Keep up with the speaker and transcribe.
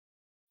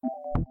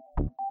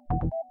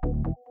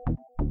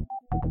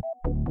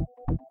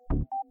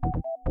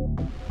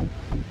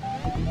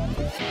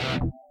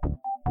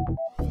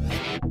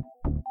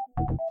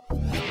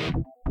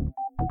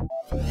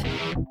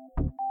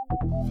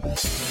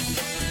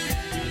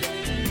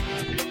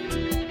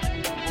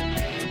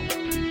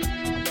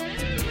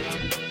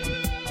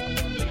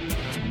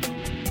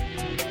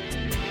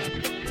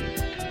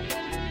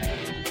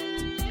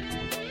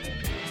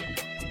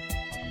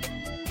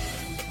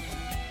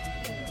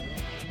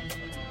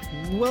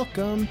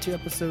Welcome to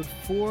episode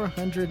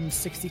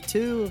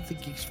 462 of the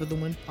Geeks for the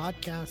Win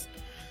podcast,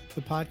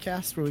 the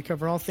podcast where we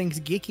cover all things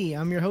geeky.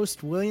 I'm your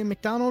host, William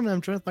McDonald, and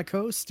I'm joined with my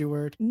co-host,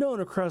 Stuart.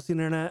 Known across the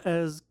internet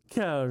as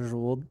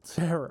Casual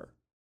Terror.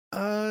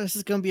 This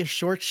is going to be a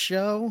short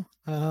show.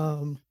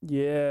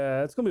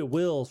 Yeah, it's going to be a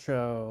Will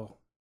show,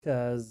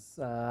 because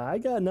I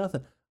got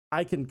nothing.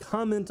 I can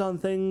comment on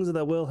things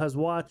that Will has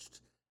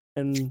watched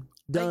and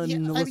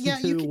done,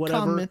 listened to, whatever.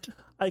 Comment.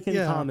 I can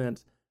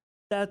comment.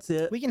 That's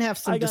it. We can have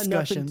some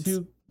discussions. I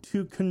got nothing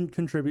to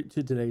contribute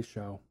to today's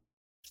show.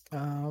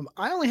 I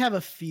only have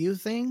a few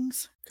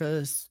things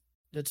because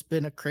it's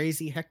been a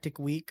crazy, hectic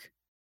week.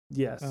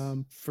 Yes.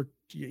 For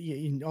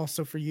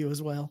also for you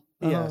as well.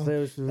 Yes,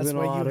 there's been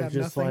a lot of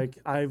just nothing. like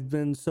I've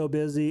been so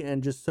busy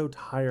and just so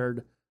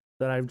tired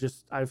that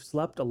I've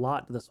slept a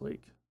lot this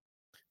week.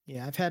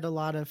 Yeah, I've had a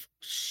lot of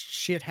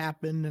shit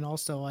happen, and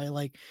also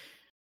I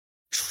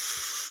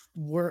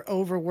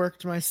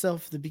overworked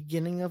myself at the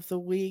beginning of the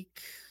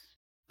week.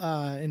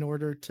 In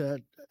order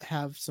to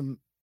have some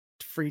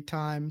free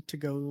time to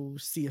go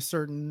see a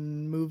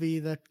certain movie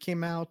that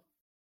came out.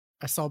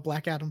 I saw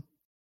Black Adam.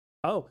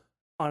 Oh,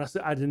 honestly,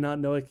 I did not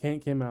know it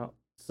came out.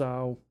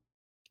 So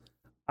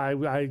I've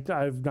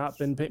not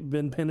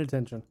been paying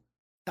attention.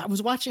 I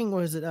was watching,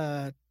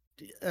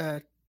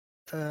 I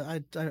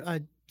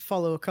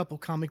follow a couple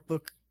comic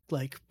book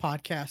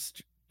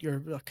podcasts,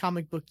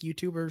 comic book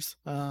YouTubers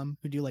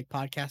who do like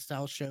podcast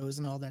style shows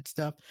and all that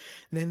stuff.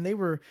 And then they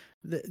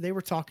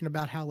were talking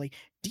about how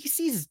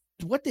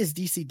what is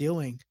DC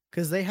doing?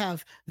 Because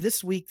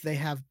this week they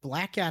have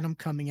Black Adam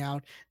coming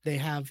out. They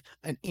have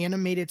an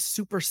animated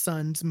Super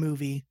Sons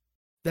movie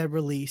that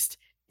released,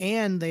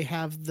 and they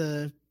have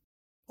the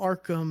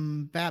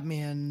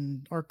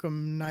Batman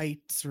Arkham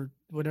Knights or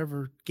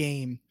whatever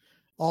game.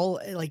 All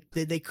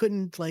they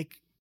couldn't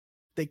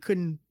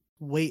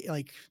wait,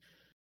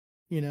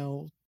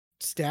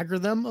 stagger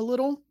them a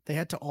little. They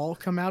had to all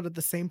come out at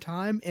the same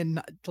time,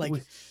 and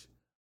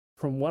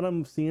from what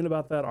I'm seeing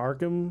about that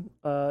Arkham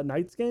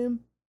Knights game,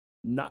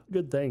 not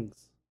good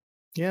things.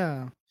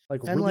 Yeah,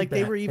 and really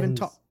they were even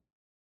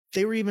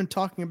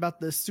talking about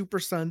the Super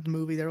Sons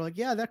movie. They were like,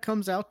 yeah, that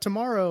comes out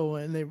tomorrow,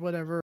 and they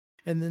whatever.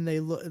 And then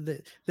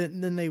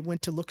then they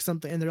went to look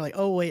something, and they're like,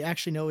 oh wait,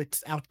 actually no,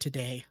 it's out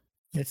today.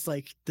 It's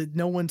like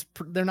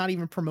they're not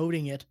even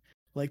promoting it.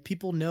 Like,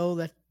 people know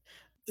that.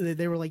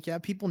 They were like, yeah,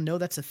 people know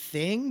that's a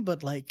thing,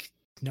 but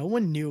no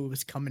one knew it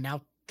was coming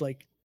out, or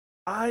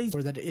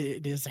that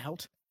it is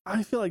out.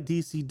 I feel like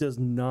DC does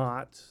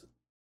not.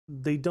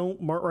 They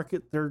don't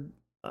market their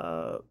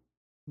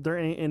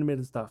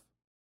animated stuff,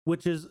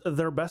 which is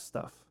their best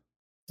stuff.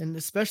 And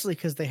especially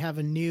because they have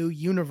a new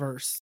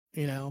universe,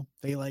 they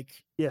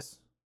yes,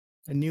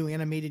 a new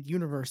animated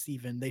universe.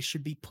 Even they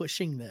should be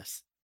pushing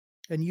this,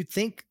 and you'd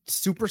think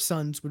Super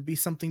Sons would be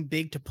something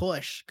big to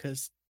push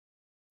because,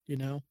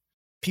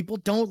 people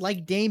don't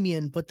like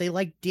Damian, but they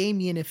like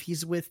Damian if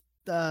he's with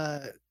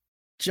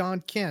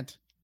John Kent,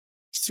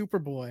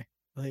 Superboy.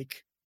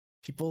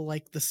 People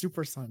like the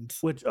Super Sons.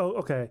 Which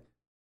okay,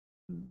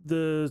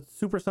 the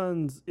Super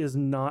Sons is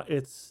not.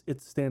 It's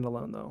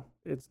standalone though.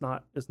 It's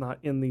not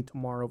in the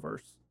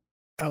Tomorrowverse.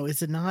 Oh,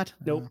 is it not?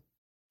 Nope.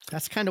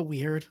 That's kind of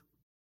weird.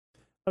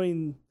 I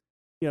mean,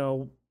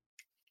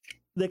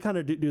 they kind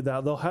of do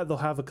that. They'll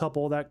have a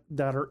couple that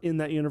are in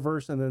that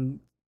universe, and then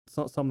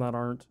some that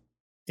aren't.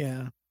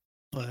 Yeah.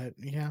 But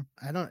yeah,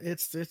 I don't.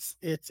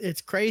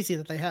 It's crazy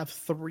that they have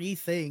three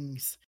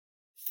things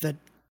that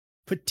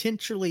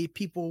potentially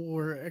people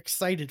were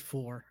excited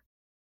for.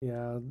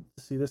 Yeah,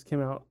 see, this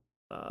came out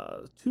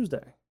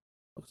Tuesday,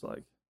 looks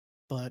like.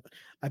 But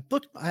I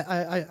booked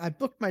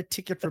my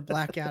ticket for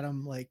Black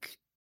Adam what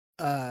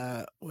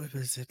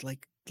was it,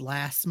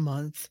 last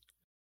month?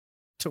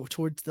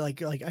 Towards I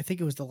think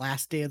it was the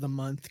last day of the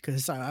month,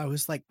 because I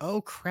was like,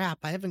 oh crap,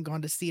 I haven't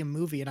gone to see a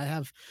movie, and I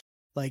have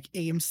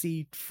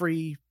AMC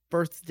free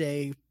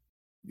birthday.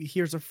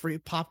 Here's a free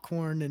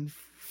popcorn and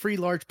free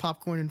large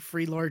popcorn and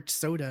free large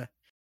soda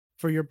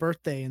for your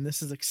birthday, and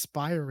this is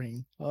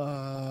expiring.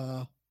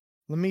 Let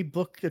me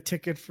book a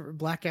ticket for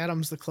Black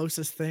Adam's the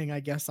closest thing I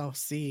guess I'll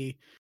see.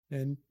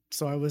 And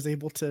so I was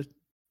able to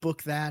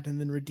book that and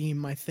then redeem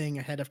my thing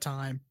ahead of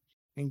time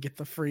and get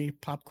the free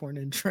popcorn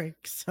and drink.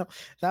 So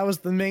that was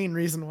the main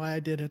reason why I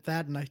did it.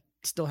 That, and I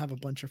still have a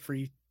bunch of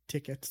free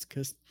tickets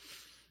because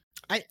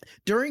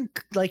during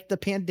the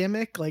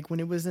pandemic, when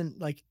it was in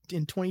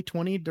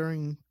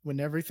 2020, when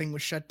everything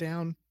was shut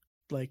down,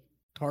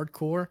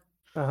 hardcore.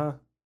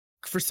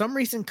 For some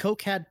reason,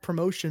 Coke had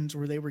promotions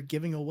where they were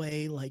giving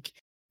away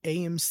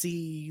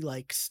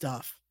AMC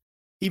stuff,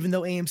 even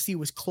though AMC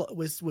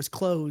was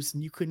closed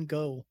and you couldn't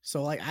go.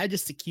 So I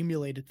just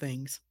accumulated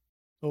things.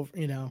 over,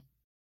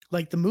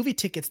 like the movie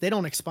tickets, they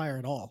don't expire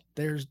at all.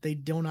 They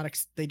do not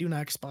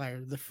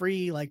expire. The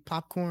free like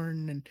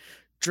popcorn and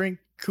drink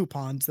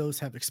coupons, those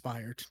have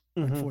expired,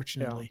 Yeah.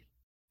 unfortunately.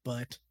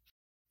 But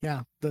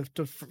yeah, the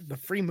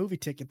free movie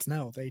tickets,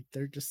 no,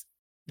 they're just,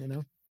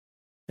 and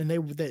they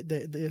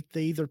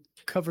either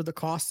cover the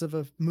cost of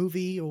a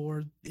movie,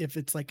 or if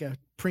it's like a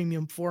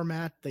premium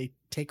format, they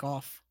take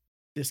off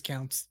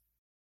discounts.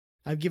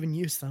 I've given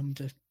you some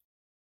to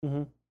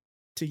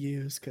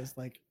use because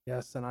like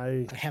Yes, and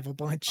I have a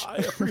bunch. I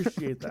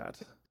appreciate that.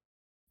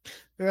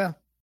 Yeah,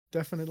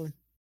 definitely.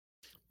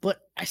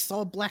 But I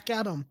saw Black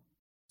Adam.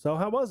 So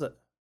how was it?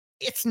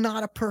 It's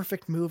not a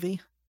perfect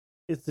movie,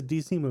 It's a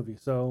DC movie,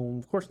 so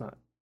of course not.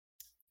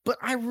 but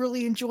I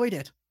really enjoyed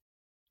it.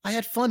 I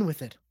had fun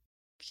with it.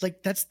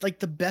 Like that's like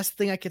the best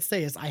thing I could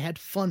say is I had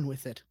fun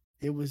with it.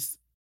 It was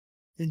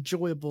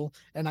enjoyable,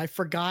 and I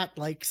forgot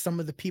like some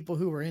of the people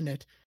who were in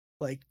it,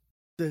 like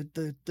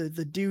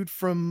the dude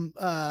from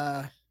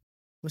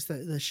what's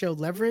the show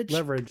Leverage?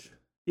 Leverage.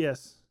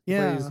 Yes.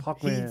 Yeah, Plays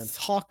Hawkman. he's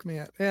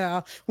Hawkman.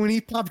 Yeah, when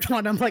he popped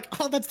on, I'm like,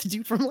 oh, that's the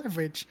dude from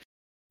Leverage.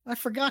 I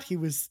forgot he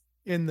was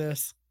in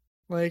this.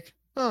 Like,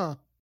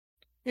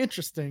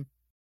 interesting.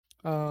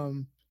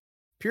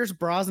 Pierce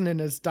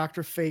Brosnan as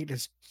Dr. Fate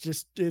is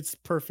just, it's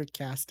perfect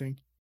casting.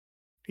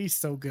 He's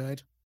so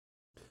good.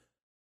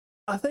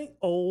 I think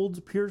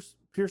old Pierce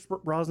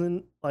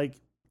Brosnan, like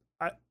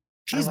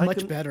He's like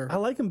much him, better. I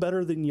like him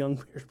better than young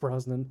Pierce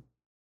Brosnan.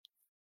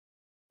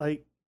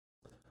 Like,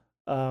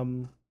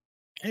 I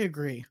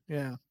agree.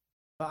 Yeah.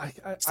 I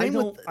Same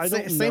don't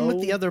same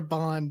with the know. other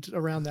Bond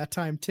around that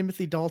time,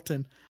 Timothy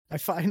Dalton. I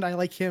find I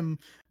like him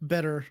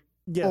better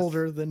Yes.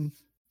 older than,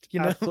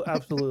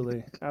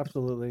 Absolutely.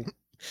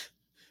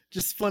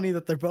 Just funny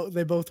that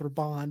they both were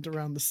Bond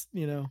around this,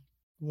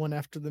 one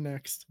after the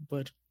next.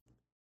 But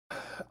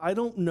I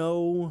don't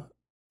know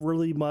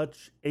really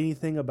much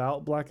anything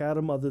about Black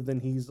Adam other than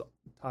he's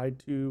tied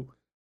to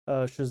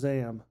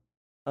Shazam.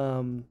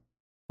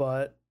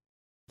 But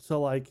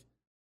so like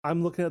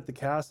I'm looking at the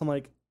cast, I'm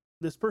like,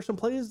 this person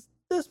plays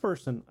this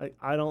person.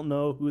 I don't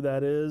know who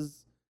that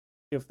is.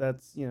 If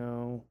that's,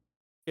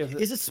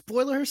 is it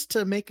spoilers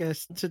to make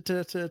us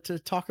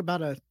to talk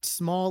about a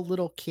small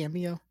little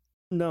cameo?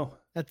 No.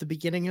 At the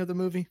beginning of the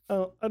movie?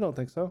 Oh, I don't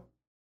think so.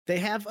 They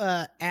have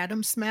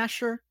Atom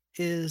Smasher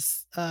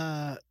is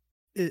a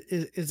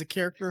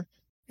character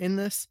in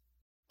this.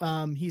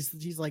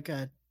 He's like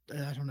I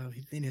don't know,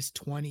 in his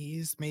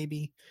 20s,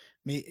 maybe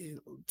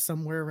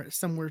somewhere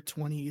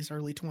 20s,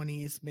 early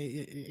 20s.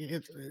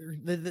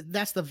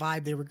 That's the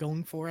vibe they were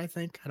going for, I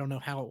think. I don't know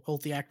how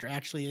old the actor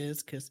actually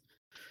is, because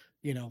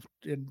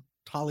in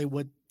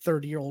Hollywood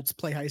 30-year-olds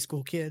play high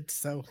school kids,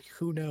 so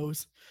who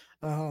knows.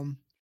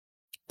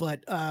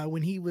 But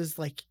when he was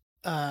like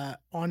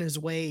on his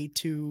way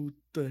to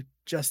the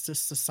Justice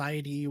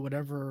Society,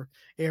 whatever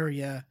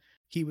area,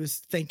 he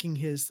was thanking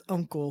his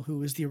uncle, who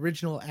was the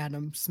original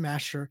Atom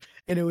Smasher,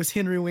 and it was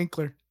Henry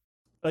Winkler.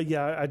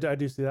 Yeah, I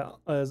do see that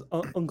as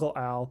Uncle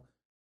Al.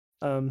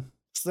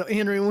 So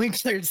Henry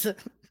Winkler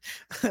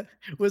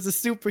was a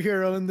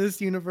superhero in this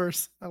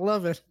universe. I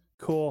love it.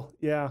 Cool.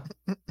 Yeah.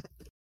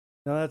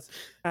 Now that's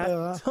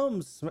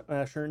Atom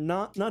Smasher,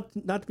 not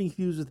to be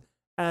confused with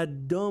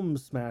Adam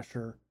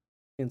Smasher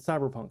in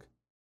Cyberpunk.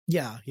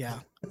 Yeah.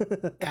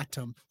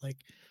 Atom, like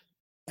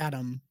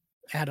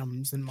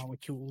atoms and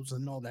molecules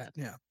and all that.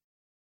 Yeah.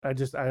 I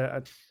just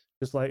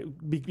like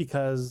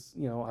because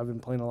I've been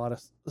playing a lot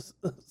of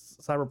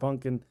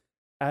Cyberpunk, and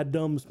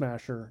Adam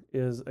Smasher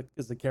is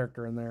a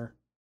character in there.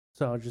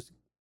 So just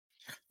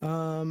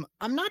I'm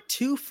not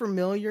too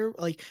familiar,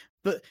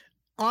 but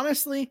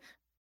honestly,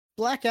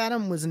 Black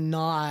Adam was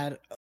not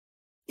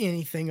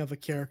anything of a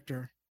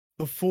character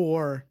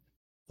before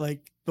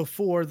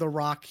The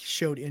Rock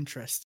showed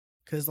interest,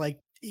 because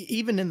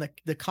even in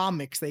the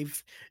comics,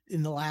 they've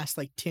in the last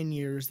 10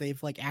 years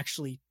they've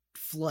actually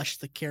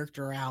flushed the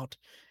character out,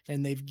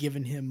 and they've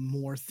given him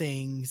more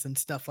things and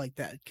stuff like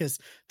that, because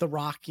The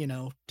Rock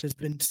has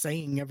been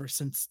saying ever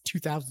since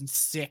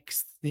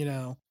 2006,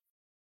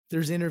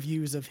 there's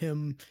interviews of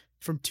him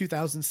from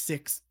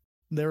 2006.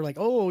 They're like,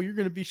 oh, you're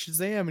gonna be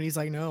Shazam, and he's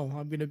like, no,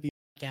 I'm gonna be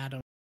Black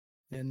Adam,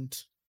 and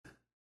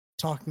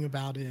talking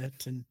about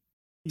it. And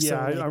yeah,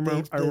 I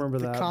remember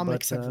the that.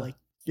 comics have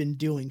been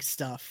doing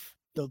stuff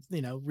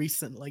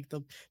recent,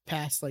 the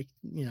past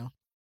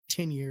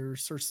 10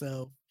 years or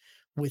so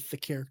with the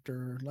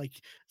character.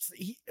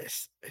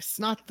 It's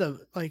not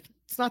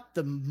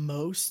the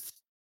most,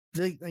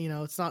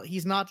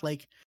 he's not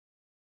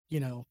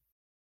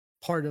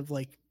part of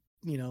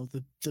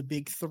the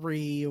big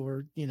three,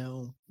 or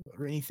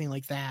or anything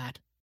like that.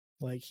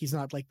 He's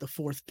not the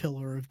fourth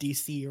pillar of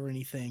DC or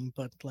anything,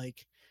 but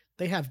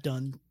they have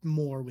done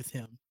more with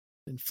him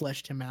and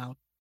fleshed him out.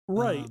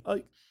 Right.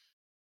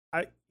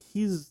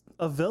 He's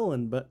a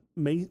villain, but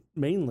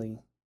mainly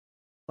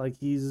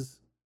he's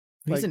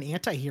an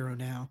anti-hero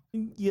now.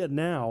 Yeah,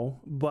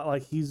 now, but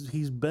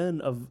he's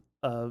been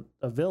a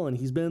villain.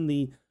 He's been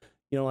the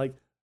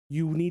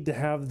you need to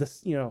have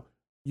this,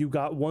 you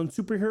got one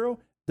superhero,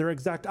 their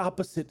exact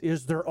opposite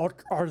is their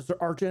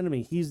arch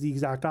enemy. He's the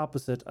exact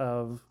opposite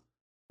of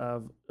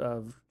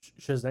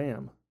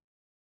Shazam.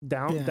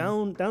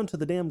 Down to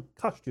the damn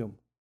costume.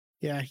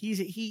 Yeah,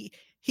 he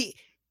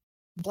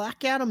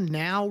Black Adam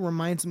now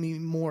reminds me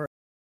more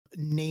of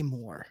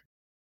Namor,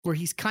 where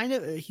he's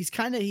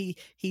he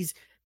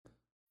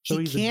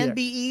can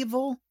be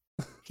evil.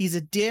 He's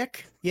a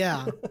dick.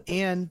 Yeah.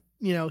 And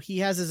he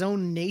has his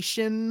own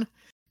nation.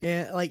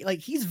 And like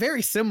he's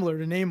very similar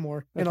to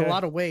Namor in a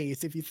lot of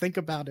ways, if you think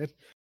about it.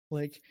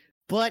 Like,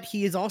 but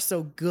he is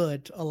also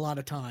good a lot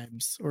of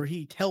times, or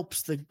he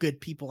helps the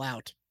good people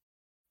out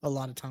a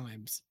lot of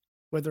times.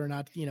 Whether or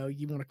not, you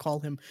want to call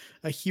him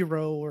a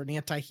hero or an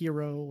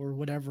anti-hero or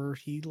whatever,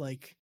 he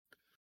like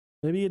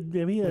maybe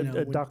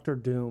a Doctor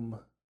Doom,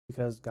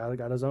 because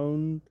got his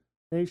own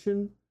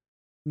nation,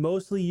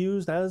 mostly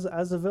used as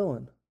a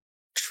villain.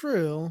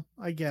 True,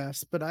 I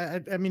guess, but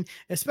I mean,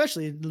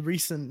 especially in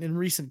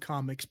recent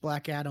comics,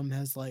 Black Adam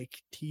has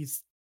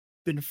he's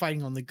been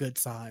fighting on the good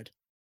side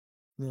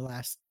in the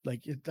last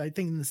I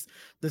think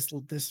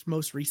this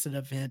most recent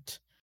event,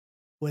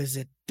 was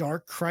it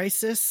Dark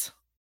Crisis?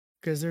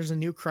 Because there's a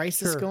new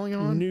crisis going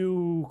on.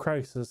 New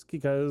crisis,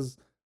 because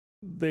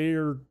they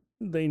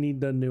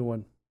need a new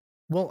one.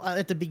 Well,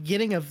 at the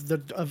beginning of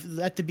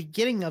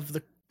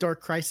the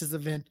Dark Crisis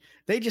event,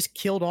 they just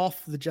killed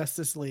off the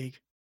Justice League.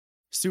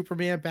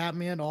 Superman,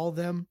 Batman, all of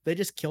them. They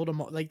just killed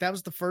them all. Like, that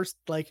was the first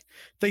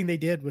thing they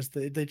did, was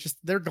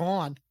they're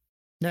gone.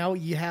 Now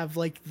you have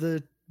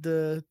the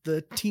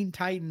Teen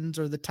Titans,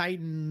 or the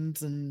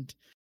Titans, and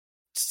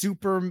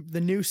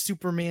the new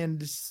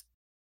Superman,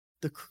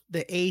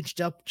 the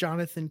aged up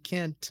Jonathan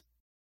Kent,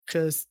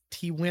 because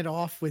he went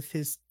off with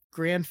his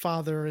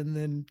grandfather and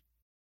then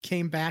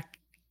came back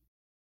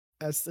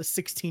as a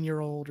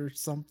 16-year-old or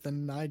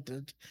something.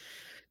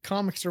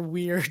 Comics are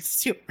weird,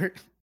 Stuart.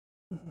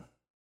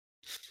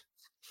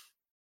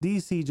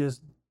 DC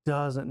just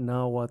doesn't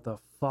know what the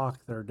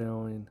fuck they're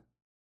doing.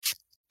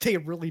 They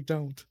really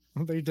don't.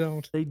 They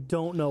don't. They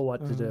don't know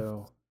what to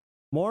do.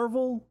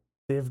 Marvel,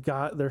 they've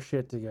got their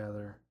shit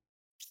together.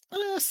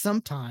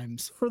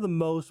 Sometimes. For the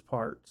most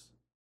part.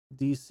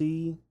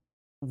 DC,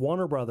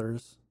 Warner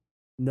Brothers,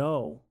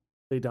 no,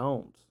 they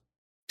don't.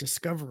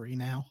 Discovery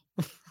now.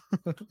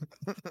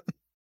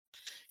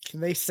 Can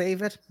they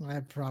save it?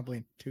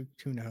 Probably.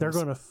 Who knows?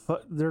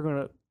 They're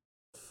gonna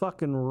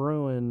fucking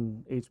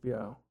ruin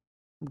HBO.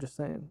 I'm just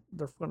saying,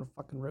 they're gonna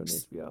fucking ruin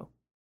HBO.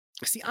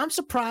 See, I'm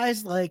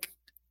surprised.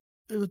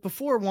 It was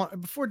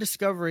before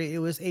Discovery, it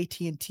was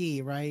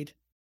AT&T, right?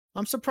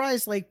 I'm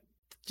surprised. The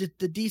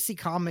DC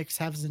Comics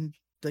hasn't.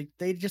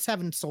 They just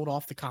haven't sold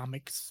off the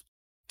comics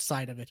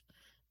side of it,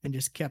 and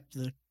just kept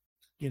the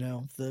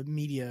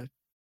media,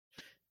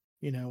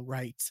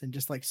 rights, and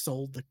just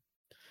sold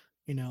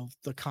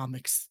the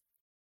comics,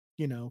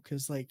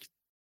 because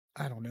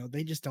I don't know,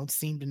 they just don't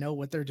seem to know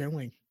what they're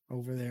doing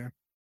over there.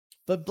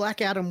 But Black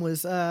Adam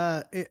was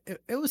it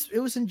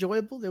was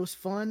enjoyable. It was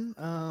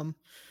fun.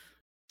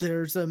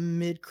 There's a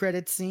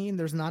mid-credit scene.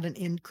 There's not an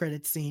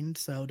end-credit scene,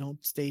 so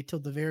don't stay till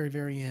the very,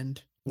 very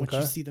end. Once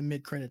you see the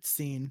mid-credit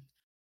scene,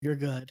 you're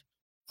good.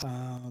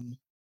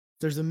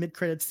 There's a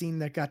mid-credit scene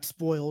that got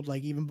spoiled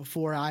even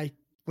before I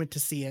went to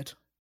see it,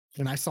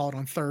 and I saw it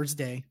on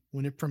Thursday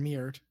when it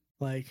premiered.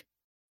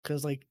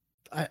 Because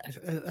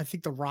I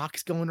think The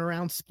Rock's going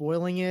around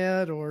spoiling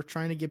it or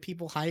trying to get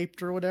people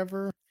hyped or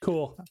whatever.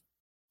 Cool.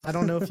 I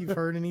don't know if you've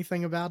heard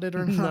anything about it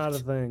or not. Not a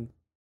thing.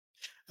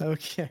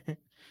 Okay.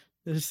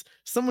 There's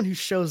someone who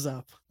shows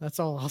up. That's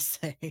all I'll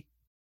say.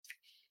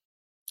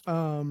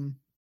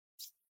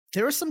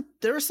 There were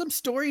some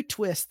story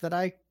twists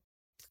that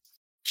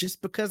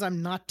just because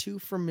I'm not too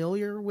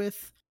familiar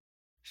with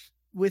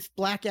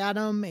Black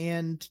Adam,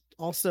 and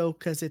also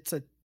because it's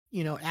a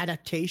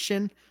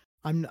adaptation,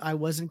 I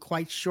wasn't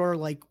quite sure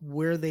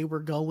where they were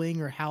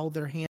going or how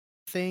they're handling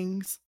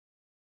things.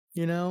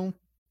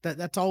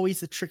 That's always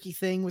the tricky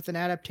thing with an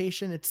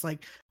adaptation. It's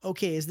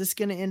okay, is this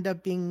going to end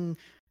up being,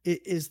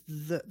 is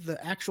the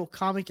actual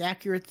comic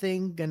accurate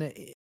thing going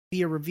to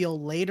be a reveal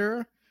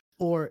later,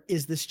 or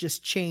is this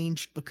just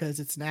changed because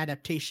it's an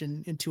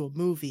adaptation into a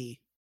movie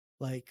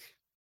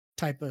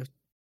type of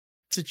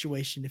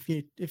situation?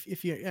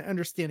 If you're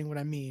understanding what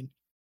I mean.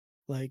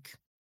 I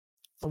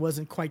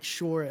wasn't quite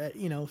sure at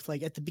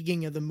the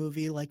beginning of the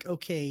movie,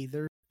 okay,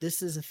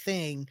 this is a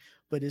thing,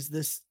 but is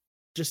this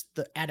just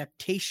the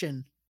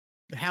adaptation,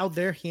 how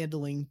they're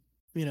handling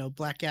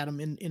Black Adam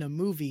in a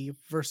movie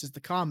versus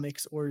the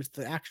comics, or is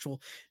the actual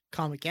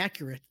comic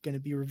accurate going to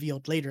be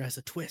revealed later as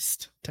a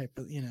twist type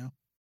of,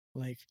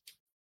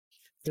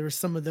 there were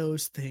some of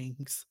those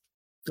things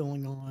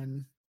going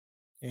on.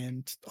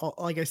 And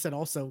like I said,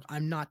 also,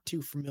 I'm not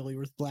too familiar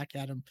with Black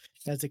Adam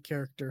as a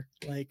character.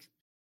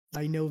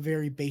 I know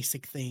very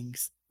basic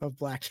things of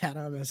Black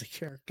Adam as a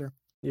character.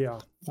 Yeah.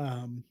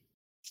 And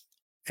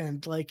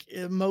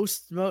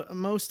most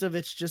of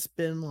it's just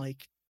been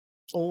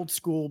old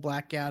school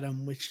Black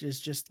Adam, which is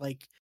just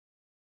like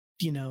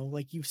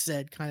you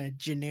said, kind of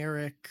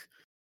generic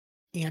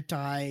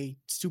anti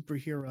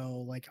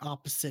superhero,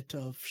 opposite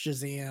of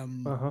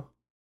Shazam.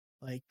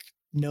 like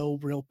no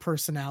real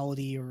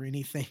personality or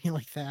anything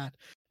like that.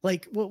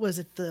 Like what was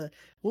it?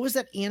 What was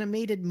that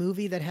animated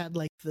movie that had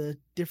like the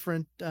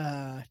different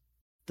the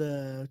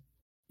the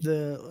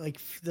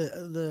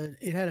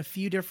it had a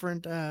few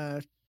different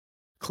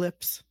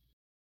clips.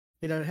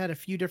 It had a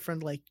few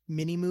different like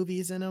mini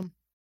movies in them.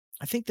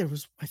 I think there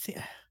was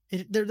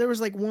there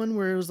was like one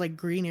where it was like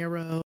Green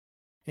Arrow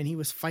and he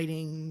was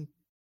fighting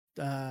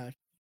uh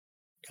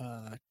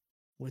uh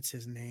what's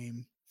his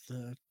name?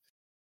 The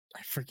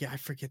I forget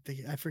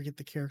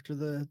the character.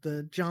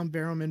 The John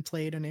Barrowman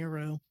played an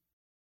Arrow.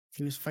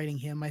 He was fighting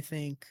him, I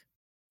think.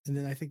 And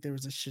then I think there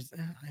was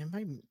am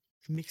I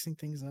mixing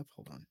things up?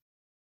 Hold on.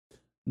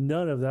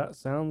 None of that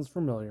sounds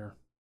familiar.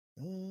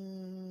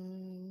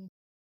 No,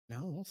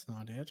 that's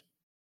not it.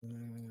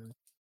 I'm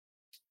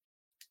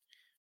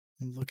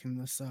looking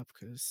this up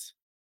because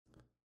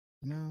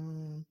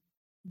no,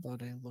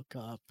 thought I look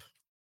up.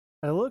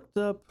 I looked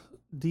up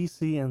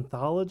DC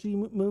anthology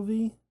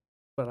movie,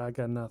 but I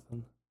got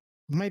nothing.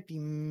 Might be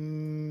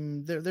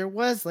there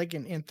was like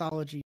an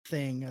anthology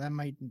thing that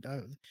might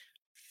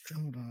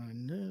hold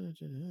on.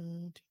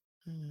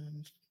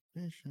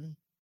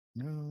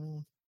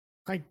 No,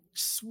 I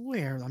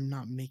swear I'm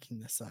not making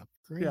this up.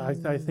 Green. Yeah,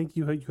 I think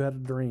you had a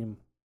dream.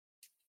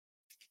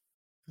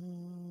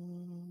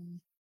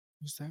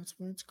 Is that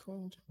what it's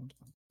called? Hold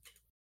on.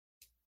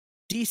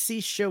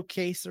 DC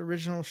Showcase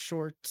Original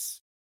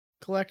Shorts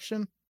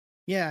Collection.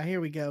 Yeah,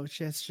 here we go. It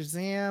has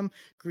Shazam,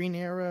 Green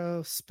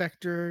Arrow,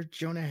 Spectre,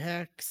 Jonah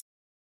Hex.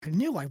 I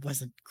knew I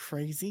wasn't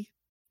crazy.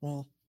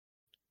 Well,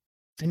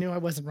 I knew I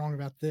wasn't wrong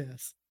about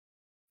this.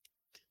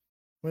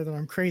 Whether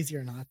I'm crazy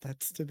or not,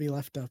 that's to be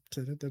left up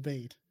to the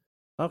debate.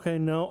 Okay,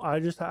 no,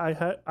 I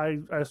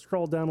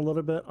scrolled down a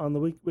little bit on the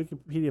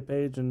Wikipedia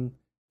page, and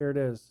here it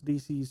is,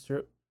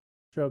 DC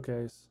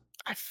Showcase.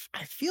 I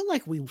feel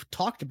like we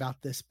talked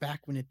about this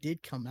back when it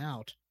did come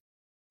out.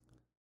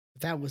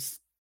 That was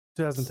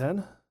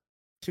 2010.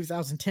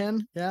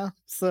 2010, yeah.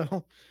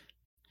 So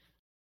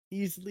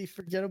easily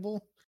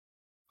forgettable,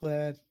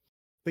 but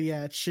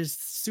yeah, it's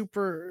just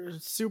Superman,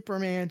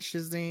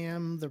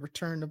 Shazam, the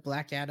Return of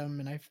Black Adam,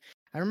 and I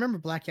remember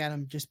Black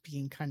Adam just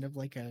being kind of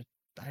like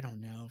I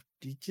don't know,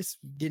 he just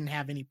didn't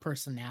have any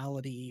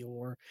personality,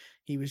 or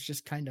he was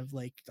just kind of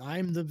like,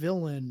 I'm the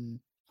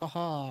villain,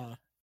 haha,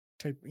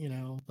 type,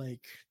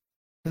 like.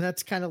 And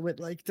that's kind of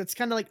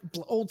like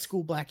old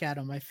school Black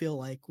Adam. I feel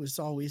like was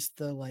always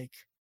the like,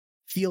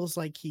 feels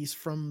like he's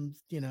from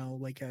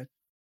like a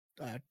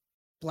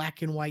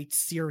black and white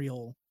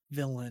serial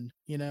villain.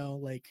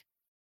 Like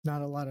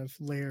not a lot of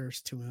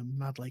layers to him.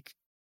 Not like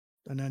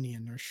an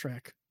onion or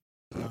Shrek.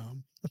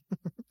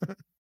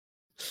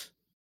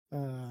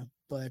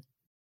 But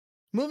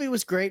movie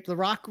was great. The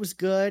Rock was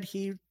good.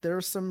 He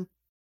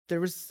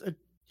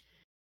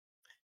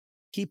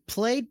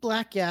played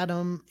Black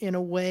Adam in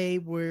a way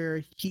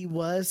where he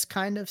was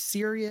kind of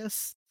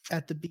serious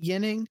at the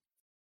beginning.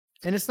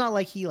 And it's not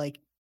like he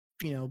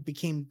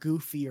became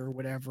goofy or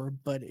whatever,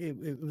 but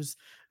it was,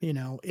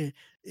 it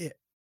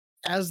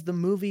as the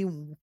movie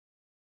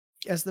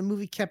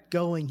kept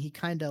going, he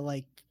kind of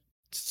like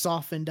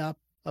softened up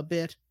a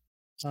bit.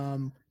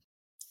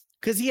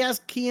 Cause he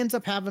ends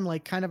up having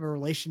like kind of a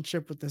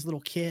relationship with this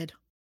little kid,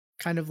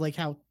 kind of like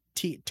how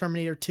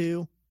Terminator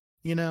 2,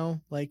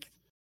 like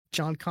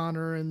John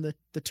Connor and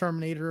the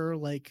Terminator,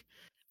 like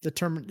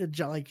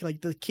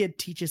like the kid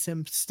teaches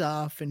him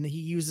stuff and he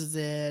uses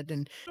it,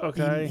 and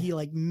Okay, he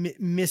like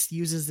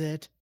misuses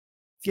it.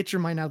 Get your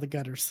mind out of the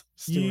gutters,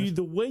 Stuart.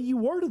 the way you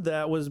worded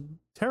that was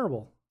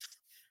terrible.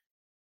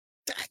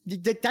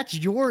 That's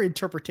your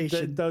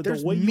interpretation.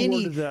 The way you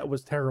worded that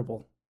was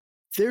terrible.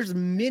 There's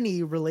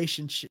many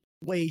relationship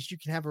ways you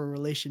can have a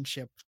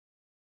relationship.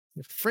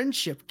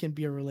 Friendship can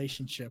be a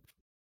relationship,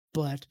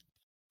 but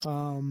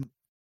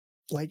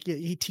like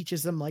he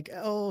teaches them like,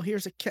 oh,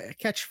 here's a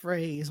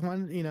catchphrase,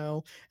 one,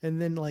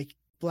 and then like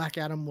Black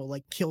Adam will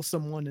like kill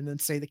someone and then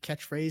say the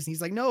catchphrase, and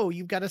he's like, no,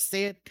 you've got to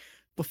say it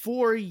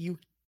before you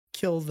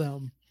kill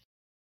them.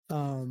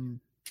 And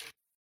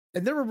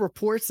there were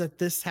reports that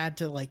this had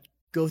to like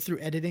go through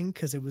editing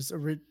because it was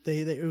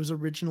it was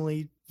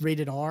originally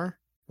rated R.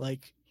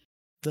 Like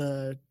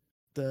the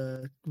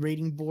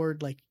rating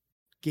board like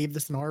gave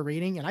this an R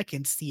rating, and I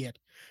can see it.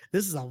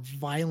 This is a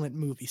violent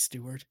movie,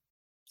 Stuart.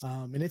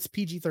 And it's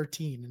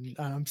PG-13, and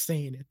I'm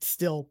saying it's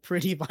still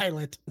pretty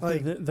violent.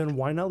 Like, then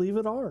why not leave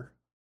it R?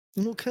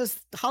 Well,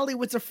 because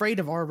Hollywood's afraid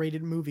of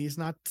R-rated movies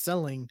not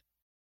selling,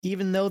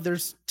 even though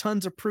there's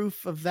tons of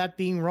proof of that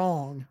being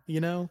wrong.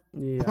 Yeah.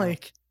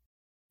 Like,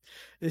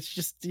 it's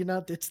just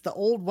it's the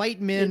old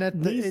white men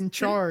in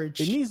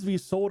charge. It needs to be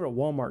sold at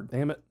Walmart.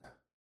 Damn it.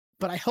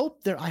 But I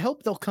hope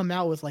they'll come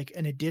out with like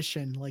an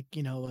edition, like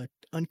an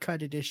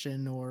uncut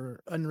edition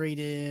or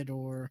unrated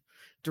or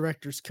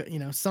director's cut,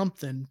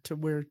 something to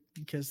where,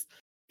 because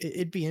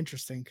it'd be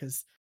interesting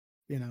because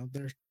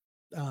there's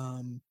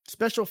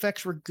special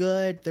effects were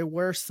good. There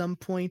were some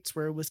points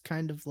where it was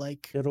kind of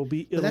like it'll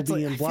be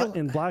in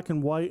black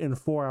and white and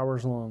 4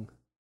 hours long.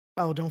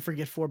 Oh, don't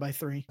forget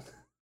 4x3.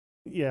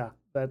 Yeah,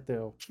 that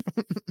too.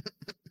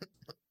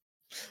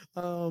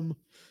 um,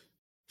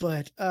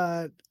 but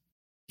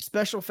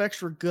special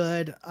effects were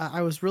good.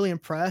 I was really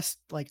impressed.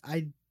 Like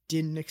I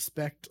didn't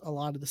expect a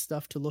lot of the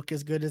stuff to look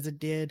as good as it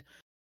did.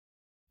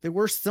 There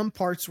were some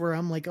parts where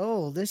I'm like,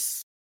 oh,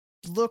 this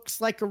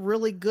looks like a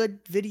really good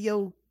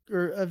video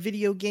or a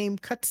video game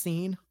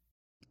cutscene.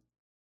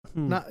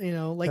 Not,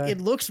 like Okay.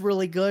 it looks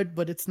really good,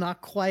 but it's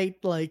not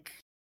quite like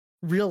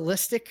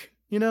realistic,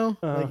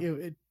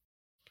 like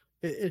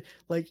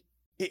like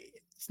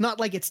it's not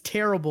like it's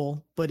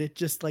terrible, but it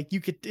just like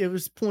it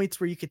was points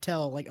where you could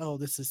tell like, oh,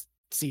 this is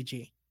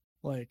CG.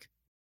 Like,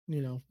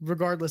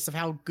 regardless of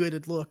how good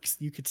it looks,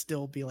 you could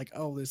still be like,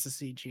 oh, this is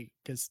CG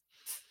because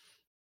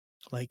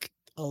like,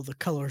 oh, the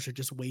colors are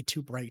just way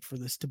too bright for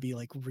this to be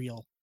like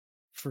real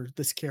for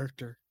this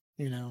character,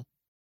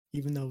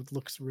 even though it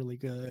looks really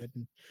good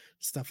and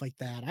stuff like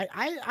that.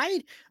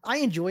 I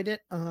enjoyed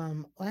it.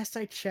 Last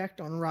I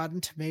checked on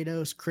Rotten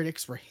Tomatoes,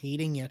 critics were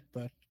hating it,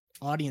 but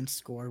audience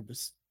score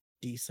was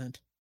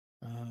decent.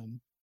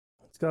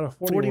 It's got a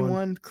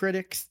 41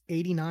 critics,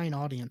 89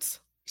 audience.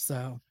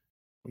 So,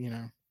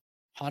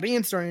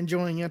 audience are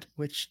enjoying it,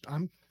 which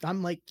I'm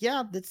like,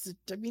 yeah, that's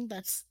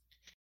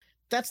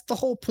the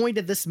whole point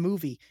of this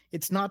movie.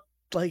 It's not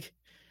like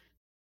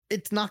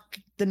it's not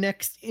the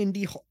next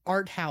indie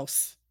art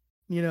house,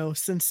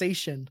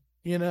 sensation.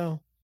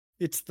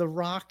 It's The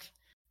Rock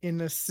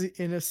in a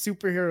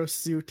superhero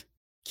suit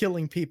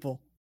killing people,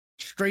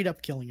 straight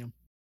up killing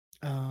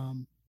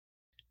them.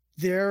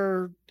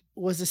 There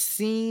was a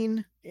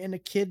scene in a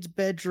kid's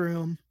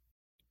bedroom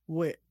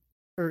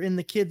or in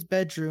the kid's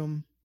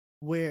bedroom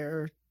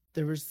where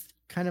there was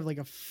kind of like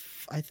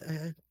I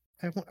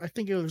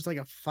think it was like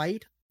a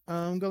fight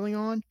going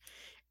on,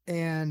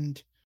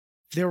 and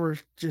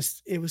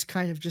it was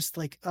kind of just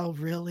like, oh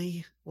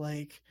really,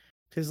 like,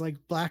 because like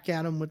Black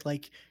Adam would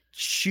like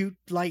shoot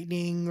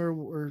lightning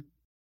or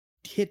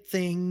hit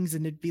things,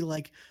 and it'd be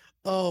like,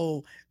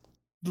 oh,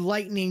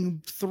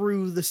 lightning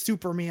through the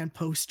Superman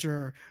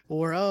poster,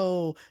 or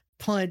oh,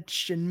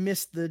 punch and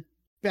miss the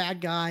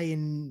bad guy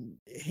and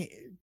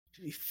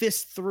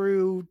fist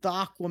through the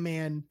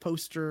Aquaman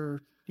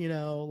poster.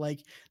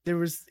 Like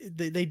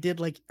they did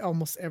like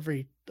almost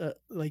every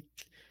like,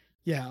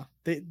 yeah,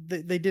 they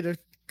did a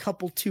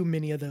couple too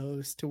many of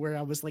those to where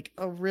I was like,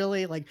 oh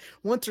really? Like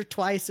once or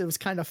twice it was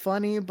kind of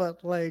funny,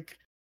 but like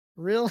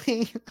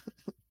really.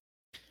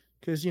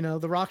 Because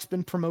The Rock's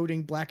been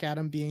promoting Black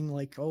Adam being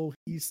like, oh,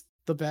 he's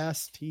the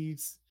best,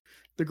 he's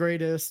the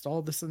greatest,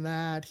 all this and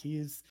that.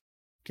 He's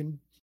can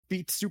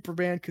beat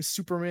Superman because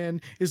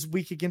Superman is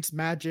weak against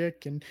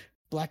magic, and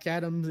Black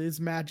Adam is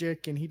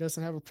magic, and he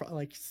doesn't have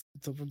like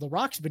the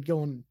Rock's been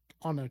going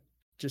on a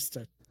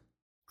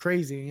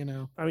crazy,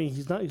 I mean,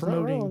 he's not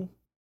wrong.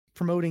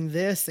 Promoting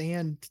this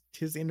and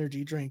his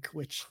energy drink,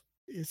 which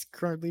is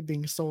currently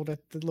being sold at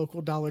the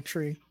local Dollar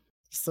Tree.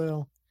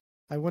 So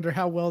I wonder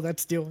how well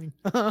that's doing.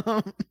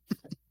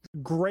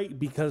 Great,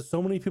 because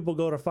so many people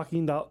go to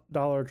fucking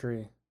Dollar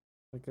Tree.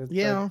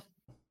 Yeah.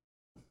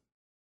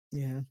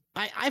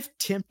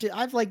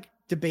 I've like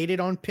debated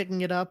on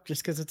picking it up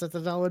just because it's at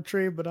the Dollar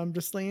Tree, but I'm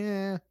just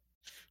like,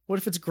 what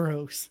if it's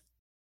gross?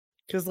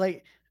 Because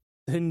like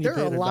then you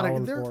paid a lot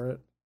for it.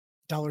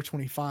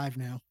 $1.25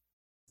 now.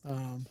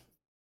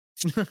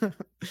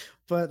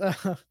 But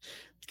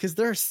because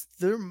they're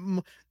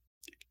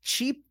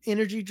cheap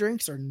energy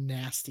drinks are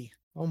nasty.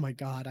 Oh my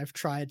god, I've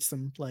tried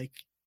some like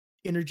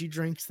energy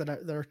drinks that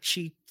are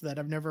cheap that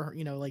I've never,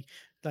 like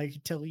I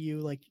could tell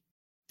you like,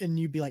 and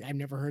you'd be like, I've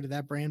never heard of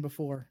that brand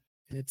before,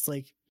 and it's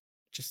like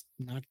just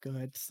not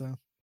good. So,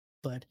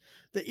 but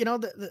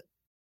the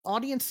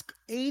audience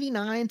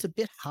 89 is a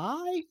bit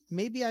high.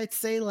 Maybe I'd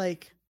say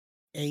like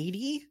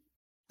 80.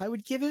 I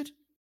would give it.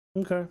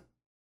 Okay.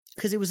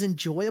 Because it was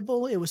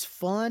enjoyable. It was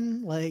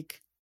fun.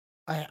 Like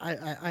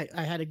I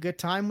had a good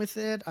time with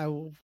it. I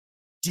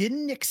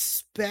didn't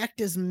expect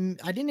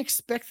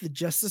the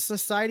Justice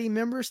Society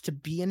members to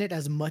be in it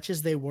as much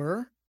as they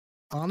were.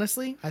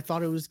 Honestly, I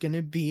thought it was going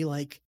to be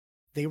like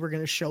they were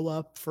going to show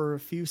up for a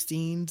few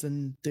scenes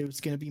and it was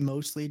going to be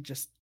mostly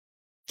just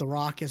The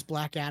Rock as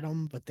Black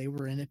Adam, but they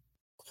were in it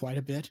quite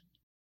a bit.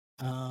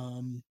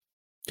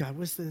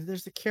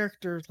 There's a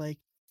character like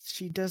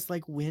she does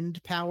like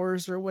wind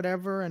powers or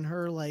whatever, and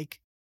her like,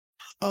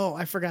 oh,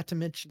 I forgot to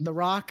mention The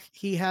Rock.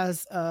 He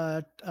has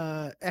a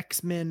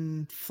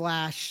X-Men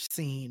Flash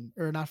scene,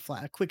 or not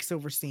Flash,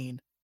 Quicksilver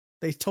scene.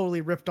 They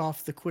totally ripped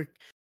off the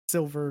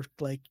Quicksilver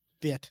like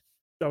bit.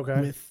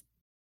 Okay.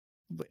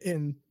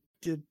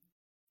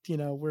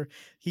 Where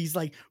he's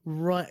like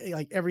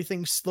like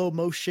everything's slow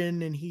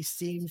motion and he's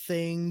seeing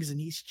things and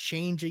he's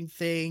changing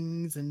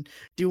things and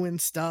doing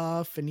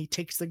stuff, and he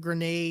takes the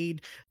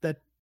grenade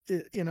that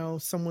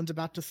someone's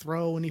about to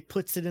throw and he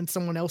puts it in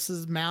someone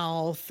else's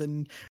mouth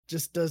and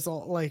just does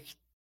all like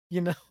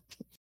and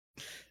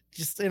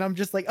I'm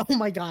just like, oh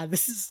my god,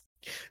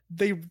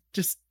 they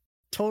just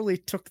totally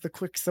took the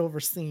Quicksilver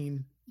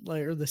scene,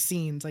 like, or the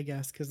scenes, I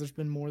guess, because there's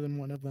been more than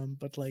one of them,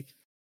 but like,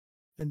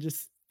 and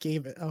just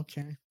gave it.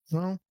 Okay,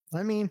 well,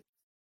 I mean,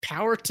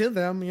 power to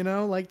them,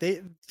 like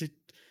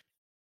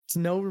it's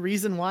no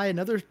reason why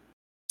another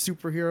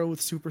superhero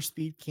with super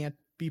speed can't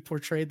be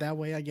portrayed that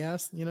way, I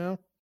guess, you know?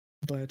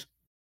 But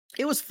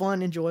it was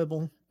fun,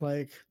 enjoyable.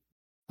 Like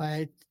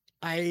I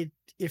I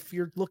if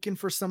you're looking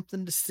for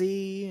something to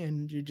see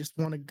and you just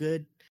want a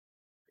good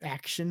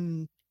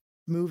action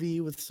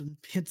movie with some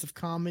hints of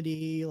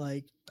comedy,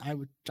 like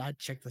I'd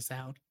check this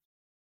out.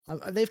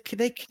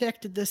 They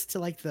connected this to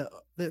like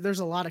there's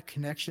a lot of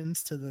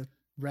connections to the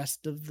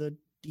rest of the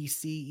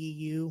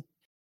DCEU,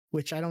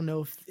 which I don't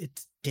know if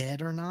it's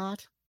dead or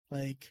not.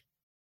 Like,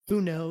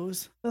 who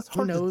knows? That's Who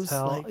hard to knows?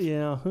 tell. Like,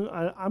 Yeah,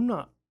 I'm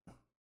not.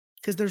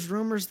 because there's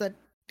rumors that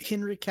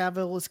Henry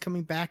Cavill is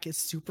coming back as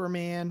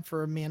Superman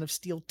for a Man of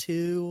Steel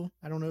 2.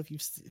 I don't know if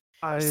you've seen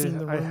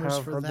the I rumors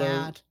have for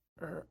that.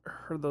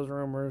 heard those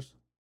rumors.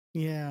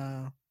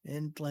 Yeah,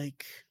 and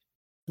like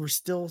we're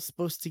still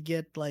supposed to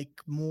get like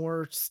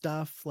more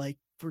stuff. Like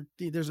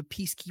there's a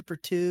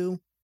Peacekeeper 2,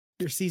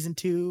 there's season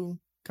 2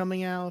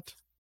 coming out,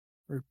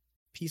 or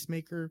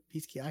Peacemaker,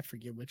 Peacekeeper. I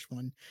forget which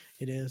one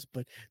it is,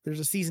 but there's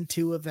a season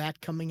 2 of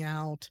that coming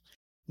out,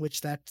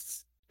 which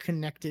that's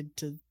connected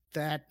to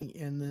that,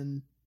 and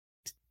then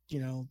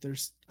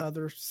there's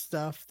other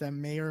stuff that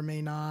may or may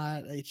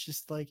not. It's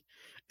just like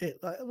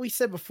we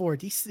said before,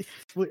 DC.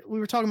 We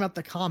were talking about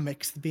the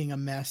comics being a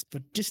mess,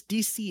 but just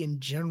DC in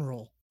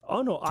general.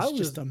 Oh no, It's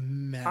just a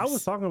mess. I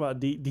was talking about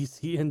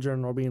DC in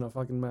general being a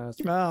fucking mess.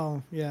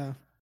 Oh yeah,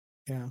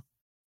 yeah.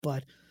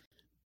 But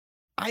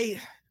I'd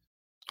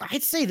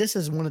say this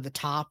is one of the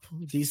top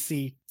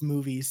DC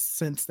movies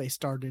since they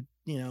started.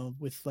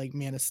 With like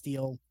Man of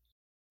Steel,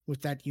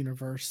 with that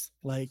universe.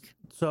 Like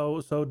So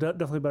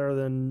definitely better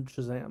than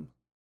Shazam,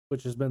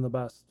 which has been the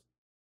best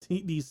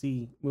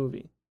DC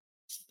movie.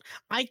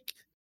 I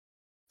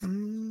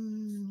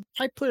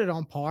put it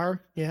on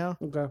par. Yeah.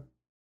 Okay.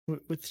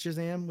 With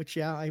Shazam, which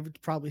I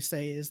would probably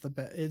say is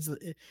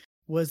it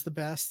was the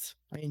best.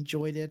 I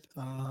enjoyed it.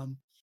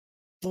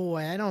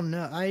 Boy, I don't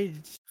know. I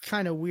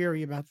kind of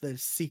weary about the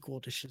sequel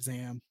to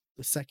Shazam,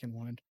 the second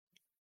one.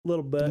 A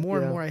little bit. The more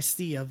yeah. and more I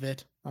see of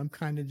it, I'm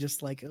kind of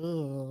just like,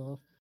 oh.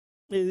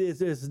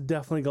 It's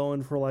definitely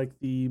going for like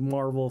the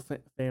Marvel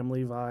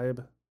family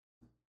vibe.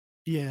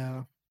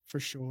 Yeah,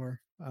 for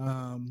sure.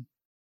 And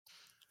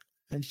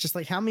it's just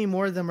like, how many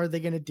more of them are they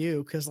going to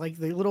do? Because like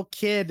the little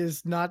kid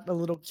is not a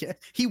little kid.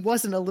 He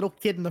wasn't a little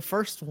kid in the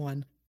first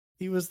one.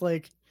 He was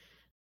like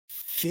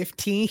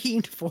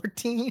 15,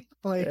 14.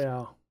 Like,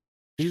 yeah,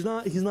 he's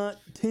not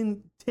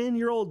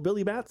 10-year-old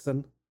Billy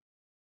Batson.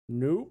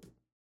 Nope.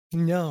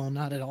 No,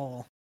 not at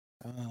all.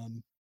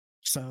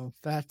 So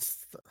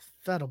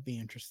that'll be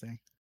interesting.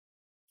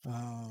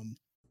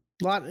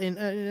 Lot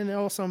and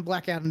also in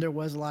Black Adam there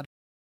was a lot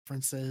of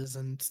differences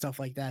and stuff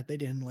like that. They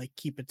didn't like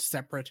keep it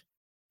separate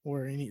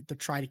or to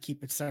try to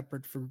keep it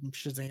separate from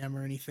Shazam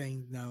or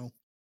anything. No,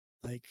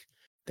 like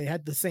they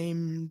had the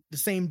same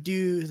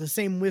dude, the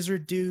same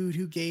wizard dude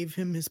who gave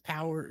him his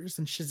powers,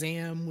 and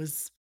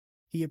Shazam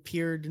he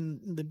appeared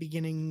in the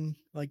beginning,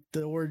 like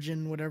the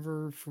origin,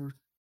 whatever, for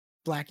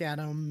Black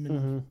Adam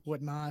and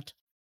whatnot,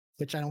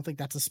 which I don't think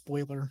that's a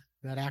spoiler.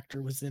 That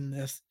actor was in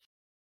this,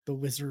 the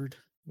wizard,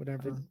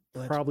 whatever.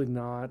 Probably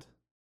not.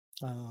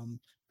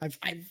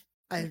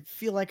 I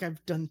feel like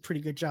I've done a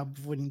pretty good job of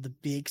avoiding the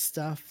big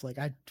stuff. Like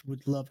I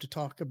would love to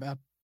talk about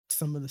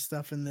some of the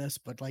stuff in this,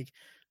 but like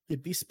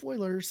it'd be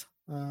spoilers.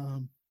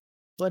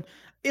 But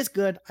it's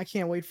good. I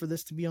can't wait for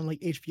this to be on like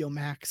HBO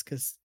Max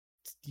because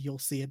you'll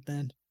see it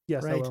then.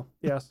 Yes, right? I will.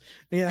 Yes.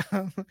 Yeah,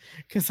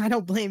 because I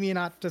don't blame you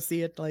not to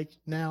see it like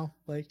now.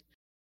 Like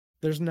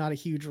there's not a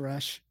huge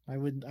rush. I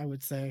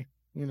would say,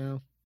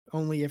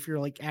 only if you're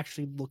like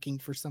actually looking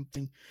for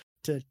something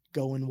to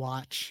go and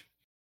watch.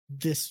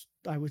 This,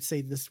 I would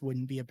say, this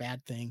wouldn't be a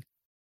bad thing,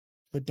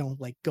 but don't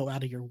like go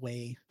out of your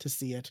way to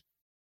see it.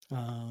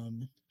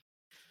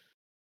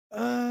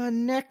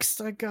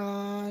 Next I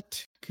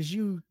got, because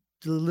you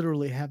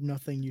literally have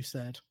nothing. You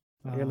said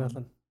I got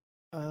nothing.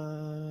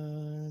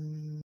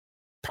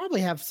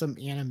 Probably have some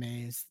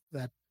animes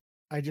that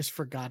I just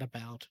forgot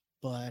about,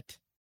 but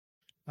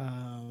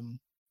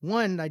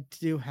one I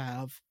do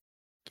have,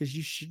 because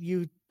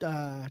you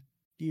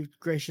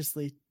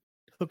graciously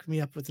hooked me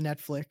up with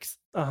Netflix.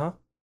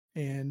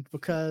 And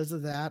because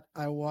of that,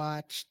 I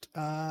watched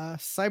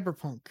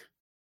Cyberpunk.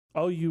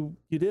 Oh, you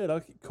did?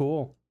 Okay,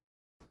 cool.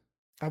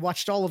 I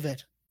watched all of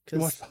it.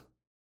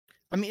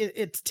 I mean,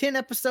 it's 10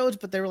 episodes,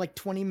 but they were like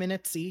 20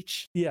 minutes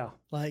each. Yeah.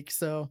 Like,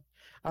 so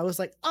I was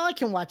like, oh, I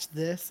can watch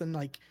this and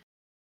like,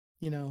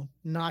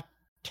 not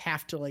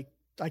have to like,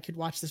 I could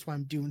watch this while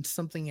I'm doing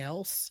something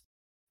else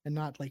and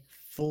not like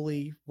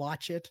fully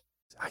watch it.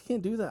 I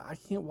can't do that. I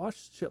can't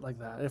watch shit like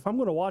that. If I'm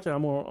going to watch it,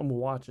 I'm going to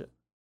watch it.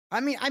 I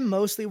mean, I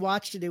mostly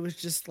watched it. It was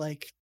just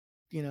like,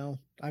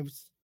 I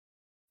was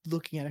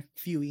looking at a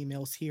few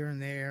emails here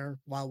and there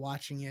while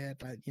watching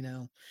it,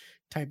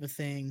 type of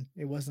thing.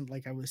 It wasn't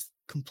like I was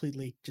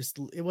completely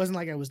it wasn't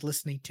like I was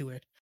listening to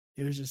it.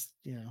 It was just,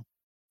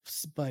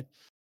 but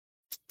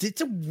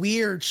it's a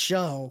weird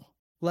show.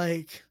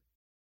 Like,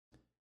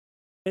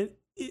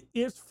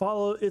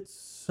 it's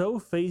so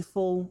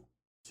faithful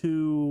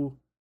to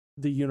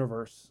the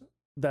universe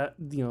that,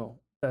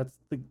 that's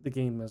the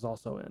game is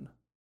also in.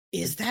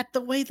 Is that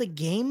the way the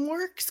game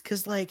works?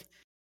 Because like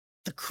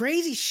the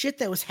crazy shit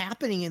that was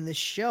happening in this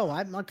show,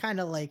 I'm kind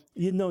of like,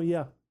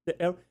 Yeah.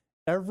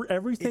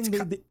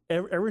 Everything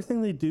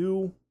everything they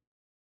do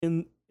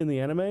in the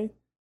anime,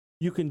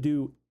 you can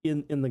do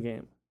in the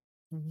game.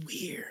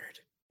 weird.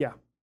 Yeah.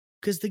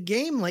 Because the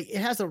game, like, it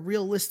has a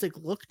realistic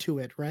look to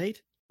it, right?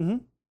 Mm-hmm.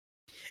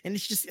 And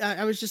it's just,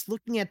 I was just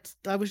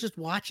I was just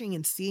watching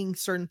and seeing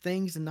certain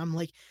things, and I'm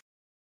like,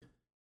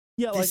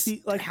 Yeah, how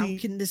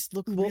can this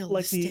look well,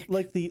 realistic?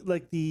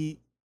 the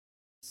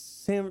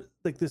Sand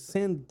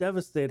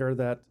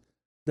Devastator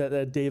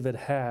that David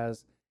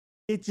has,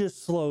 it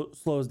just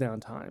slows down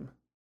time.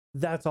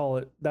 That's all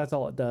it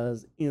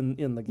does in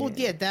the game. Well,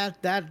 yeah,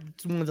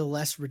 that's one of the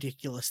less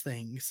ridiculous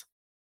things.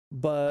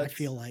 But I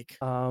feel like.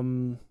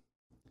 trying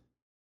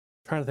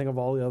to think of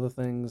all the other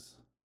things.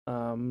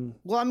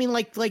 Well, I mean,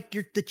 like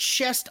the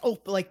chest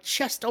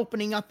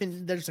opening up,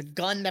 and there's a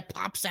gun that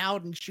pops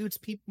out and shoots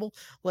people.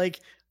 Like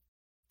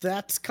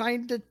that's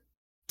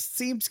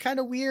seems kind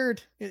of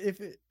weird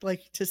if it,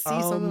 like to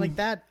see something like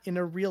that in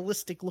a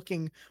realistic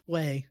looking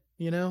way,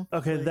 you know?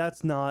 Okay, like,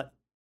 that's not.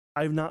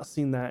 I've not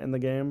seen that in the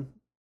game,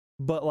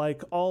 but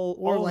like all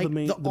like of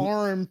the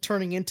arm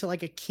turning into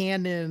like a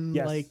cannon,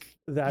 yes, like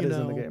that is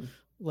in the game.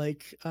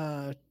 Like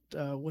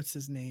what's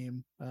his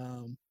name?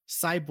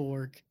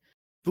 Cyborg,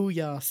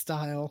 Booyah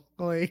style.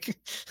 Like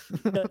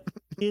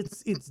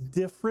it's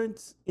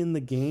different in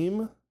the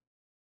game.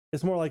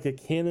 It's more like a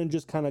cannon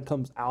just kind of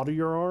comes out of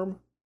your arm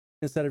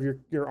instead of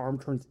your arm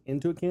turns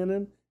into a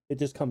cannon. It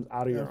just comes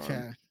out of your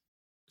arm.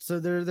 So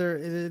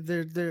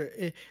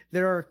there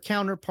are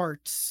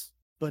counterparts,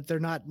 but they're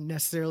not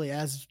necessarily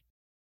as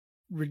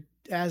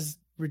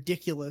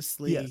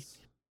ridiculously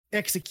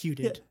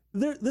executed.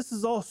 Yeah, this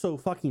is also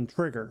fucking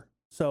Trigger,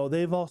 so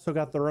they've also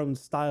got their own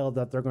style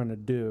that they're going to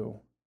do.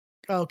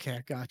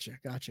 Okay, gotcha.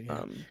 Yeah.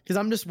 Because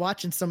I'm just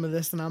watching some of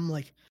this, and I'm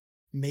like,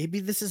 maybe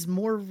this is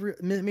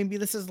maybe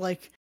this is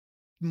like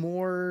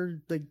more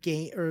the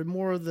game or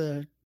more of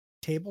the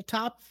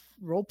tabletop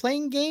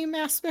role-playing game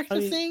aspect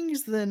of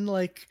things than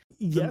like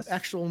the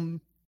actual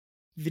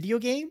video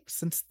game,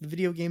 since the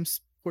video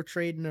game's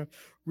portrayed in a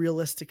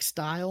realistic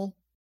style,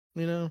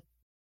 you know?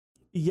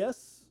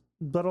 Yes,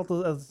 but at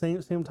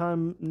the same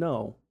time,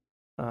 no.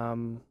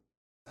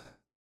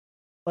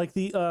 Like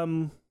the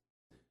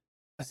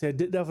I say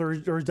definitely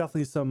there's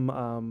definitely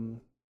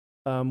some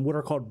what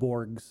are called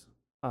Borgs.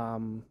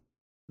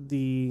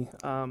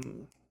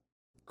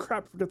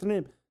 Crap, forget the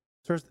name.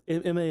 Starts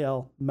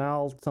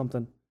Mal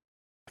something.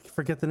 I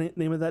forget the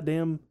name of that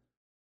damn.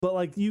 But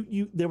like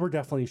they were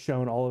definitely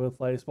shown all over the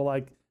place. But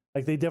like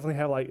they definitely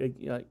have like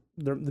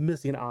the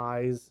missing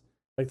eyes.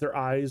 Like their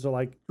eyes are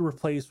like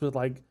replaced with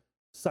like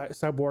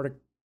cybernetic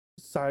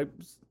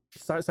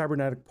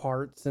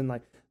parts, and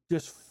like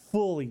just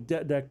fully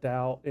decked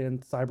out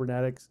in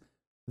cybernetics.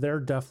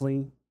 They're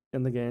definitely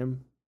in the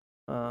game.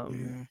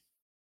 Although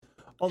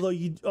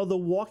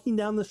walking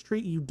down the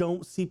street, you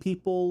don't see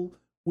people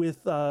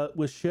with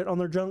shit on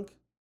their junk.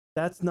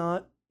 That's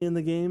not in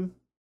the game.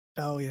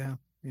 Oh yeah.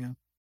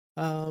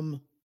 The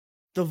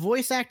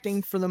voice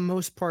acting for the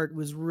most part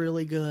was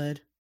really good.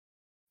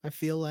 I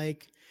feel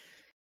like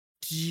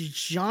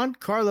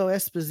Giancarlo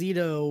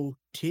Esposito,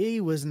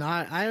 he was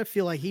not. I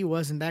feel like he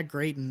wasn't that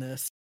great in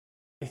this.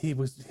 He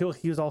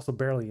was also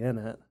barely in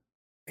it.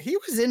 He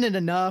was in it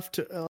enough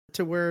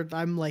to where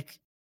I'm like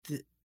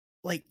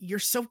you're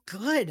so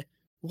good.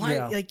 Why?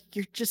 Yeah. Like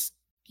it just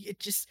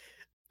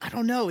I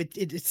don't know.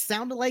 It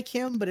sounded like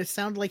him, but it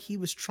sounded like he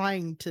was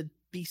trying to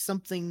be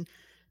something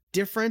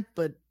different,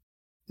 but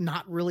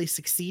not really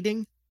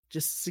succeeding.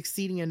 Just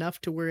succeeding enough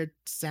to where it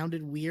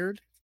sounded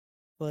weird.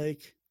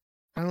 Like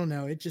I don't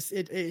know. It just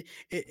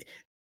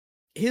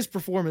his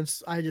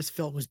performance I just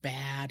felt was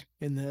bad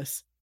in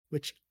this,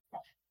 which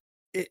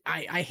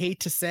I hate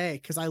to say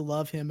because I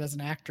love him as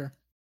an actor.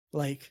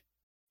 Like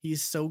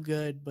he's so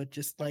good, but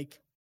just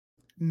like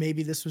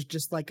maybe this was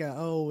just like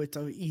it's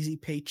an easy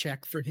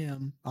paycheck for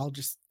him. I'll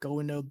just go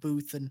into a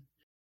booth and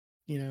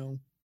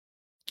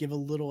give a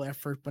little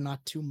effort, but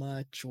not too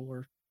much,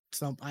 or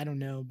I don't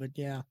know. But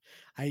yeah,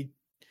 I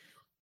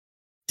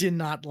did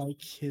not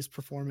like his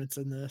performance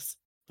in this,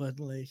 but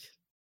like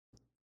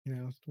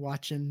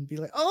watching be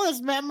like, oh,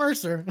 it's Matt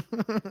Mercer.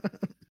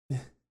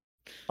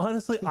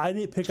 Honestly, I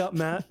didn't pick up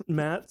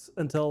Matt's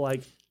until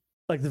like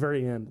the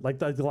very end, like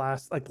the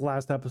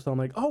last episode. I'm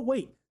like, oh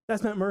wait,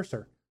 that's Matt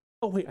Mercer.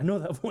 Oh wait, I know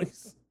that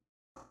voice.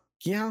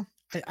 Yeah,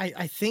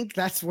 I think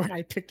that's where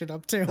I picked it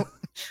up too.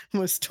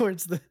 Was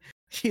towards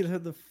either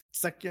the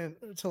second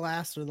to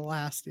last or the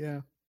last.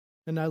 Yeah,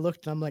 and I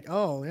looked and I'm like,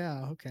 oh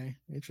yeah, okay,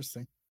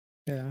 interesting.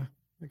 Yeah,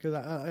 because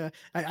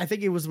I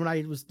think it was when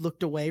I was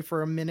looked away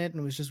for a minute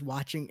and was just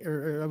watching,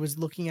 or I was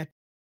looking at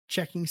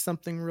checking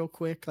something real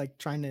quick, like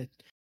trying to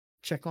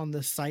check on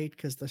the site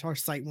because our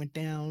site went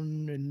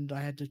down and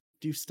I had to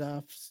do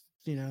stuff,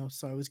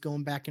 so I was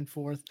going back and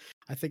forth.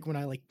 I think when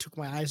I like took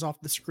my eyes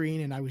off the screen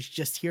and I was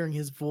just hearing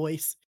his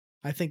voice,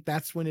 I think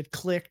that's when it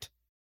clicked.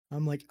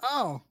 I'm like,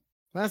 oh,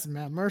 that's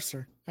Matt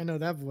Mercer. I know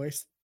that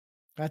voice.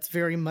 That's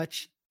very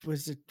much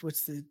what's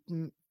the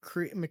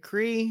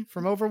McCree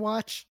from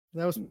Overwatch?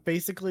 That was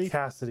basically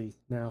Cassidy.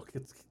 Now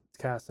it's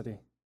Cassidy.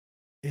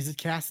 Is it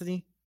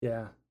Cassidy?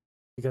 Yeah,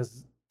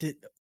 because Did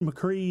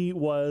McCree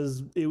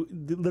was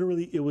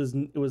literally it was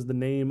the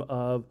name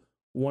of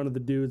one of the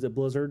dudes at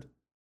Blizzard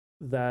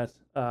that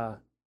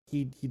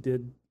he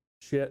did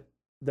shit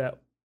that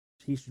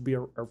he should be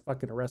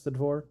fucking arrested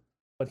for,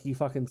 but he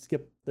fucking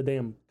skipped the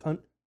damn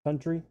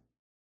country.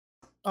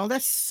 Oh,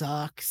 that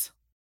sucks.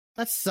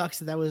 That sucks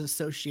that was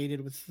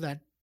associated with that.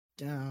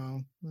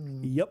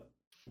 Yep.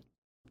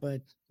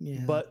 But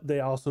yeah. But they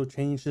also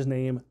changed his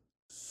name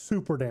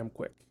super damn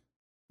quick.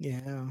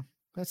 Yeah,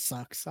 that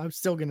sucks. I'm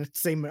still gonna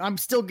say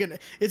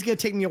it's gonna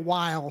take me a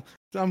while.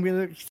 I'm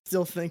gonna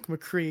still think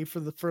McCree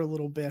for a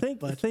little bit.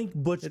 Think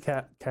Butch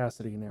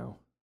Cassidy now.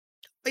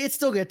 It's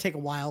still gonna take a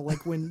while.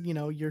 Like when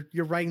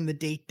you're writing the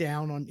date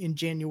down in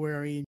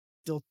January, and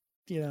still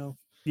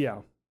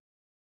yeah,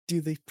 do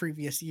the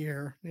previous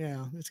year.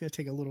 Yeah, it's gonna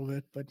take a little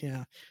bit, but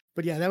yeah,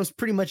 that was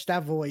pretty much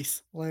that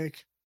voice.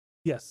 Like,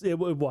 yes, it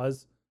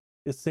was.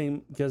 It's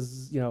same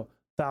because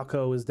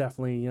Falco is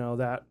definitely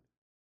that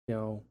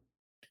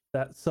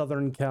that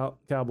Southern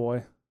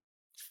cowboy.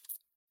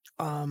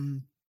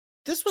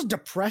 This was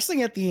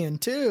depressing at the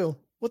end too.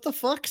 What the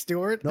fuck,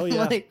 Stuart? Oh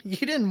yeah, like you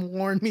didn't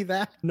warn me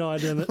that. No, I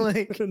didn't.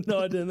 Like, no,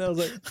 I didn't. I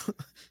was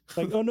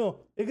like, oh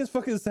no, it gets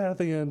fucking sad at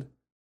the end.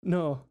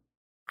 No,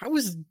 I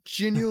was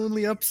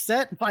genuinely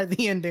upset by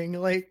the ending.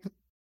 Like,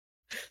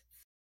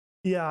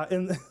 yeah,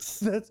 and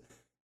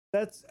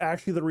that's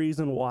actually the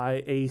reason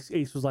why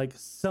Ace was like,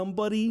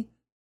 somebody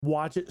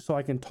watch it so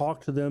I can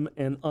talk to them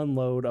and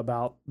unload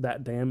about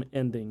that damn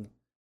ending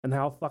and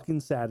how fucking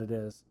sad it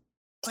is.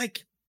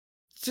 Like,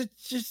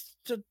 just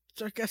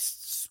I guess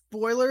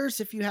spoilers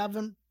if you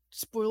haven't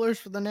spoilers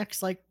for the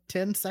next like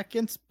 10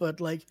 seconds, but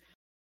like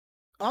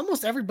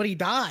almost everybody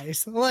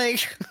dies.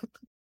 Like,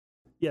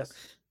 yes.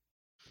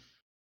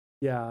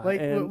 Yeah.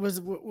 Like, who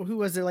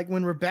was it? Like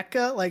when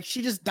Rebecca, like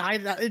she just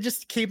died. It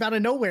just came out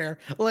of nowhere.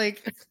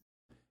 Like,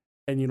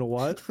 and you know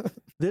what?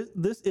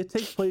 this it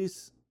takes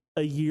place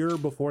a year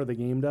before the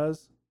game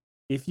does.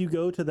 If you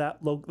go to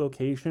that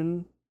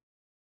location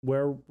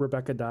where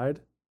Rebecca died,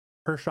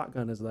 her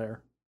shotgun is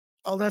there.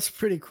 Oh, that's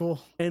pretty cool.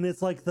 And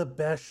it's like the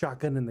best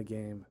shotgun in the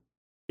game.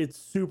 It's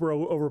super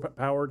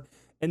overpowered,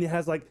 and it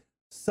has like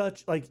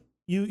such like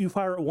you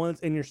fire it once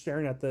and you're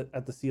staring at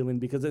the ceiling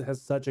because it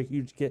has such a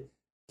huge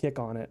kick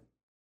on it.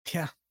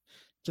 Yeah,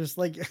 just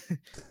like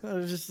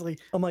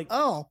I'm like,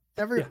 oh,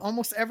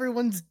 almost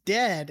everyone's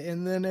dead,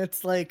 and then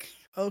it's like,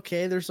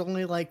 okay, there's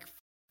only like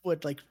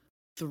what, like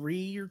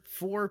 3 or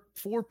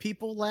 4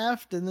 people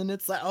left, and then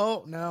it's like,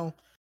 oh no,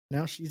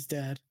 now she's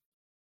dead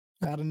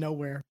out of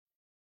nowhere.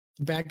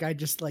 The bad guy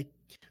just like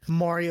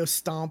Mario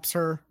stomps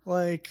her,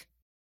 like,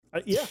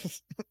 yeah,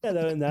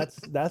 and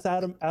that's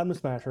Adam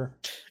Smasher.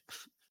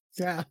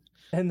 Yeah,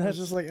 and that's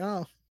just like,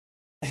 oh.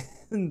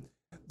 And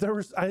there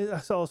was I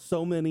saw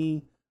so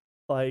many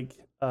like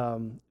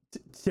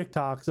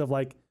TikToks of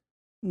like,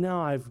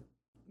 now I've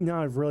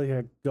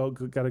really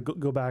got to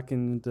go back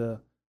into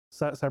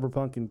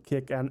Cyberpunk and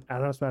kick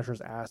Adam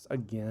Smasher's ass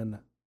again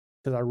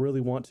because I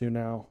really want to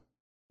now.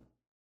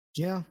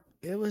 Yeah,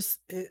 it was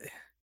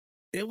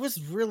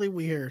really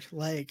weird.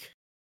 Like,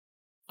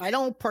 I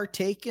don't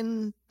partake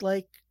in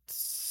like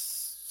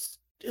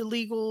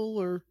illegal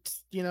or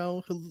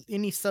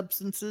any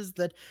substances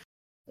that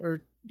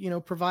or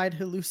provide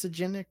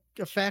hallucinogenic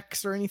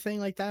effects or anything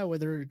like that,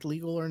 whether it's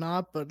legal or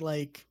not, but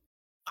like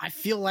I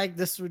feel like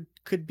this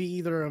could be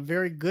either a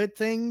very good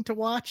thing to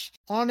watch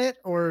on it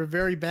or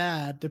very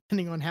bad,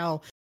 depending on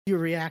how you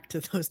react to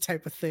those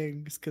type of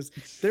things, because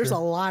there's a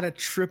lot of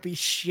trippy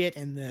shit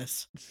in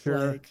this.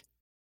 Like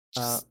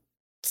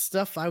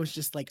stuff I was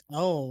just like,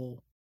 oh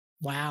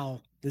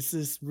wow, this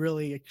is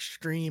really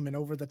extreme and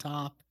over the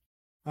top.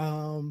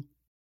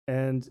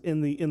 And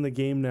in the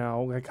game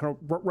now, I kind of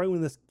right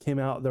when this came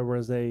out, there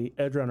was a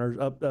Edgerunners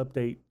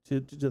update to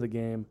the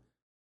game,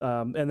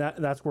 and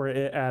that's where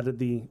it added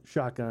the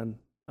shotgun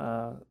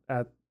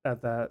at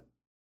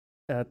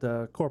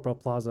Corpo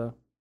Plaza.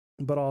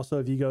 But also,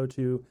 if you go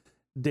to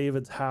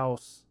David's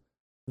house,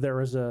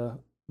 there is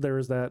that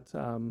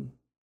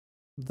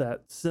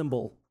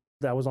symbol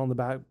that was on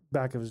the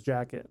back of his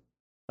jacket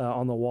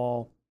on the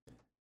wall,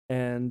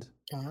 and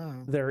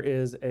there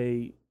is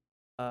a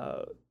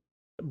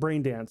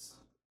brain dance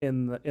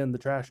in the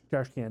trash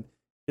can.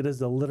 It is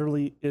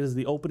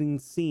the opening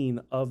scene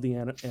of the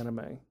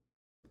anime.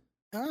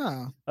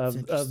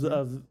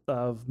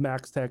 Of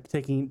Max Tech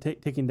taking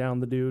down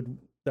the dude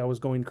that was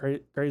going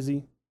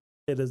crazy.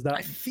 It is that.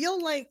 I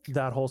feel like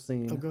that whole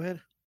scene. Oh, go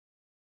ahead.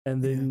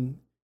 And then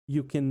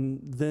you can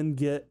then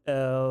get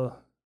a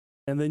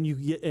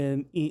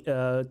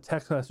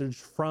text message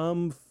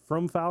from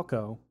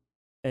Falco,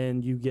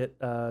 and you get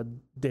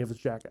David's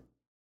jacket.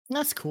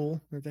 That's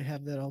cool that they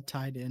have that all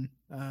tied in.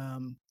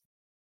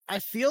 I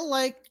feel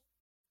like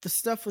the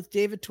stuff with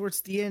David towards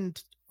the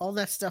end, all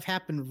that stuff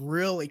happened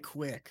really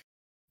quick.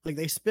 Like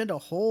they spend a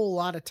whole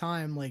lot of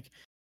time, like,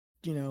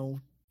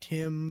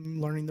 him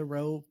learning the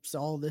ropes,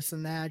 all this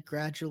and that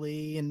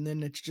gradually, and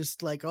then it's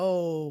just like,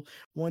 oh,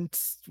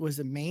 once was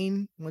it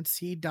Maine? Once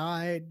he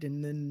died,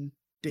 and then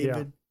Yeah.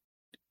 David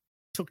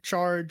took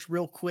charge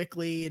real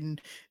quickly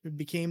and it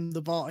became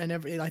the ball and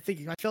I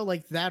think I felt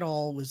like that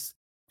all was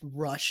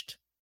rushed.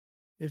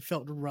 It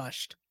felt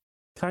rushed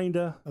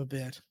Kinda. a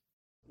bit.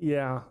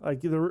 Yeah.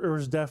 Like there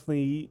was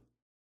definitely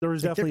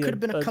Like there could have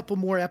been a a couple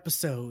more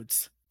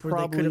episodes where they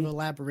could have probably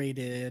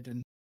elaborated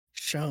and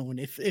shown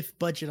if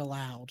budget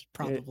allowed,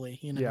 probably,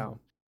 you know. yeah.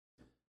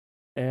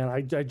 And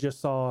I just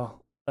saw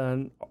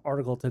an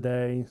article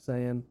today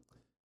saying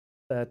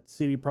that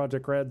CD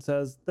Projekt Red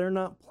says they're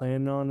not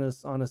planning on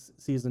this on a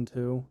season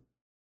 2,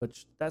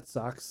 which that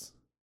sucks.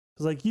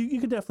 Because like you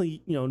could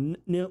definitely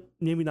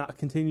maybe not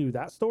continue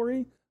that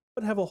story,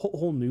 but have a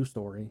whole new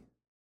story.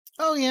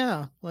 Oh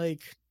yeah,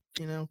 like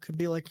could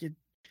be like an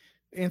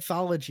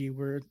anthology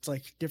where it's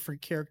like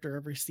different character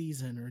every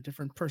season or a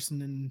different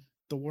person in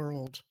the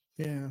world.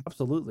 Yeah,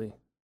 Absolutely.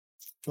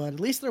 but at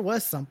least there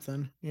was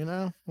something,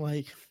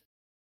 like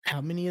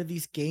how many of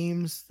these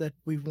games that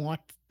we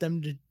want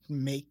them to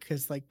make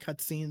because like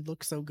cutscenes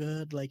look so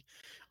good. Like,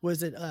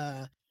 was it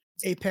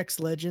Apex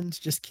Legends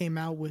just came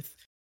out with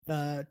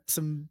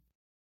some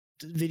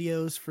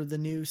videos for the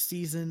new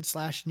season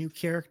 / new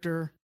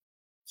character.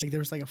 Like there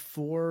was like a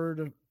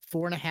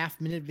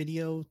 4.5 minute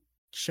video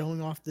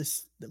showing off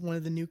this one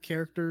of the new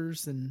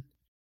characters and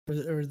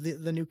or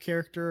the new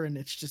character, and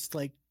it's just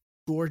like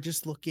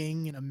gorgeous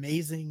looking and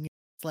amazing.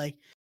 It's like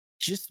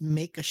just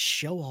make a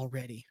show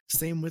already.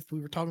 Same with we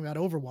were talking about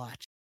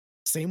Overwatch.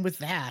 Same with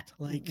that.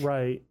 Like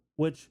Right.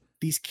 Which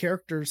these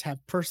characters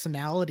have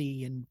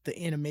personality and the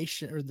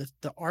animation or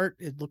the art,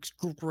 it looks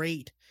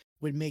great.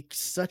 Would make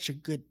such a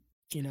good,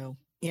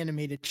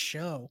 animated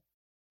show.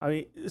 I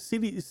mean,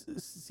 CD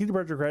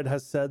Projekt Red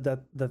has said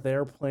that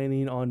they're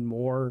planning on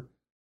more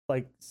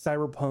like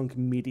cyberpunk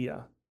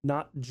media,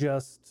 not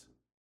just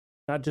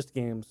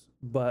games,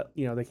 but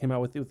they came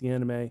out with the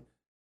anime.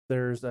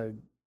 There's a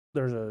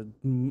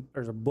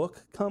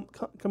book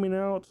coming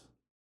out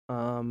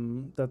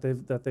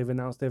that they've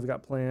announced they've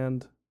got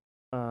planned.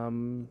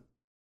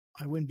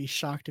 I wouldn't be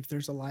shocked if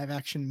there's a live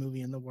action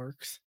movie in the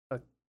works.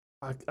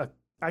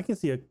 I can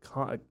see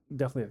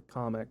definitely a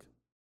comic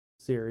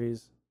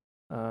series.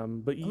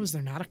 But is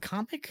there not a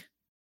comic?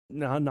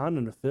 No, not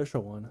an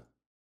official one.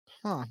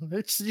 Huh.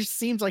 It just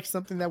seems like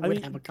something that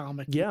would have a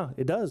comic. Yeah,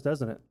 it does,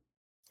 doesn't it?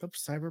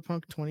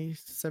 Cyberpunk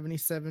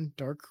 2077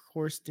 Dark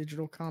Horse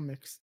Digital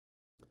Comics.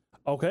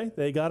 Okay,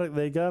 they got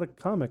a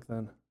comic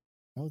then.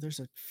 Oh, there's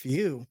a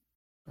few.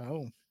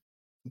 Oh,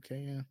 okay,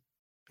 yeah.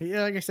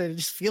 Yeah, like I said, it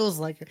just feels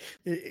like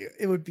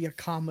it would be a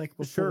comic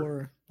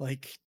before,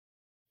 like,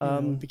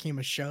 it became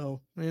a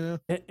show.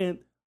 And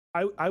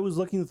I was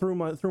looking through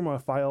my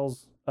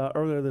files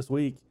earlier this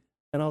week,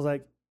 and I was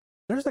like,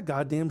 "There's a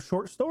goddamn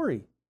short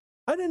story."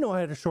 I didn't know I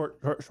had a short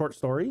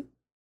story.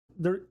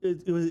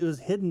 It was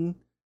hidden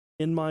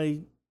in my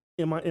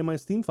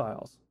Steam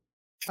files.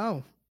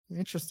 Oh,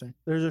 interesting.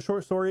 There's a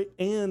short story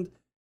and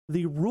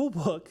the rule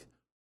book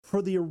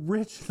for the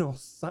original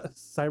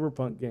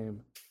Cyberpunk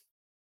game.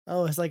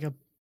 Oh, it's like a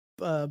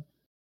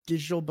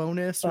digital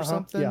bonus or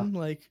something. Yeah.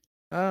 Like,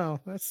 oh,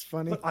 that's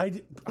funny. But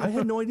I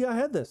had no idea I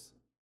had this.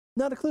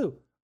 Not a clue.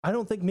 I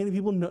don't think many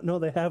people know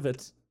they have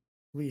it.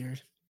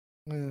 Weird.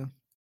 Yeah.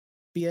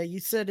 Yeah, you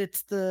said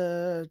it's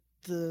the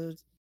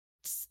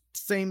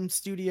same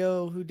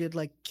studio who did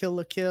like Kill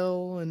la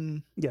Kill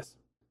and yes,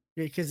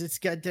 because it's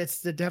got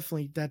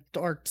definitely that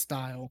art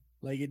style.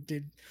 Like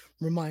it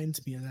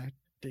reminds me of that.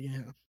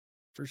 Yeah,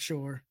 for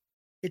sure.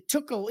 It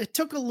took a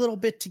little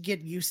bit to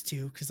get used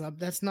to because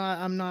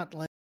I'm not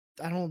like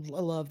I don't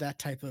love that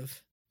type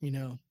of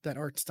that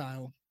art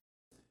style.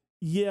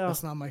 Yeah,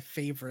 that's not my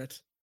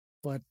favorite,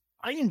 but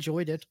I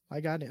enjoyed it.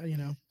 I got it.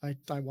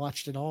 I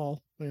watched it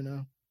all.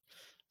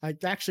 I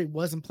actually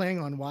wasn't planning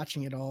on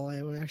watching it all.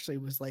 I actually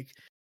was like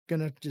I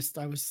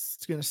was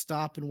gonna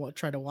stop and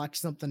try to watch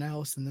something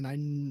else, and then I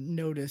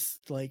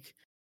noticed like,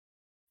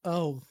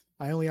 oh,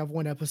 I only have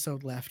one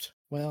episode left.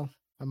 Well,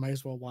 I might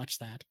as well watch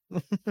that.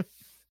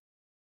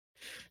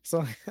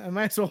 So I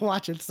might as well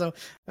watch it. So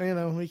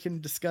we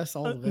can discuss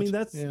all of it. I mean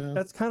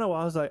that's kind of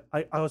why I was like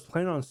I was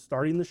planning on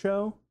starting the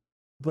show,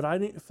 but I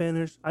didn't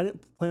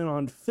plan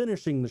on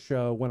finishing the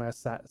show when I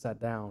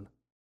sat down.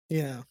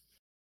 Yeah.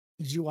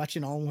 Did you watch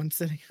it all in one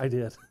sitting? I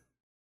did.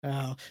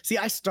 Oh, see,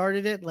 I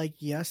started it like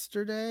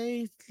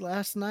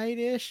last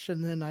night-ish,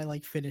 and then I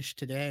like finished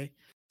today.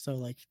 So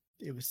like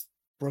it was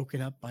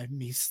broken up by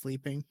me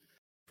sleeping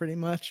pretty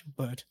much,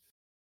 but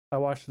I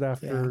watched it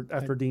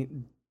after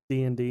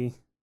D&D.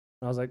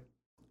 I was like,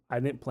 I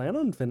didn't plan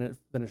on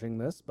finishing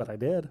this, but I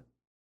did.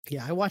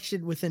 Yeah, I watched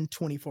it within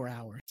 24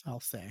 hours, I'll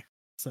say.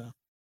 So,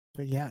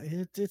 but yeah,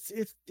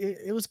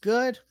 it was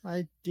good.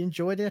 I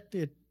enjoyed it.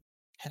 It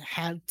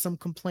had some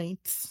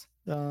complaints.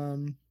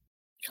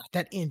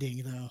 That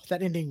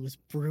ending was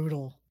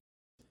brutal.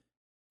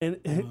 And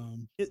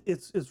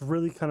it's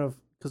really kind of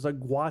because like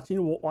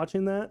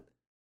watching that,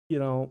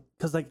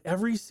 because like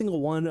every single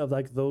one of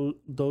like those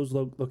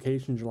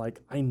locations, you're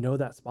like, I know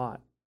that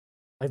spot.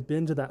 I've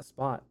been to that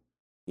spot.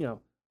 You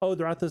know, oh,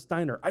 they're at this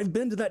diner. I've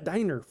been to that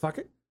diner. Fuck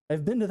it.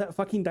 I've been to that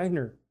fucking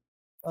diner.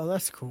 Oh,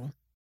 that's cool.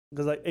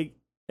 Because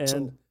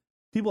and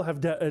people have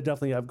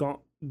definitely have gone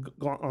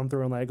on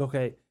through and like,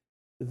 okay,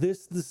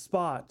 this the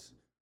spot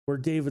where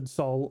David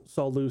saw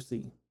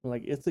Lucy.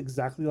 Like it's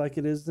exactly like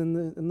it is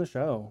in the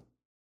show.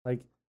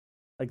 Like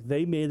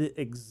they made it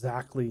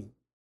exactly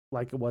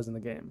like it was in the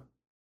game.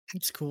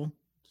 It's cool.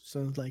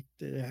 So like,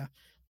 yeah,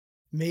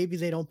 maybe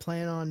they don't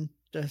plan on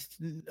just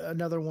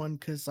another one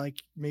because like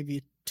maybe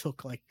it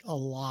took like a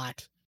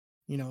lot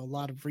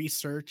of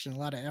research and a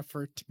lot of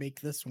effort to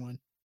make this one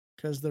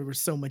because there was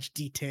so much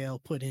detail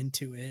put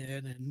into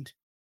it, and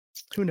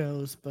who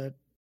knows, but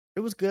it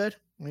was good.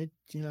 Like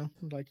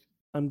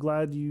I'm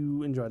glad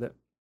you enjoyed it.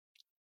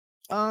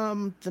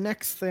 the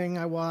next thing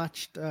I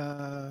watched,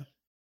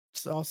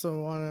 it's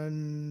also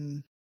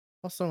on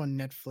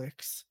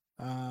Netflix.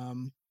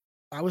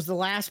 I was the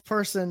last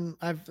person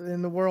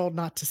in the world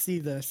not to see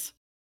this.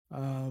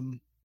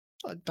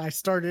 I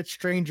started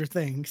Stranger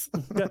Things.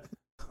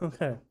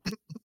 Okay.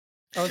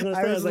 I was,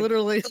 I was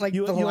literally like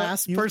the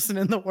last person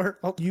in the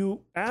world.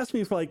 You asked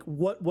me for like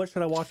what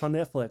should I watch on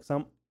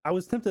Netflix? I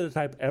was tempted to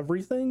type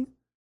everything,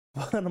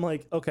 but I'm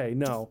like, okay,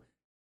 no.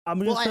 I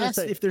asked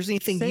if there's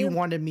anything you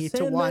wanted me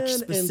to watch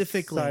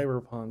specifically. And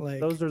Cyberpunk. Like,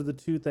 those are the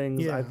two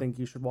things I think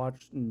you should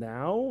watch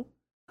now,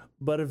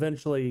 but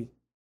eventually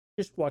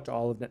just watch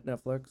all of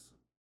Netflix.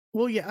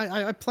 Well,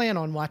 yeah, I plan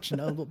on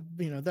watching.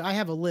 I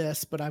have a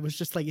list, but I was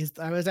just like,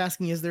 I was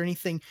asking, is there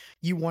anything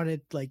you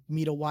wanted like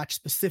me to watch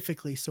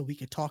specifically so we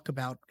could talk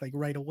about like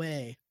right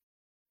away,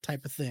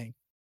 type of thing.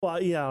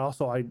 Well, yeah.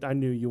 Also, I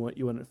knew you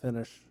wouldn't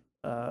finish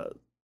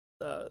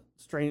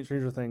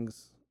Stranger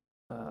Things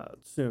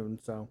soon,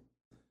 so.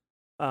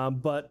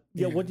 But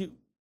yeah, what do you?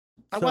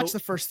 I watched the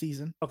first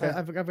season. Okay,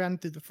 I've gone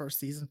through the first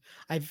season.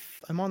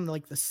 I'm on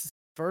like the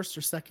first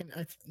or second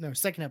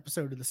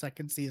episode of the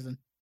second season.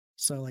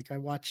 So like I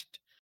watched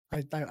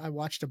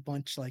a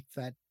bunch like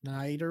that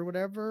night or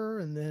whatever,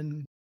 and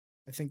then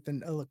I think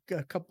then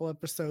a couple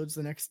episodes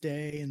the next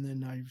day, and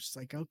then I was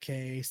like,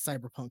 okay,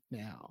 Cyberpunk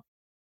now.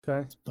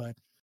 Okay, but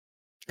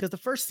because the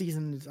first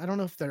season is, I don't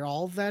know if they're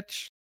all that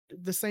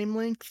the same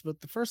length, but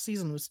the first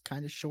season was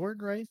kind of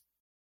short, right?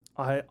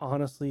 I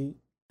honestly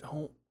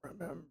don't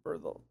remember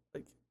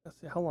let's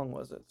see, how long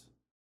was it?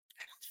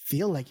 I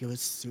feel like it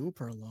was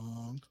super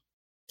long.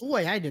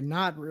 Boy, I did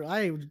not.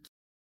 I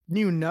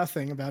knew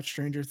nothing about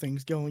Stranger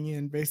Things going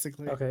in,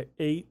 basically. Okay,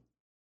 8,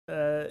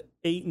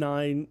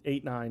 9.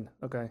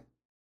 Okay.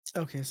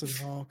 Okay, so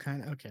they're all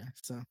kind of okay.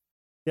 So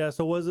yeah,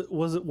 so was it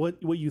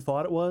what you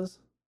thought it was?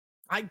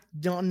 I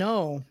don't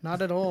know,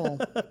 not at all.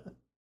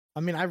 I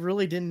mean, I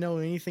really didn't know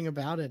anything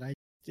about it.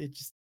 It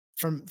just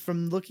from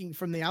looking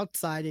from the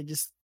outside, it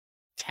just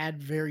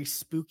had very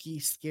spooky,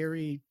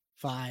 scary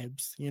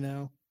vibes,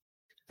 And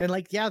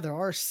like, yeah, there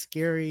are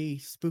scary,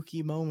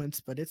 spooky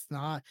moments, but it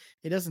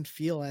doesn't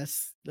feel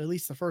as, at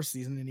least the first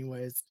season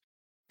anyways,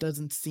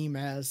 doesn't seem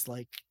as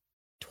like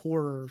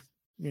horror,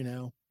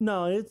 No,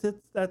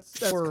 that's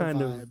kind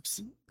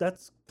vibes.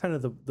 That's kind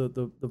of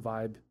the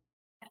vibe.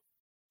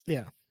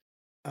 Yeah.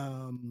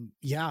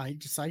 Yeah, I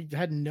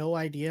had no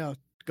idea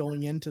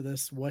going into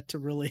this what to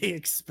really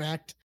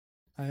expect.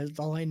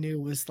 All I knew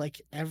was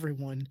like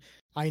everyone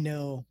I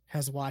know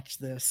has watched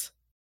this,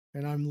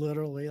 and I'm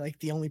literally like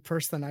the only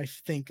person I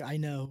think I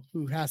know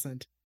who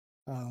hasn't.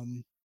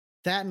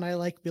 That, and I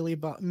like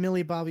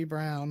Millie Bobby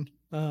Brown.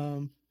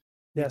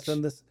 Yes,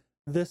 and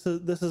this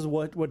is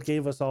what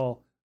gave us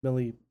all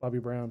Millie Bobby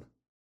Brown.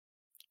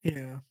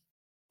 Yeah,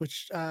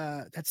 which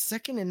that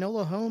second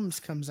Enola Holmes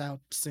comes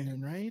out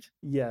soon, right?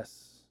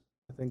 Yes,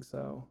 I think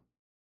so.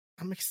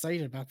 I'm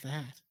excited about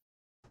that.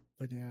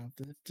 But yeah,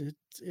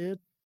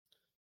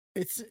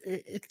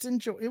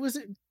 it was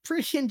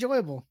pretty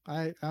enjoyable.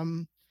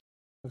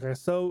 Okay,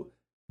 so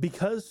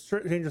because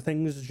Stranger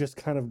Things just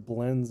kind of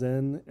blends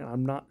in, and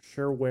I'm not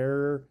sure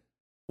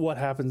what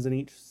happens in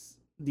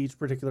each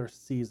particular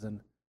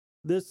season.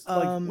 This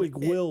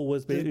Will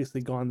was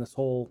basically gone this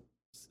whole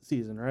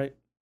season, right?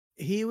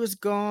 He was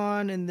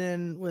gone, and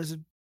then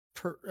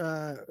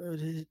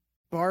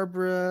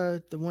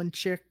Barbara, the one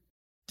chick,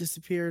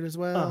 disappeared as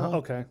well.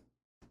 Okay.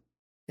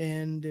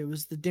 And it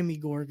was the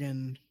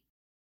Demogorgon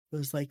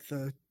was like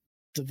the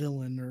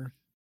villain or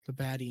the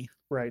baddie,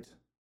 right?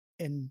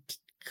 And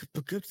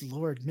but good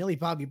lord, Millie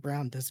Bobby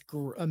Brown does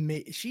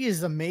she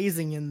is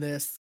amazing in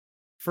this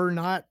for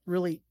not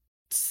really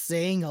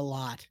saying a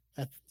lot,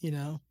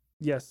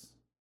 Yes,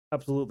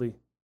 absolutely.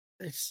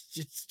 It's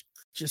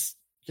just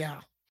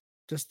yeah,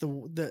 just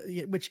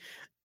the which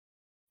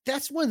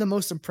that's one of the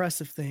most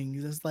impressive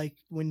things is like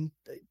when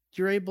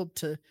you're able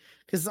to,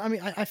 because I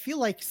mean I feel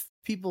like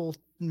people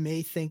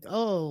may think,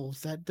 oh,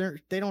 that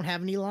they don't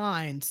have any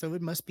lines, so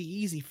it must be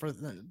easy for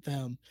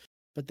them,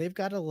 but they've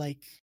got to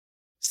like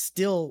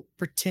still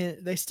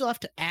pretend, they still have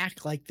to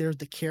act like they're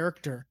the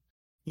character,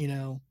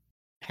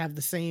 have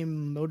the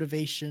same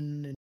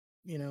motivation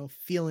and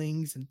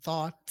feelings and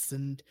thoughts,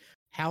 and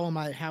how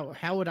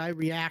would I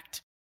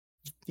react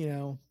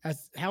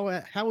as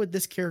how would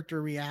this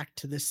character react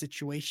to this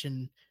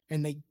situation,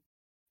 and they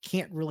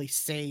can't really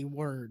say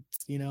words.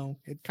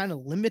 It kind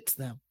of limits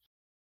them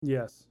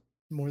Yes.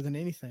 more than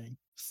anything.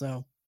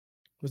 So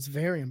was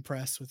very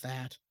impressed with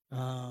that.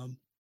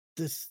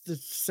 This the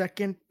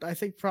second, I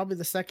think probably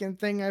the second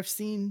thing I've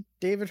seen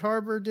David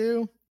Harbour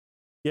do,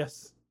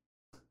 Yes.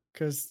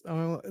 because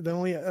the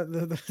only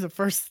the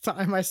first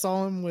time I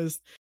saw him was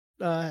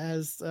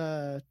as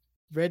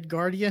Red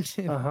Guardian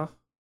Uh-huh.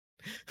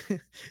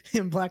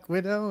 in Black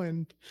Widow,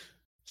 and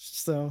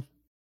so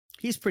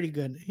he's pretty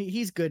good.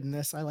 He's good in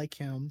this. I like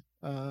him.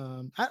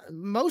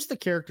 Most of the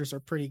characters are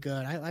pretty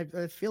good.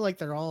 I feel like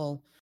they're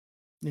all,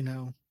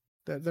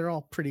 they're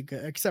all pretty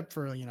good, except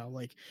for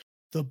like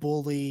the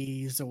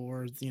bullies,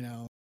 or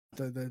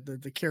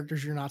the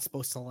characters you're not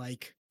supposed to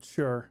like.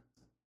 Sure.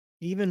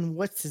 Even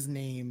what's his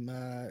name?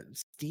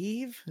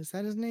 Steve, is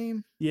that his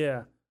name?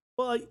 Yeah.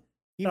 Well,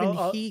 Even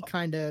he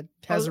kind of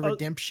has a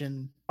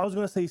redemption. I was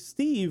going to say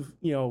Steve,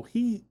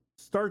 he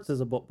starts as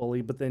a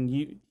bully, but then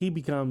he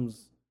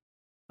becomes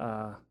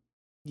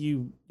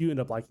you end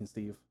up liking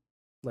Steve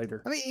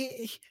later. I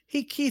mean,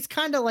 he's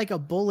kind of like a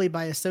bully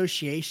by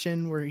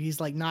association, where he's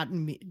like not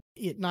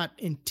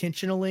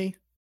intentionally,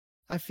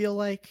 I feel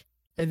like,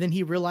 and then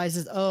he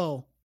realizes,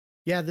 oh,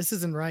 yeah, this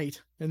isn't right,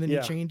 and then he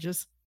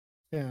changes.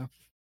 Yeah.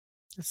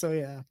 So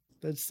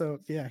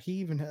yeah, he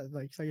even has,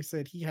 like I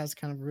said, he has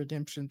kind of a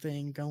redemption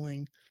thing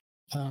going.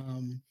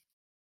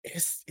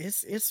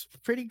 It's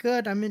pretty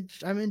good. I'm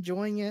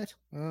enjoying it.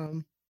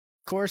 Of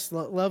course,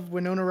 love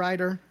Winona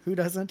Ryder. Who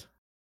doesn't?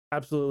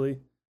 Absolutely.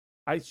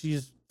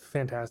 She's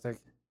fantastic.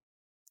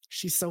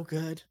 She's so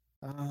good.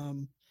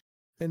 And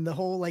the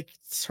whole, like,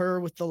 it's her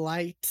with the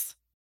lights.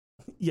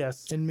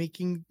 Yes. And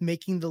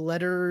making the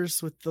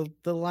letters with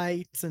the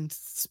lights and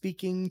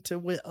speaking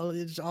to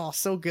it's all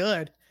so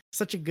good.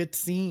 Such a good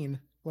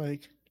scene.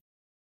 Like,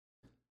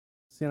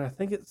 see, and I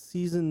think it's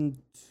season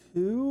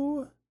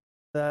 2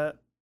 that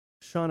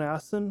Sean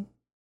Astin.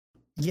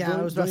 Yeah,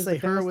 I was about to say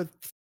her with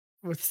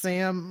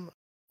Sam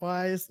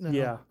Wise. No,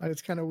 yeah,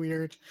 it's kind of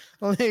weird.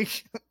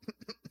 Like,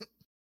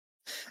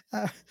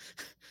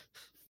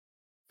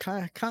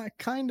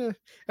 kind of.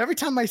 Every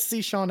time I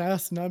see Sean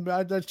Astin,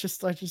 I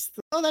just,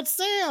 oh, that's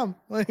Sam.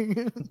 Like,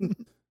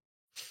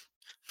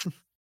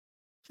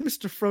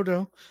 Mr.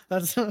 Frodo.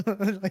 That's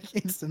like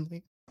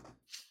instantly.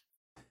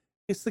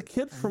 It's the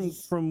kid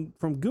from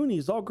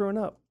Goonies, all grown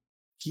up.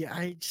 Yeah,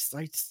 I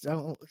just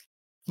don't.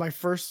 My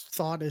first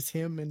thought is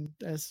him, and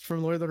as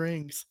from Lord of the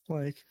Rings.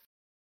 Like,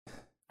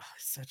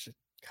 such a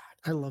God.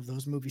 I love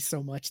those movies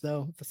so much,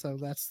 though. So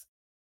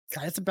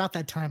it's about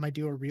that time I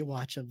do a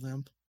rewatch of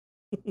them.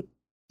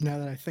 Now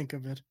that I think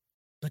of it,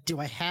 but do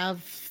I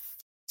have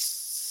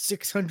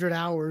 600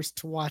 hours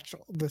to watch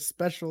the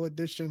special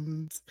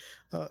editions,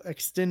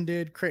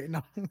 extended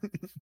no.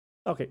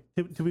 Okay,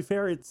 to be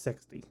fair, it's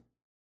 60.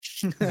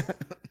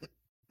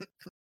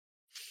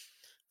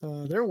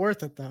 They're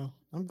worth it, though.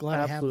 I'm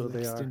glad Absolutely I have the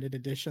extended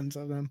editions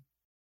of them.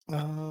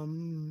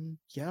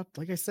 Yeah,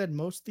 like I said,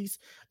 most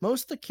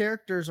of the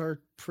characters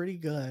are pretty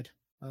good.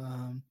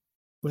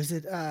 Was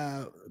it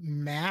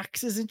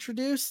Max is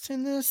introduced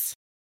in this?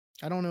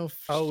 I don't know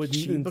if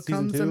she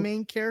becomes a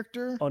main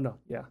character. Oh no,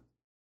 yeah.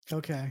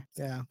 Okay,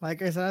 yeah.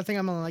 Like I said, I think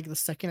I'm on like the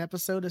second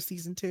episode of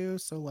season 2,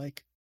 so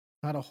like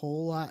not a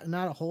whole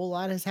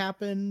lot has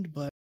happened,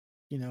 but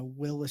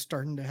Will is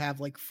starting to have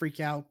like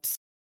freak outs,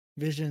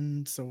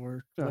 visions,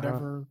 or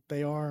whatever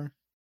they are.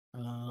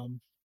 I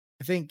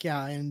think,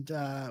 yeah, and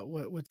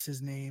what's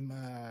his name?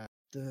 I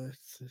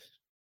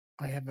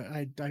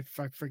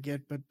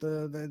forget, but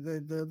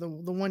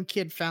the one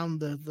kid found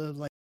the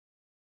like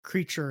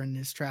creature in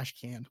his trash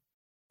can.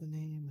 The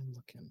name I'm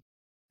looking.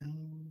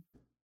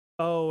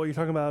 Oh, you're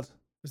talking about?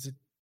 Was it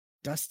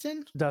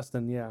Dustin?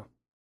 Dustin, yeah.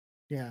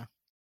 Yeah.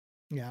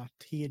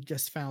 He had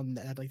just found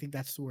that. I think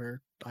that's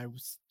where I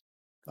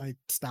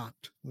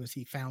stopped. Was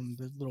he found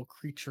the little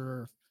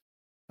creature,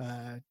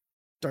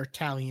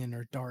 D'Artagnan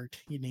or Dart?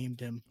 He named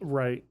him.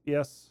 Right.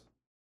 Yes.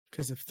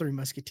 Because of Three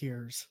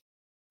Musketeers,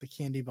 the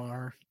candy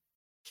bar.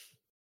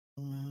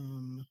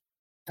 I'm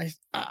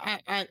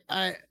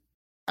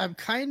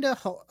kind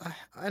of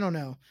I don't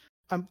know.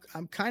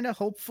 I'm kind of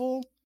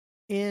hopeful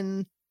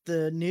in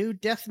the new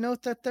Death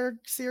Note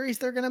series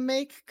they're gonna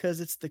make,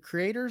 because it's the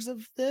creators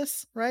of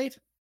this, right?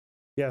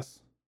 Yes.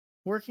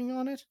 Working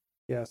on it.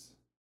 Yes.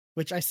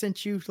 Which I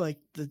sent you, like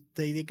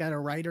they got a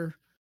writer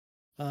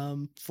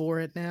for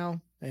it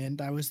now,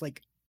 and I was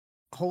like,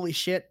 holy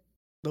shit,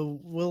 the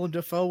Willem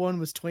Dafoe one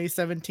was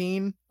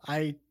 2017.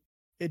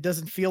 It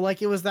doesn't feel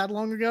like it was that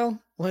long ago.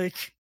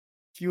 Like,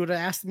 if you would have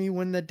asked me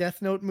when the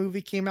Death Note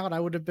movie came out, I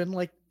would have been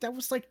like, that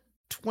was like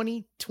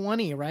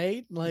 2020,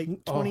 right? Like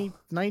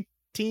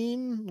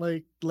 2019,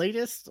 like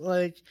latest.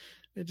 Like,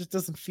 it just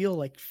doesn't feel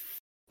like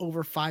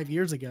over 5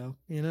 years ago,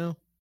 Yeah.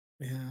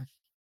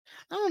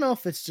 I don't know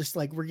if it's just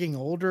like we're getting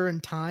older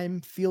and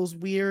time feels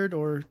weird,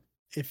 or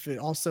if it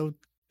also,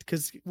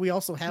 because we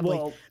also had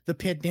like the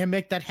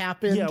pandemic that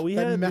happened. Yeah, we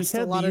had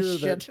a lot of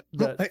shit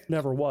that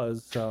never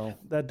was, so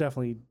that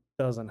definitely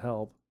doesn't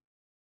help.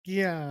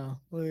 Yeah,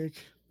 like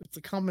it's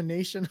a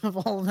combination of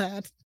all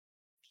that.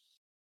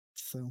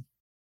 So,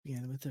 yeah,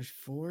 but there's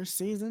 4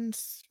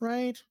 seasons,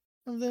 right,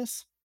 of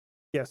this?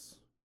 Yes.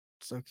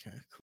 It's okay.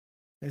 Cool.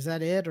 Is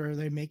that it, or are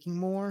they making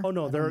more? Oh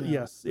no, I don't there. know.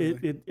 Yes,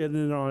 it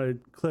ended on a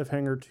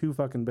cliffhanger too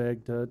fucking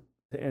big to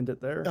end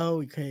it there.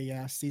 Oh, okay,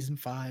 yeah, season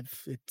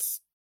 5.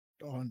 It's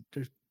on.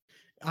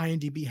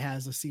 IMDb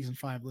has a season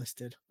 5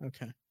 listed.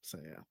 Okay, so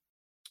yeah,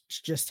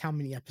 it's just how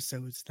many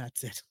episodes.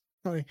 That's it.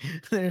 Like,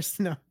 there's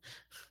no.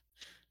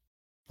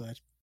 But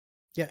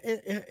yeah,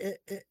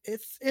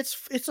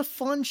 it's a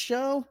fun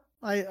show.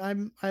 I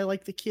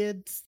like the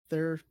kids.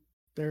 They're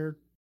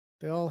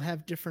they all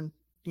have different,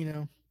 you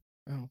know.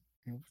 Oh,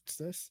 what's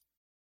this?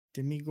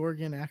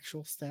 Demigorgon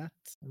actual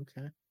stats.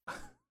 Okay.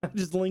 I'm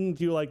just linking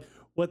to you like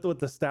what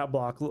the stat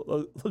block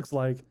looks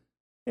like.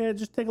 Yeah,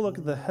 just take a look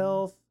at the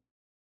health,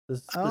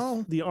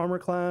 Oh, the armor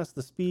class,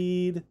 the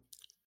speed.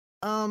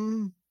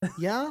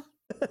 yeah,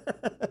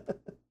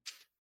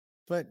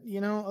 but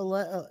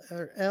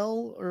or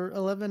L or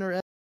 11 or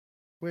L,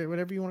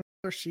 whatever you want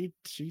to call her,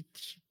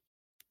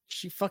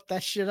 she fucked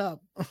that shit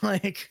up.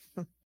 Like,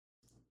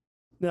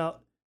 Now,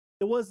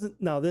 it wasn't.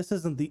 No, this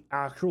isn't the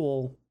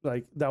actual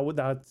like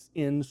that's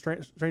in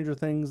Stranger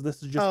Things.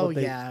 This is just oh what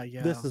they. yeah,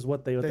 yeah. This is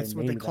what they That's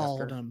what they named it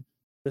called after. them.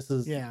 This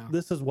is Yeah.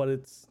 this is what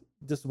it's.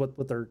 This is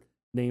what they're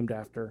named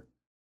after.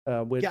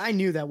 Which, Yeah, I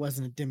knew that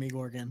wasn't a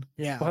Demigorgon.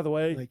 Yeah. by the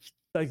way, Like,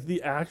 like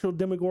the actual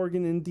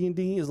Demogorgon in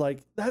D&D is like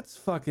that's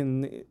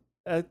fucking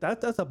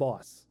that's a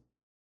boss.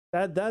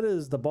 That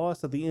is the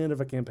boss at the end of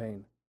a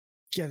campaign.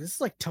 yeah, this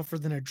is like tougher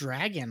than a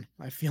dragon,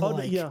 I feel Oh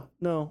like. yeah,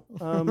 no.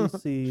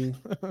 Let's see,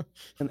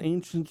 an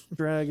ancient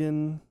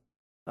dragon.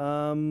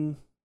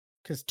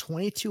 Because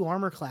 22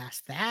 armor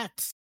class,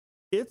 that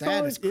It's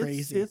is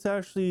crazy. It's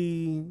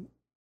actually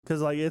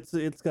because like it's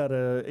got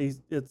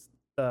its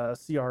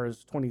CR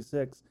is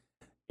 26.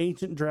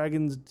 Ancient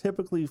dragons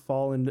typically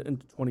fall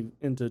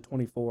into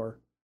 24,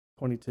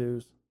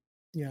 22s.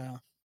 Yeah.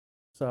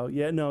 So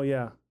yeah, no,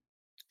 yeah.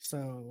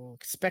 So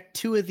expect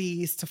 2 of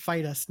these to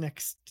fight us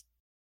next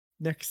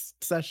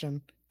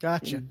session.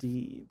 Gotcha.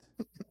 Indeed.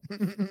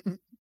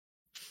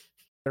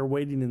 They're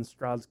waiting in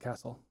Strahd's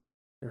castle.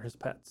 They're his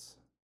pets.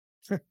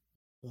 But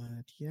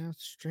yeah,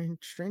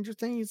 Stranger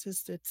Things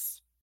is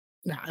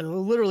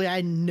literally I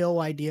had no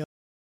idea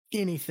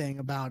anything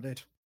about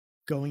it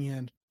going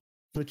in,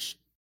 which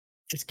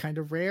is kind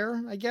of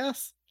rare, I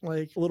guess.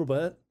 Like, A little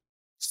bit.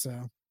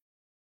 so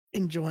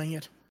enjoying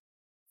it.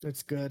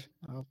 It's good.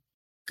 I'm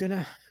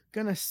gonna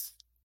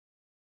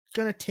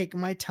take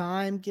my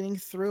time getting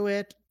through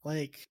it.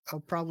 Like, I'll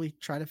probably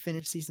try to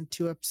finish season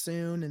 2 up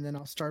soon, and then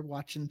I'll start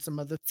watching some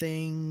other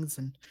things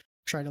and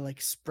try to like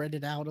spread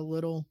it out a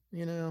little,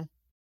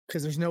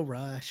 because there's no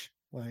rush.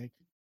 Like,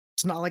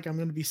 it's not like I'm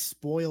gonna be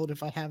spoiled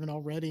if I haven't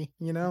already,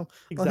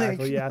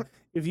 Exactly. Like, Yeah.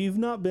 If you've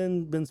not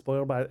been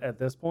spoiled by at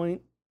this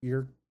point,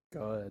 you're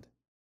good.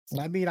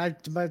 I mean,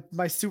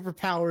 my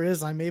superpower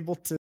is I'm able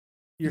to.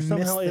 You're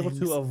somehow able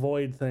to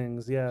avoid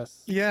things.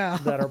 Yes. Yeah.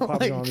 That are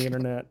popular on the like,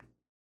 internet.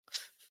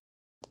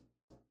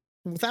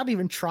 without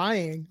even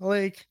trying.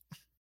 Like,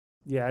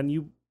 Yeah, and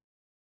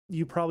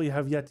you probably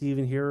have yet to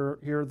even hear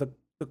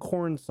the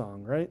corn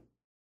song, right?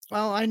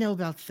 well, I know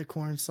about the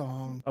corn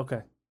song.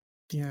 Okay.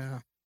 Yeah.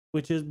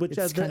 Which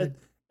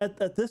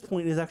at this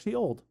point is actually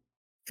old.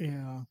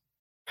 Yeah.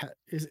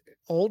 Is it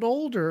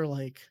old or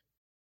like?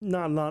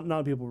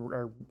 Not people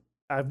are.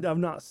 I've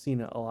not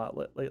seen it a lot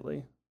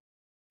lately.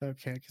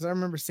 Okay, because I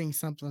remember seeing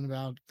something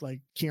about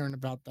like hearing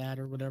about that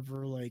or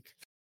whatever like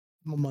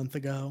a month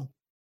ago.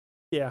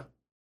 Yeah.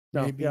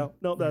 No. Maybe. Yeah.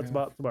 No. That's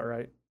Yeah. about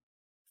right.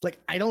 Like,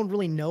 I don't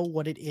really know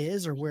what it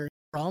is or where it's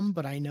from,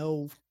 but I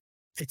know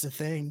it's a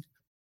thing.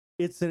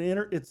 It's an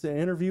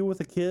interview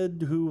with a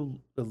kid who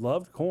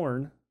loved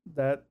corn.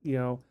 That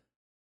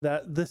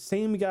that the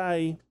same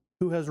guy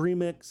who has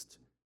remixed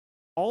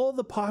all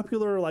the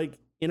popular like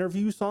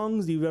interview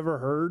songs you've ever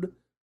heard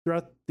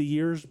throughout the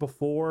years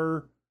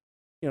before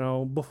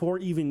before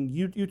even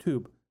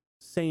YouTube.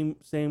 Same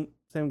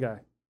guy.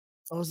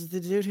 Oh, was it the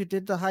dude who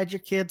did the hide your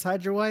kids,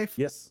 hide your wife?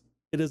 Yes,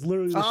 it is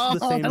literally the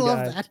same I guy.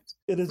 love that.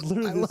 It is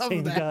literally the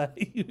same guy that.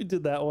 who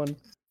did that one.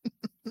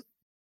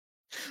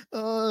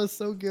 Oh,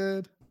 so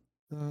good.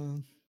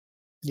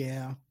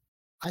 Yeah,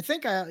 I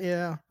think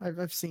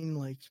I've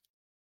seen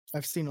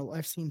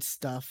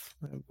stuff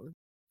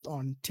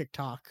on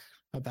TikTok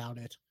about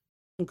it.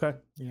 Okay.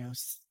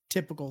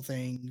 Typical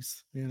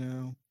things.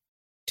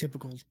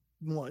 Typical.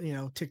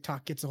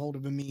 TikTok gets a hold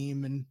of a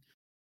meme and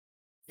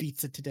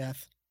beats it to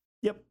death.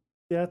 Yep.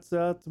 Yeah,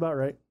 that's about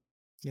right.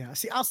 Yeah.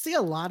 See, I'll see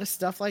a lot of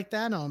stuff like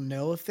that, and I'll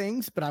know of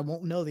things, but I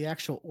won't know the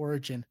actual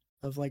origin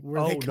of like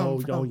where they come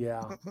from. Oh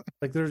yeah.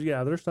 Like there's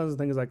tons of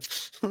things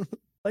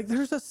like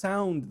there's a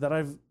sound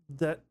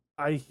that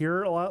I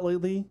hear a lot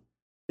lately.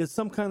 It's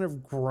some kind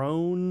of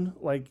groan,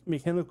 like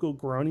mechanical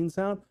groaning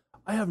sound.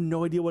 I have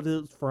no idea what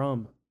it's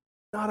from.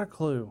 Not a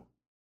clue.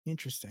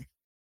 Interesting.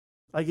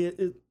 Like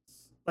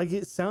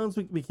it sounds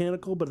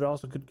mechanical, but it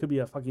also could be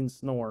a fucking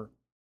snore.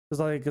 It's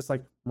like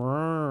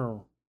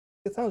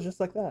it sounds just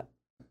like that.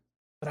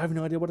 but I have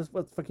no idea what it's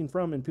fucking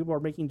from, and people are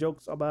making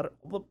jokes about it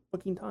all the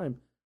fucking time.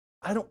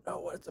 I don't know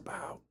what it's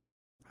about.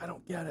 I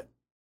don't get it.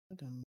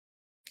 Okay,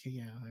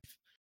 yeah.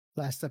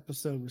 Last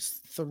episode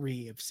was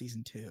 3 of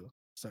season 2.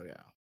 So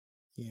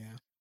yeah.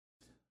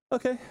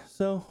 Okay,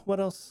 so what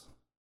else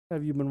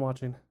have you been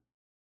watching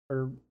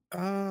or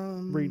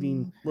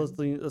reading,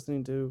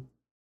 listening to?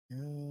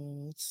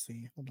 Let's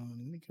see. Hold on.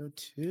 Let me go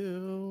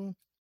to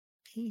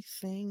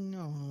anything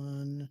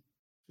on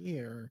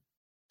here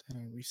that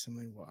I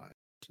recently watched.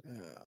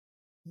 I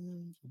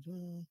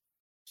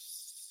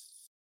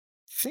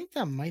think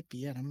that might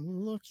be it.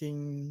 I'm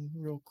looking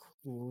real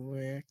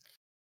quick.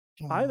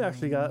 I've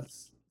actually got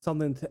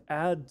something to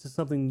add to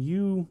something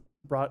you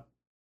brought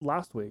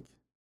last week.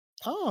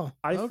 Oh,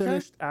 I okay.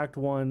 finished Act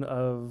 1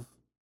 of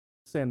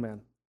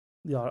Sandman,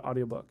 the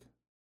audiobook.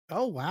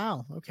 Oh,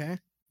 wow. Okay.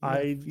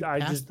 I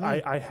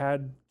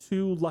had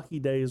 2 lucky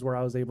days where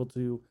I was able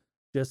to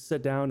just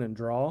sit down and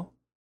draw.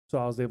 So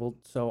I was able,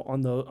 so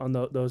on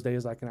those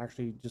days I can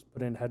actually just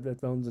put in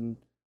headphones and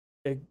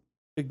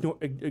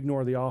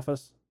ignore the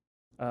office.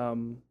 But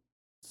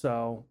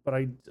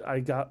I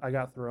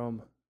got through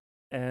them,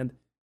 and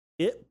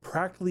it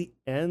practically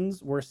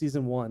ends where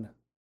season 1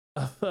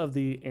 of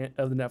the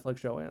Netflix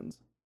show ends.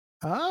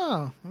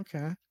 Oh,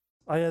 okay.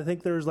 I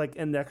think there's like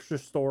an extra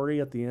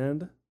story at the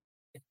end.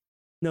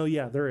 No,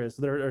 yeah, there is.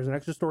 There's an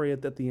extra story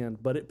at the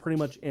end, but it pretty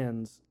much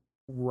ends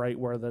right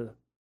where the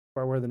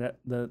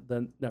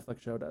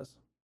Netflix show does.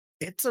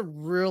 It's a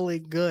really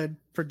good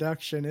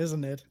production,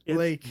 isn't it?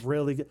 It's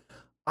really good.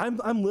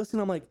 I'm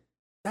listening. I'm like,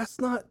 that's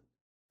not.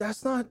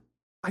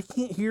 I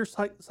can't hear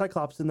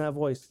Cyclops in that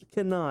voice.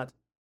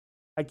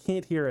 I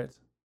can't hear it.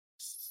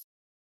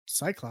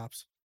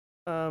 Cyclops.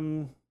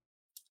 Am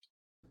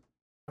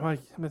I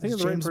thinking Is of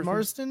the right James person?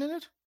 Marsden in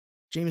it?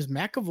 James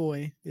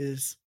McAvoy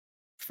is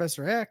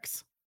Professor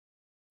X.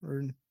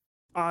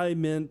 I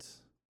meant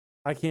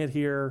I can't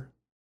hear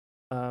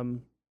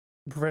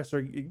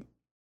Professor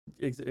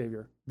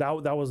Xavier.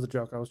 That was the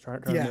joke I was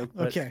trying to make.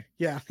 Okay.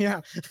 Yeah.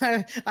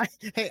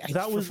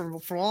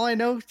 For all I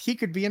know, he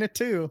could be in it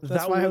too.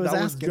 That's why I was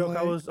asking. Was the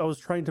joke I was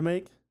trying to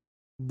make,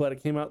 but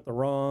it came out the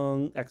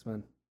wrong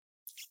X-Men.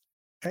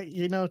 Hey,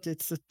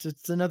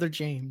 it's another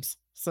James.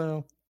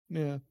 So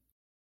yeah.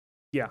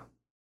 Yeah.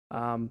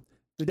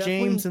 The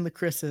James and the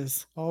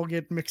Chris's all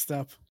get mixed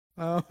up.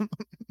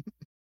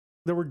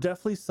 There were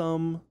definitely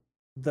some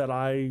that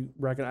I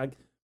recognize.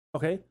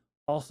 Okay.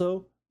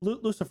 Also,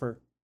 Lucifer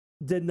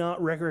did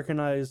not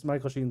recognize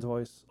Michael Sheen's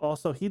voice.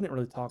 Also, he didn't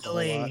really talk a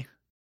whole lot.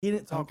 He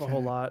didn't talk a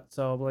whole lot.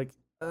 So I'm like,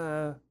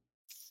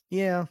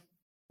 yeah,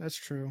 that's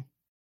true.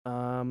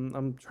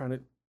 I'm trying to.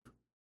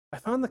 I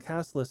found the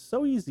cast list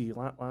so easy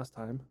last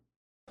time.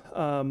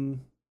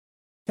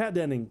 Kat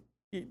Denning.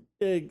 You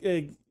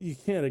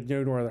can't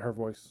ignore her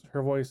voice.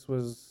 Her voice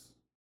was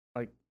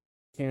like,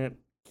 can't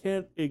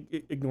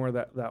ignore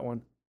that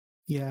one.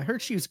 Yeah, I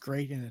heard she was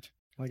great in it.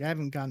 Like, I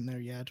haven't gotten there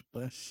yet,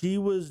 but she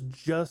was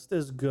just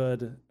as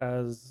good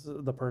as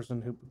the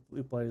person who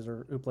plays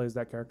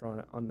that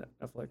character on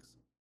Netflix.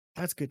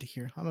 That's good to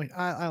hear.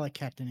 I like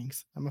Kat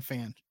Dennings. I'm a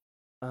fan.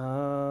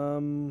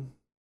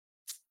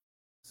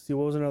 See,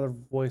 what was another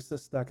voice that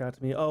stuck out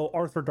to me? Oh,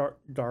 Arthur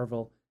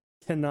Darvill.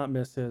 Cannot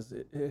miss his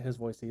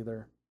voice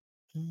either.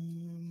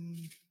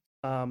 Amy's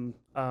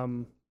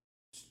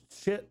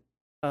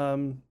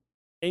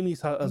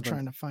husband. I'm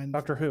trying to find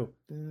Doctor Who.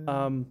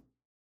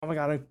 Oh my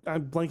god,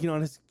 I'm blanking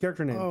on his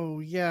character name.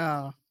 Oh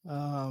yeah.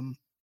 Why am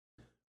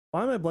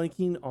I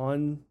blanking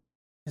on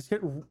his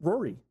character?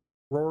 Rory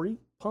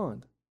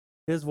Pond.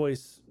 His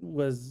voice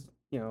was,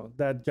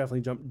 that definitely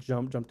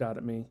jumped out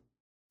at me.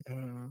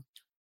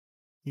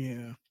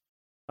 Yeah.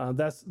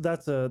 That's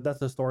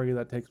a story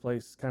that takes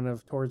place kind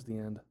of towards the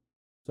end.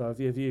 So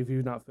if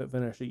you've not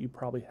finished it, you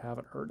probably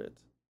haven't heard it.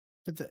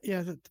 But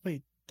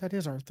wait, that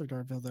is Arthur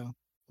Darvill though.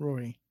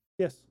 Rory.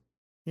 Yes.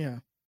 Yeah.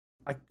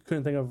 I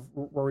couldn't think of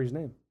Rory's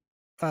name.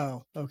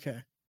 Oh,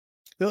 okay.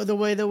 The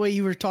way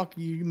you were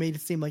talking, you made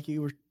it seem like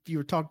you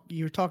were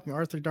talking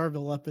Arthur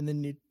Darvill up, and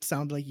then it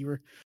sounded like you were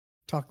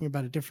talking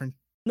about a different.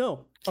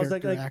 No, I was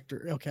like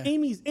actor. Okay.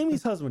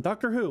 Amy's husband,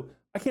 Doctor Who.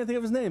 I can't think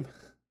of his name.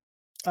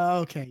 Oh,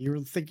 okay. You were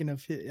thinking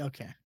of his.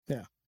 Okay.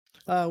 Yeah.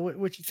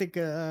 What you think?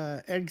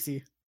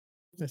 Eggsy.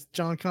 That's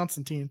John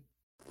Constantine.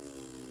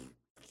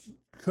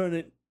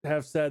 Couldn't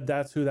have said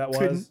that's who that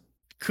was.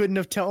 Couldn't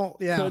have told.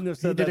 Yeah. Couldn't have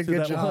said he did a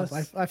good job.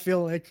 Was. I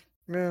feel like.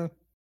 Yeah.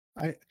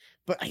 I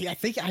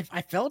think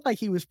I felt like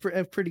he was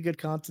a pretty good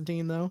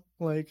Constantine though.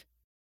 Like,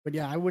 but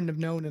yeah, I wouldn't have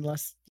known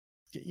unless,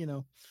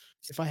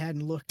 if I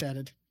hadn't looked at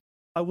it.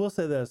 I will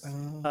say this: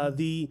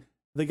 the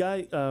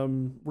guy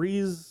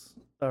Riz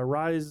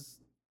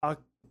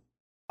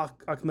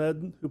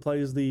Ahmed, who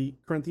plays the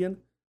Corinthian,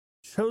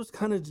 chose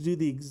kind of to do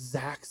the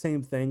exact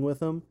same thing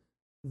with him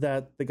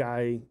that the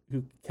guy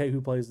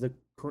who plays the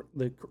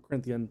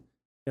Corinthian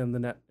in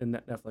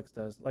Netflix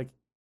does. Like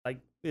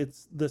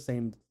it's the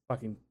same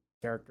fucking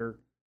character.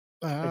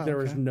 Like there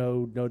was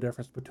no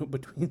difference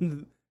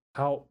between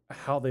how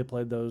they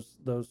played those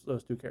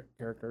two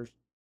characters.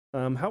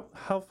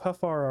 How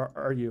far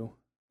are you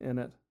in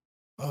it?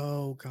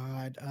 Oh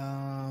God.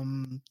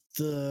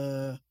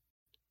 The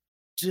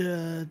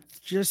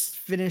just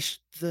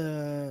finished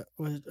the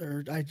was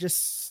or I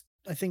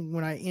think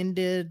when I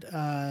ended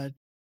uh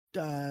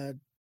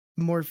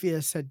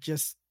Morpheus had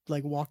just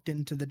like walked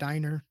into the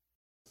diner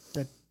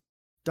that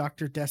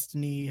Dr.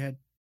 Destiny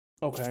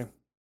Okay.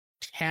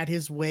 had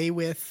his way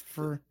with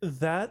for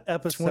That 24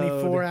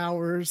 episode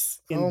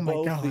hours. in Oh my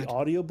both the God.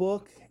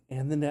 audiobook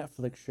and the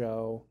Netflix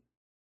show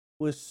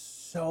was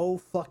so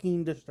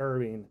fucking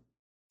disturbing.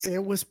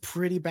 It was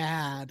pretty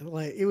bad.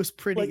 Like it was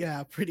pretty, Like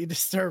yeah, pretty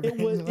disturbing.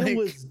 it Like,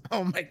 was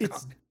oh my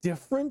it's God.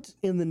 different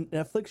in the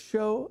Netflix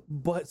show,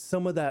 but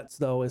some of that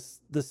though is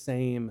the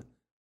same.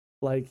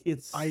 Like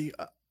it's I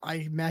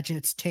imagine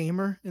it's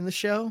tamer in the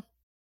show.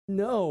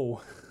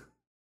 no,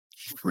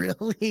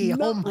 Really? Oh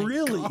not my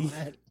really.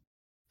 God.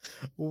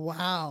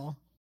 Wow.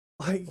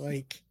 Like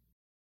Like,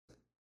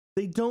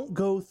 they don't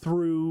go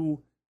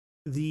through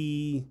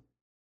the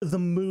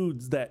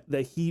moods that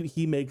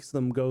he makes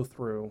them go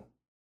through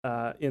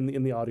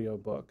in the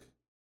audiobook.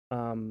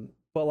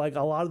 But like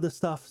a lot of the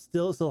stuff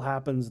still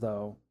happens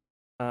though.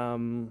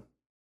 Um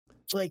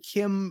like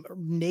him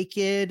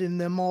naked and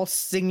them all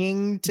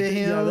singing to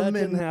yeah, that him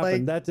didn't and happen.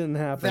 like That didn't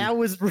happen. that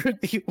was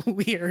really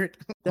weird.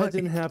 That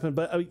didn't Like, happen.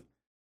 But I mean,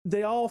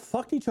 they all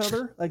fucked each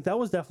other. Like that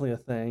was definitely a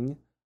thing.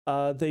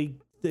 They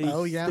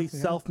oh yeah, they yeah.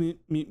 self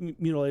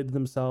mutilated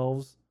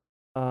themselves.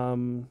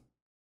 Um,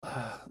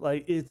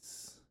 like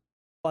it's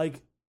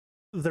like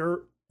there,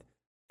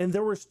 and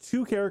there was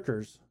two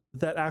characters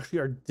that actually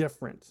are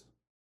different.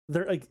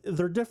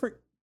 They're different.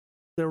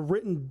 They're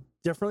written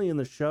differently in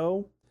the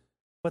show,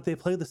 but they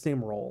play the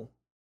same role.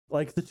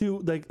 Like the two,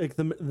 like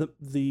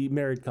the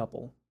married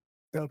couple.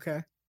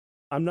 Okay.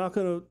 I'm not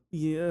gonna.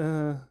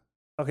 Yeah.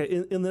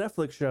 Okay. In the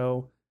Netflix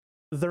show,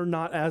 they're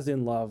not as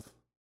in love.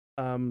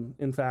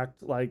 In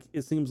fact, like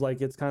it seems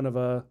like it's kind of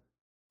a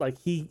like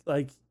he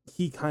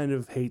kind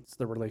of hates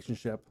the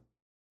relationship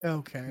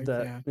Okay.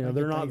 that Yeah.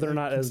 they're I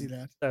not can see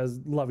that. as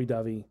lovey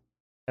dovey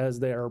as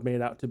they are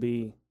made out to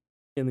be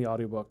in the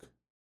audiobook.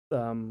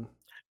 Um,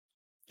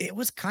 It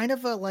was kind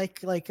of a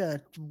like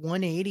a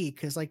 180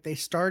 because like they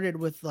started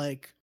with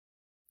like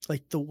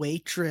the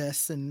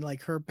waitress and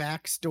like her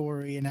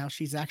backstory and how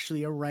she's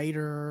actually a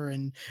writer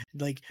and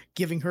like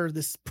giving her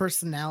this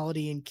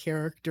personality and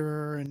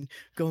character and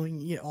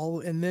going all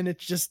and then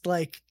it's just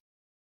like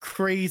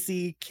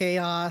crazy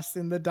chaos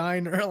in the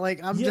diner.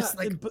 Like I'm yeah, just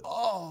like, but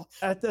oh,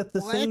 at the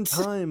same what?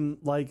 time,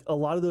 like a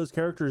lot of those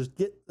characters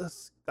get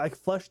like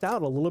fleshed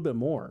out a little bit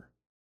more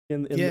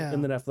in Yeah. the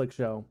Netflix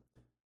show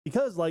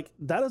because like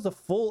that is a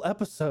full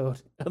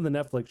episode of the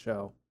Netflix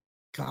show.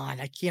 God,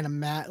 I can't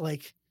imagine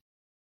like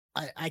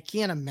I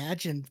can't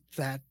imagine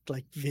that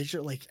like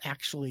visual like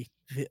actually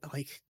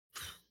like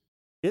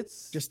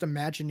It's just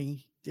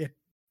imagining it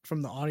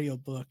from the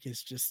audiobook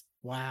is just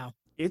wow.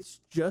 it's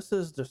just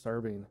as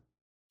disturbing.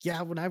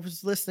 Yeah, when I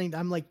was listening,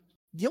 I'm like,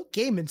 Neil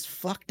Gaiman's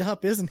fucked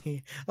up, isn't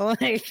he?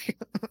 Like,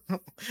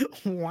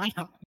 wow.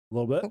 A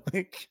little bit.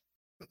 Like,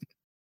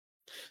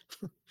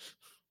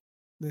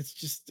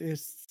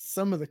 it's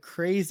some of the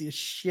craziest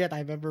shit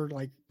I've ever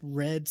like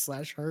read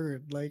 /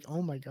 heard. Like,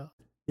 oh my God.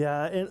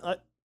 Yeah, and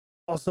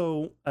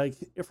also like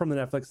from the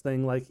Netflix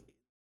thing, like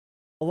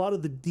a lot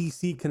of the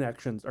DC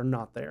connections are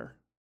not there.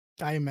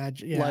 I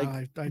imagine. Yeah,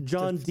 Like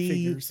John that D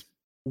figures.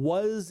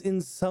 was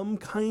in some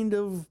kind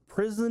of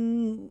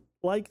prison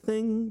like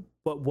thing,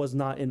 but was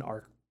not in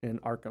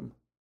Arkham.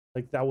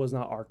 Like that was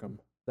not Arkham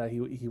that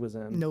he was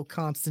in. No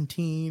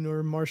Constantine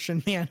or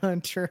Martian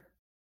Manhunter.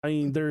 I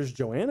mean, there's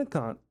Joanna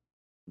Constantine.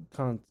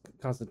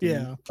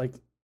 Yeah. Like,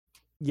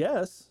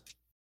 yes,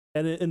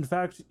 and in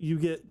fact, you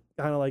get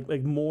kind of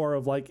like more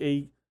of like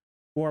a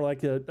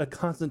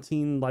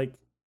Constantine like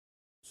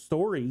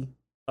story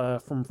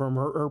from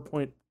her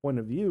point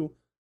of view,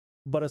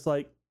 but it's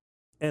like,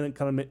 and it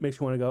kind of makes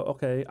you want to go,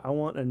 okay, I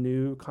want a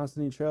new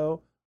Constantine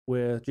show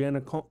with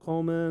Joanna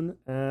Coleman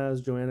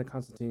as Joanna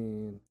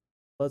Constantine.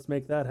 Let's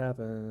make that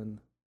happen.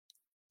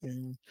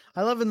 And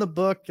I love in the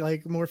book,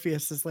 like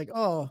Morpheus is like,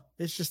 oh,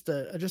 it's just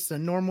a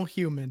normal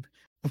human.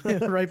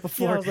 Right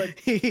before Yeah, I was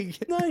like,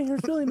 no, he's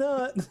really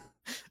not.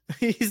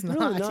 he's not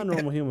Really not a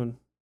normal human.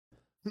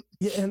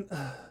 Yeah, and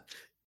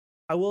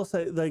I will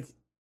say, like,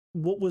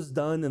 what was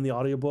done in the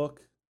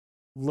audiobook,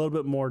 a little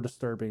bit more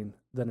disturbing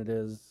than it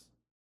is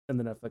in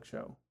the Netflix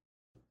show.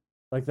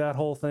 Like that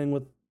whole thing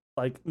with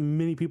like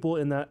many people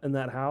in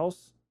that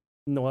house.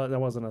 No, that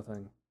wasn't a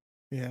thing.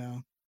 Yeah.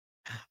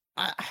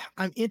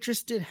 I'm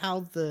interested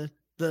how the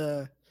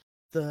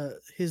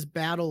his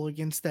battle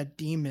against that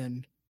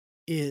demon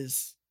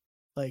is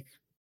like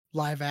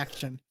live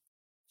action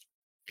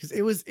because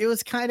it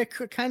was kind of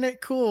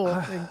cool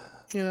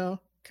and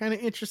kind of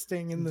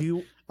interesting in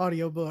the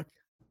audiobook.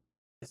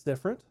 It's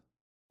different.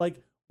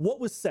 Like what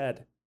was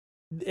said,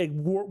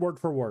 word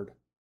for word,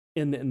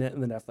 in the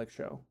Netflix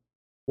show.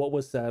 What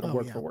was said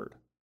word for word,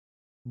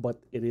 but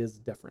it is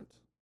different.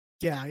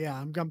 Yeah,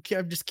 I'm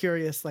just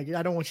curious. Like,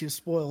 I don't want you to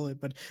spoil it,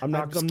 but I'm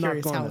just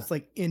curious how it's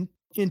like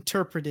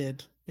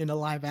interpreted in a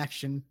live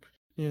action.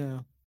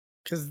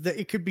 because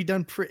it could be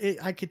done.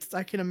 I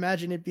can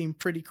imagine it being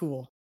pretty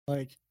cool.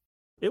 Like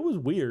It was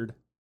weird,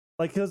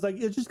 like because like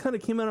it just kind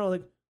of came out. I was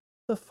like,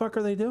 the fuck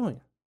are they doing?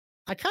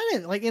 I kind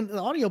of like in the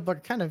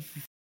audiobook, kind of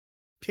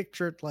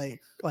pictured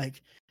like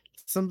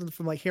something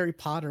from like Harry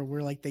Potter,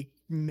 where like they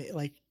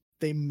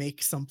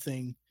make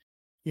something,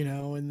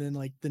 and then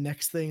like the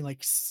next thing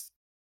like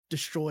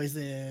destroys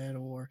it,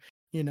 or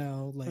I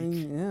like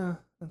mean, yeah,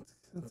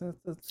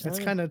 that's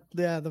kind of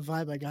the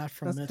vibe I got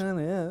from that's it. kind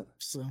of it.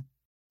 So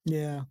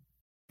yeah,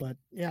 but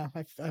yeah,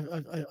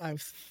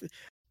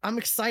 I'm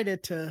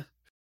excited to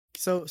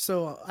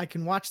so I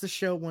can watch the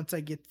show once I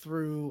get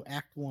through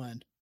Act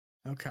 1.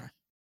 Okay.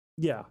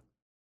 Yeah.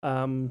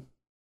 Um.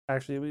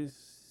 Actually, we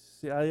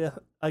see.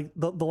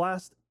 The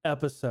last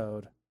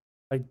episode,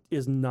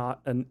 is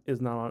not on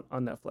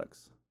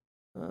Netflix.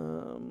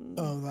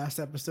 Oh, last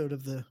episode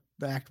of the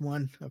Act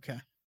 1. Okay.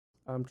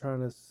 I'm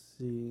trying to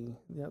see.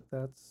 Yep,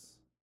 that's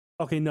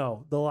okay.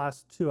 No, the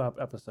last two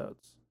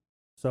episodes.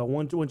 So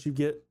once you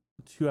get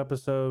to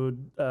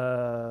episode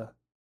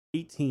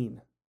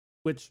 18,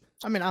 which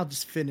I mean, I'll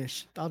just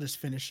finish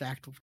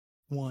Act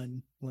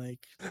 1.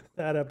 Like,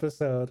 that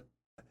episode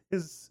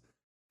is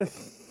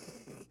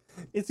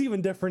it's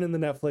even different in the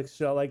Netflix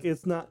show. Like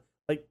it's not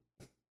like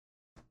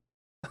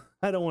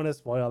I don't want to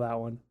spoil that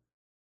one.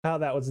 How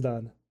that was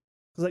done.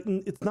 Cuz like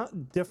it's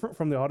not different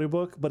from the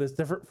audiobook, but it's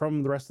different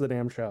from the rest of the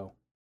damn show.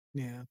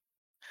 yeah,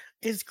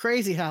 it's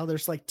crazy how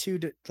there's like two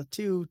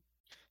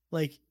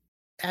like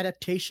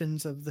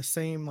adaptations of the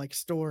same like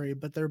story,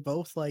 but they're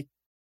both like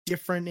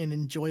different and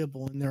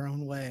enjoyable in their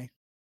own way.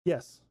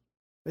 Yes.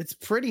 It's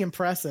pretty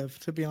impressive,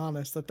 to be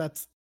honest,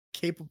 that's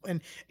capable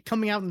and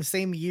coming out in the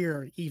same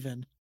year,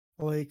 even.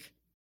 Like,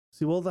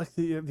 See, well, like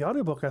the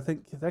audiobook, I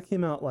think that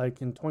came out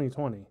like in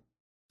 2020.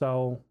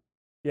 So,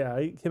 yeah,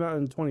 it came out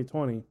in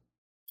 2020.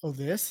 oh,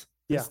 this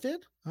Yeah.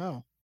 did?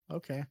 Oh,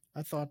 okay.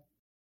 I thought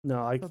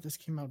No, like this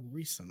came out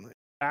recently.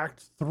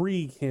 Act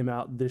 3 came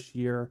out this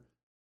year.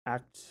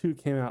 Act 2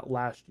 came out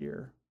last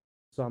year.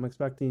 So I'm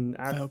expecting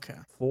Act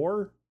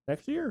 4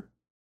 next year.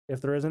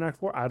 If there is an Act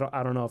 4, I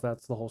don't know if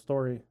that's the whole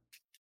story.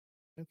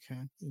 Okay,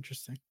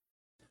 interesting.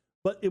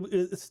 But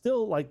it's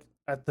still like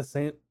at the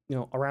same,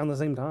 around the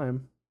same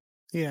time.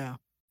 Yeah.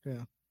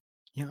 I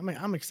mean,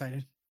 I'm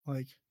excited.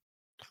 Like,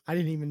 I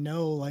didn't even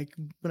know, like,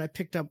 when I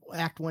picked up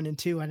Act 1 and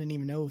 2, I didn't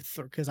even know,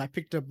 because I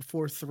picked up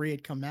before 3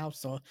 had come out.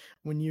 So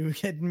when you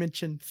had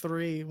mentioned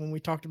 3, when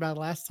we talked about it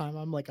last time,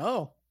 I'm like,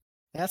 oh,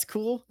 that's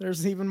cool.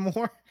 There's even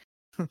more.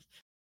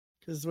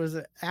 Because was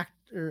it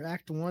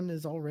Act 1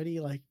 is already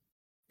like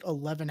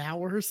 11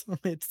 hours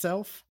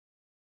itself.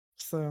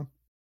 So,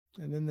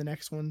 and then the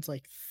next one's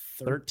like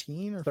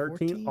 13 or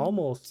 14,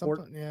 almost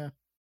something. Yeah.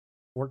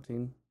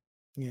 14.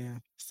 Yeah.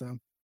 So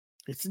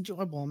it's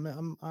enjoyable.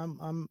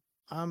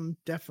 I'm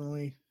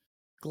definitely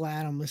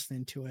glad I'm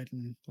listening to it,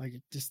 and like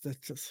just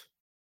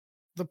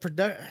the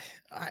product.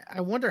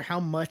 I wonder how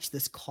much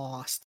this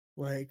cost,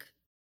 like,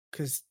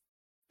 because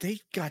they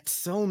got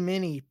so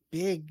many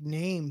big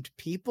named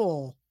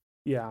people.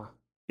 Yeah,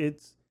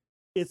 it's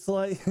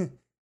like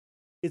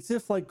it's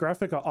if like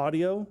Graphic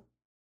Audio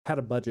had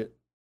a budget.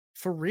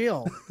 For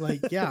real.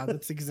 Like, yeah,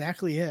 that's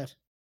exactly it.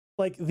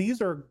 Like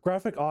these are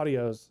Graphic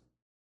Audios,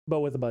 but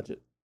with a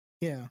budget.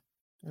 Yeah,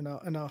 and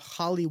a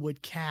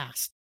Hollywood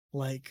cast,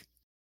 like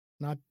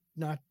not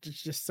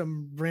just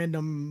some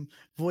random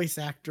voice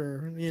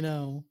actor,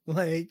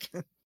 like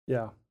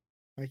Yeah,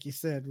 like you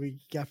said, we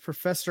got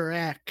Professor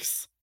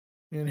X,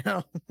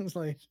 it's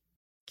like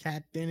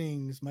Kat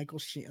Dennings, Michael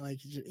Sheen, like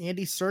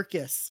Andy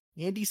Serkis.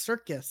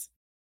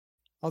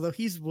 Although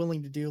he's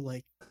willing to do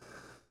like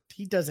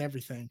he does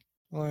everything.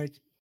 Like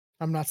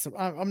I'm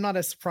not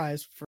as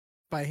surprised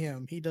by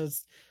him. He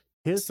does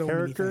his so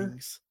character many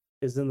things.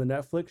 is in the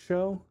Netflix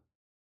show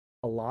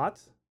a lot.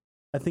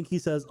 I think he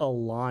says a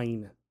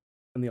line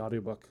in the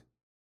audiobook.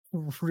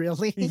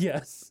 Really?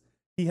 Yes.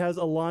 He has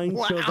a line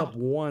shows up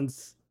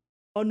once.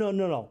 Oh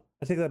no.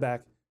 I take that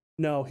back.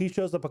 No, he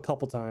shows up a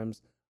couple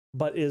times,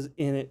 but is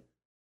in it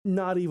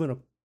not even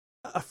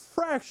a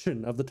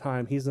fraction of the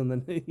time he's in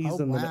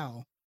the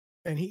wow.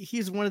 And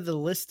he's one of the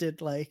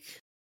listed,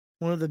 like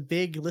one of the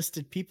big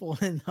listed people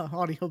in the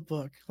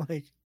audiobook,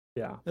 like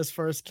yeah, as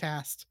far as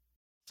cast.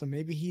 So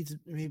maybe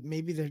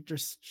they're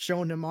just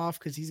showing him off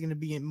because he's going to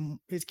be in,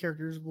 his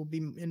characters will be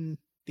in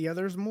the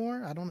others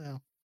more. I don't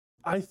know.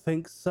 I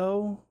think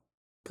so.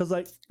 Because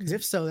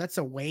if so, that's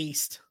a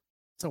waste.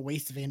 It's a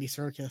waste of Andy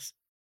Serkis.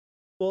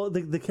 Well,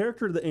 the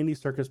character that Andy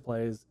Serkis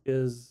plays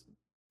is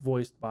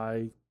voiced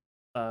by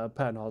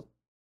Patton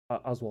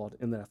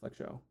Oswalt in the Netflix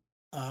show.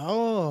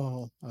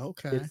 Oh,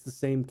 okay. It's the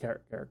same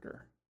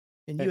character.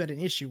 And you had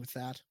an issue with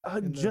that?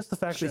 Just the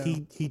fact that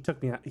he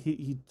took me out.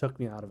 He took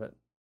me out of it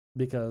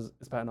because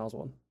it's Patton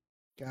Oswalt.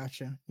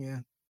 Gotcha. Yeah.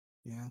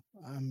 Yeah.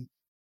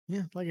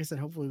 Like I said,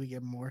 hopefully we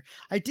get more.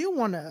 I do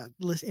want to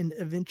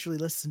eventually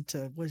listen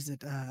to, what is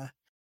it?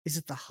 Is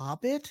it The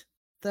Hobbit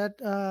that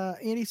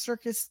Andy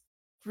Serkis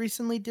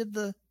recently did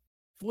the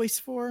voice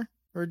for,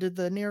 or did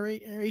the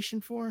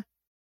narration for?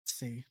 Let's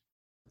see.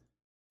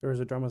 There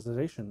is a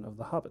dramatization of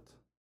The Hobbit.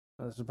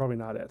 This is probably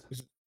not it.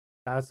 Is it-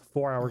 That's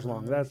 4 hours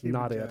long. That's Here we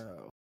not it.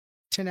 go.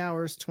 10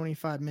 hours,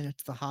 25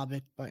 minutes, The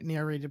Hobbit,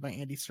 narrated by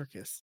Andy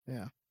Serkis.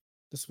 Yeah.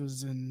 This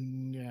was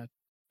in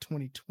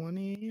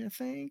 2020, I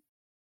think.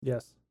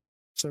 Yes.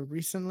 So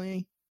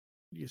recently.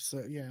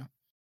 Yeah.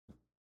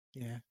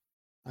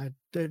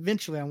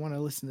 Eventually I want to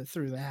listen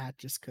through that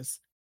just because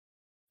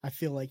I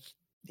feel like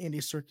Andy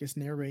Serkis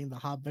narrating The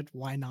Hobbit.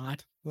 Why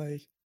not?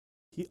 Like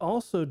He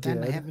also that,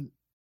 and I did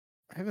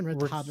haven't read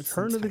The Hobbit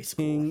Return since of the high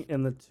school. King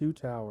and the Two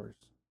Towers.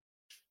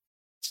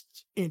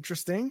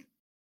 Interesting,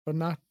 but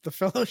not The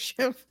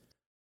Fellowship.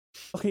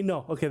 Okay,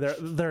 no. Okay,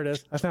 there it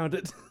is. I found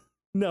it.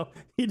 No,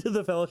 he did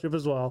the Fellowship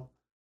as well.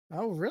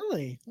 Oh,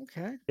 really?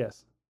 Okay.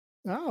 Yes.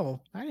 Oh,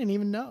 I didn't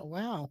even know.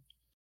 Wow.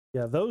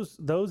 Yeah, those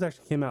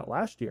actually came out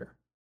last year.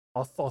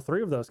 All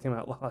three of those came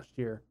out last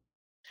year.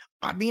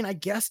 I mean, I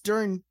guess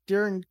during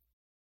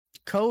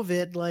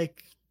COVID,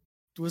 like,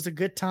 it was a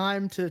good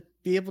time to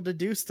be able to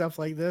do stuff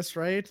like this,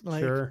 right?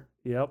 Like, Sure.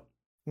 Yep.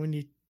 when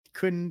you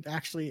couldn't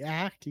actually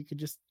act, you could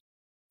just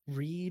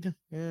read.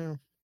 Yeah.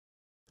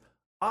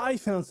 I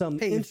found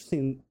something Hey,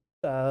 interesting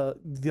the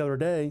other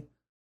day.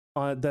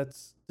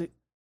 That's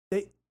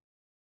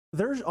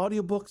there's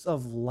audiobooks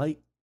of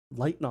light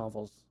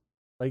novels,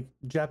 like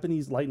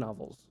Japanese light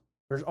novels.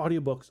 There's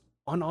audiobooks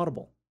on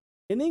Audible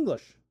in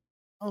English.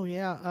 oh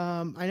yeah.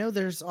 I know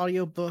there's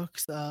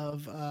audiobooks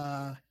of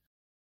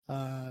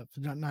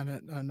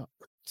not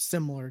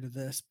similar to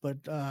this,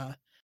 but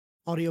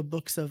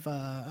audiobooks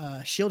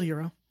of Shield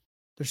Hero.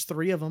 There's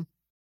 3 of them.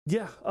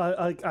 Yeah,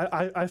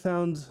 I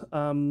found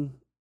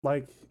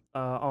like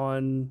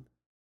on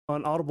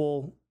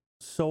Audible.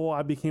 So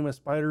I Became a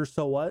Spider.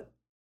 So what?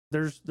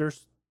 There's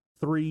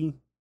 3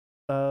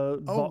 Oh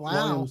wow.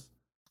 volumes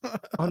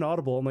on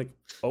Audible. I'm like,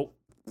 oh,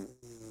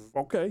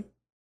 okay.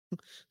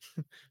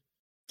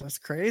 That's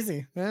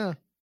crazy. Yeah.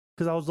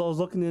 Because I was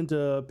looking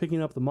into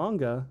picking up the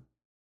manga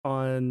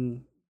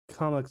on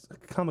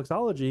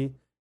Comixology,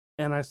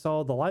 and I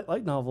saw the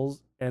light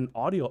novels and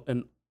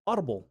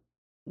Audible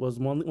was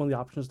one of the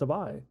options to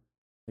buy.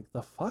 Like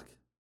the fuck?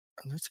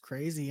 That's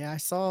crazy. Yeah, I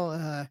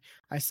saw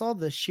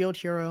the Shield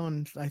Hero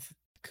and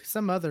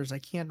some others. I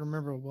can't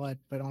remember what,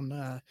 but on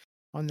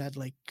that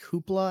like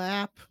Hoopla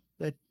app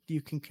that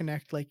you can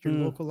connect like your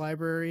local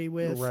library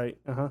with. Right.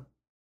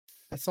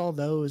 I saw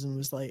those and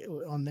was like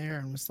on there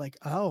and was like,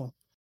 oh,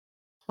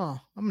 I'm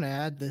gonna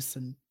add this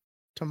and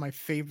to my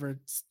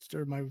favorites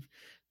or my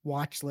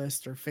watch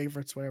list or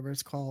favorites, whatever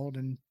it's called,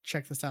 and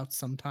check this out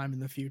sometime in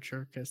the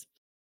future because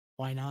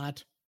why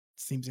not?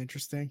 Seems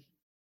interesting.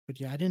 But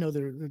yeah, I didn't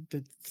know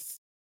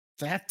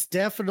that's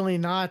definitely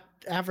not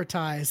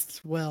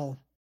advertised well.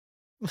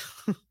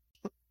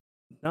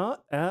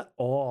 Not at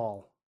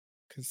all.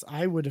 Because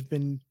I would have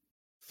been.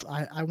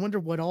 I wonder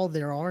what all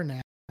there are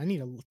now. I need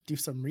to do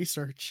some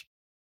research.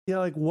 Yeah,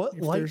 like what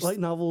If light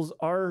novels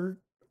are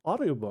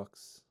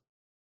audiobooks?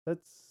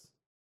 That's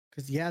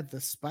because yeah, the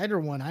spider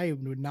one, I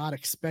would not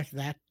expect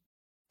that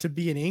to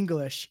be in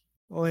English.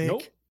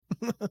 Like,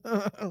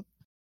 nope.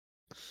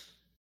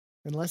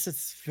 Unless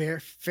it's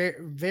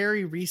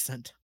very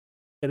recent.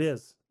 It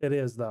is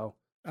though.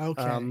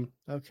 Okay.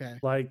 Okay.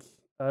 Like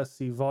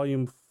see,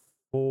 volume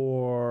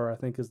 4, I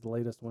think, is the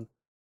latest one.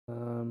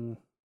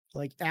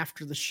 Like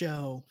after the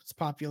show, its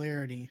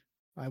popularity,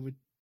 I would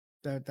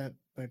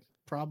but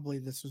probably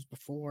this was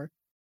before,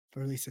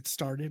 or at least it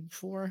started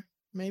before,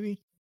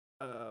 maybe.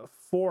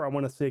 4, I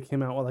want to say,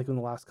 came out like in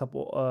the last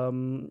couple.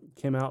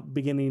 Came out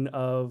beginning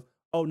of.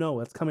 Oh no,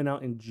 it's coming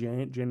out in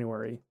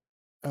January.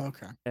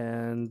 Okay.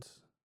 And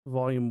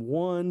volume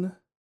 1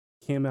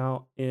 came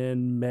out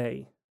in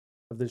May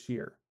of this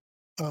year.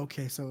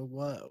 Okay, so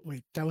what?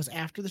 Wait, that was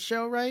after the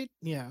show, right?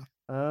 Yeah.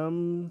 I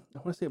want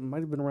to say it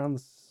might have been around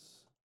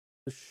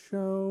the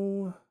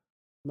show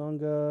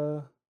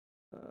manga.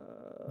 I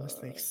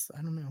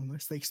don't know,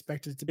 unless they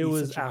expected it to be. It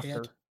was such a after.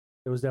 hit.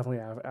 It was definitely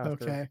after.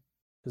 Okay.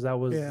 Because that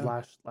was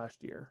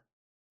last year.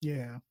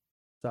 Yeah.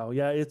 So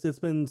yeah, it's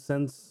been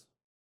since.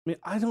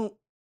 I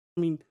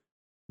mean,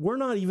 we're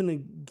not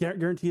even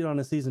guaranteed on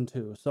a season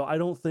 2, so I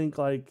don't think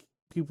like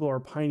people are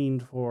pining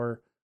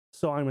for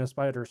So I'm a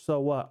Spider. So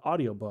what?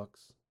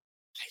 Audiobooks.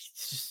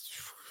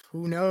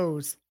 Who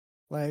knows?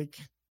 Like,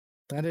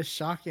 that is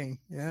shocking.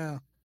 Yeah.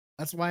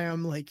 That's why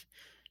I'm like,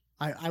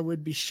 I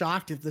would be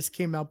shocked if this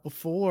came out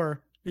before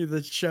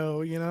the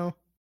show, you know?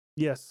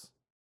 Yes.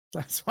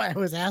 That's why I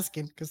was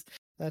asking, because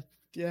that,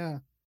 yeah.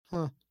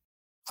 Huh.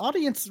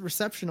 Audience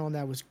reception on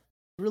that was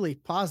really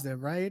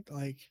positive, right?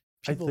 Like,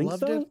 people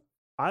loved it.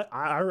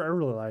 I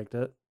really liked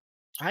it.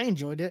 I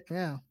enjoyed it.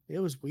 Yeah. It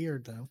was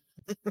weird though.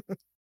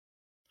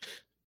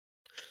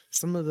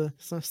 some of the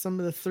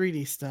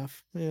 3D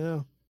stuff,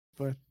 yeah,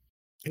 but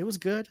it was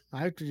good.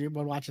 I would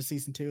watch a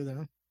season 2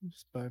 though,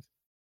 but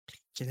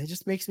it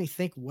just makes me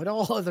think, what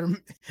all other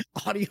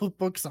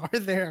audiobooks are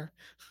there?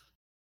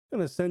 I'm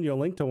gonna send you a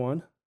link to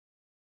one.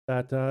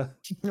 That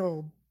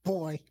oh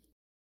boy.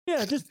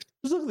 Yeah, just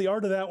look at the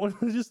art of that one.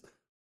 Just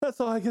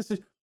that's all. I guess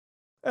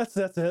that's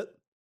it.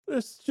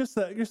 It's just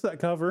that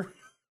cover.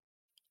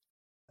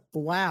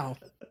 Wow.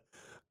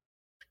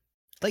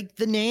 Like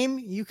the name,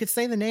 you could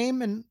say the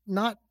name and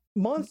not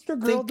Monster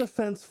Girl think,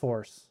 Defense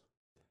Force.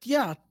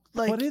 yeah,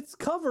 But like its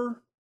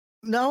cover.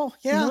 no,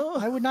 yeah, No.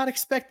 I would not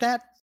expect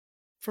that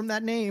from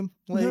that name.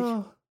 Like,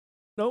 No.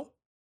 Nope.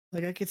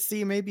 like I could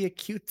see maybe a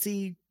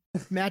cutesy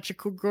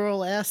magical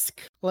girl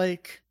esque,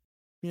 like,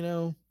 you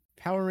know,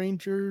 Power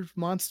Rangers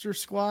Monster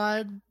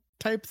Squad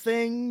type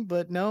thing,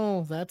 but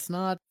no, that's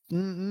not.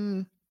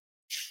 That's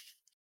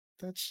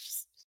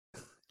just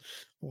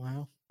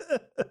wow.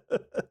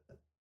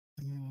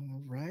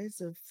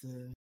 Rise of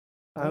the.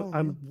 Oh man,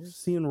 I'm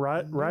seeing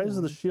Rise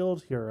of the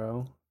Shield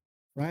Hero.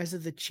 Rise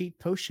of the Cheat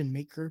Potion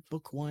Maker,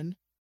 Book 1,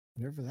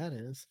 whatever that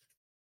is.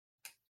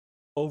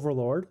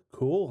 Overlord,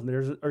 cool.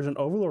 There's an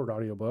Overlord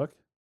audiobook.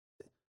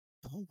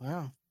 Oh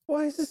wow.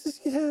 Why is this?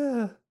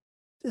 Yeah.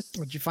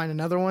 Would you find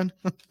another one?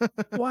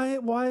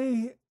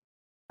 Why?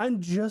 I'm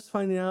just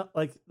finding out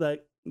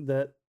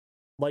that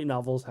light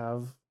novels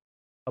have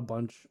a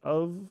bunch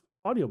of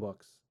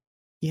audiobooks.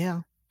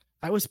 Yeah.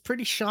 I was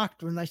pretty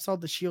shocked when I saw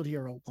the Shield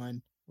Hero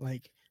one,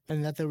 like,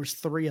 and that there was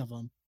 3 of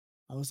them.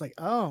 I was like,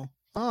 oh,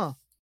 huh.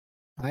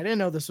 I didn't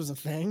know this was a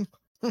thing.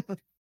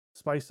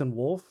 Spice and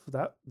Wolf,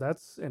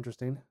 that's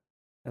interesting.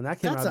 And that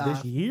came That's out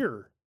this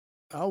year.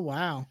 Oh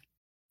wow.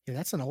 Yeah,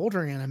 that's an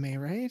older anime,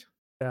 right?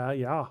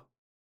 Yeah.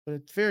 But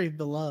it's very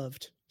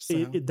beloved.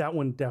 So That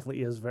one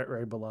definitely is very,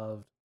 very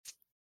beloved.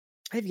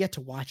 I have yet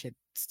to watch it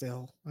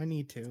still. I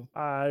need to.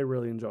 I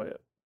really enjoy it.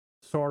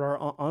 Sword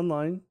Art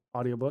Online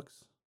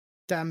audiobooks.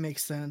 That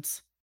makes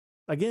sense.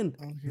 Again,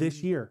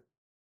 this year.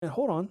 And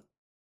hold on.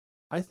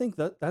 I think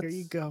that's here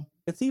you go.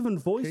 It's even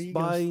voiced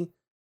by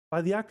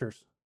the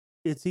actors.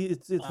 It's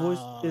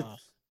voiced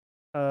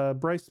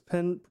Bryce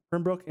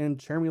Pembroke and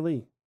Jeremy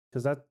Lee,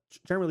 because that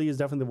Jeremy Lee is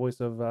definitely the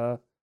voice of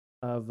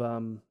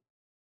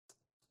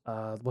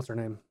what's her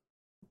name?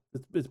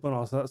 It's been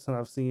all since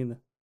I've seen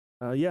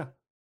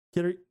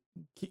Kirito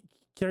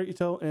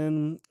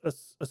and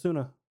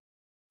Asuna.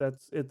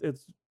 That's it.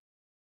 It's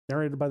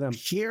narrated by them.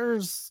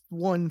 Here's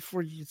one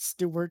for you,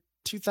 Stuart.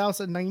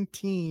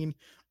 2019,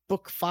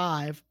 Book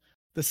 5,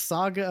 The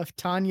Saga of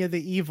Tanya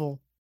the Evil.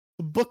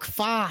 Book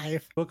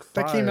 5.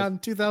 That came out in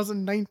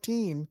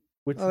 2019.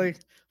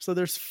 So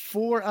there's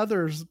 4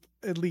 others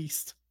at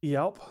least.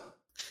 Yep.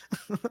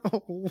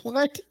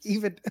 What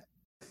even?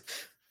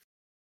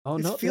 Oh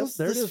no! Feels,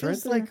 there it is, right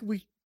there.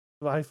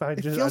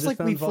 It feels like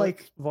we've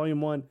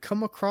volume 1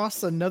 come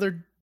across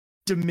another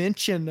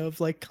dimension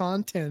of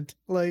content.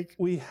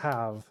 We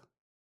have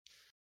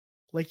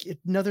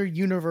another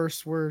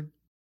universe where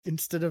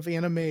instead of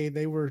anime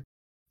they were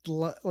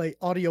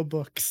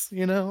audiobooks,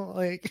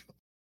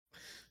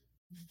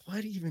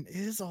 what even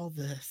is all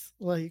this?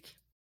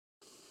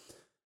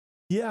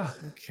 Yeah.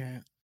 Okay.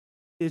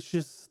 It's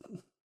just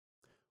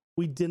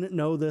we didn't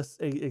know this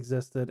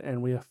existed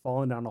and we have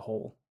fallen down a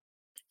hole.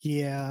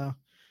 Yeah.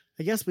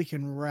 I guess we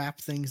can wrap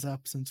things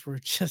up since we're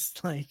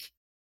just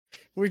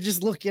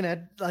looking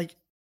at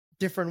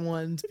different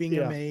ones, being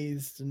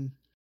amazed and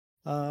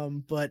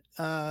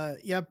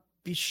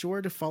be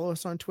sure to follow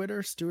us on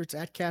Twitter. Stuart's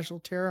at Casual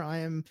Terror. I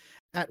am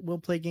at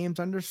willplaygames_.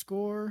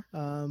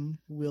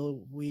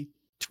 We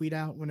tweet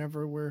out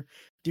whenever we're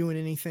doing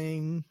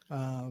anything.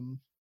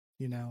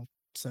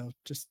 So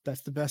just that's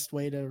the best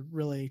way to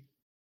really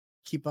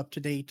keep up to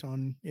date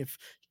on if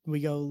we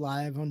go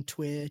live on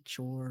Twitch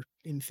or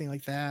anything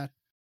like that.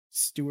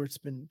 Stuart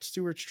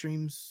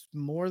streams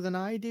more than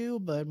I do,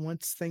 but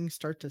once things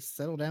start to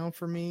settle down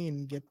for me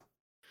and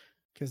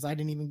because I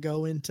didn't even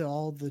go into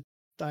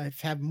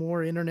I've had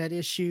more internet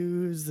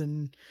issues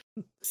and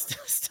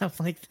stuff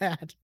like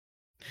that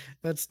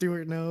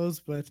Stuart knows,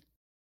 but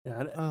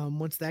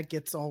once that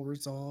gets all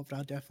resolved,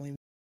 I'll definitely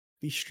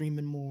be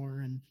streaming more,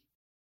 and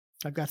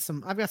I've got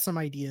some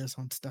ideas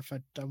on stuff I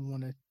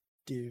want to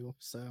do.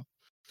 So,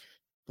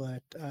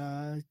 but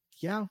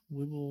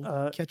we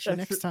will catch you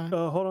next time.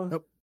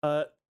 Hold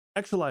on.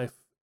 Extra Life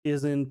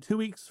is in 2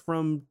 weeks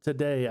from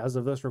today, as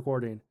of this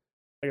recording.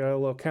 I got a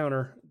little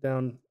counter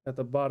down at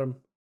the bottom,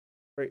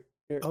 right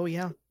here. Oh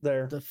yeah,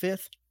 there. The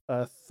 5th.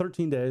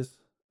 13 days.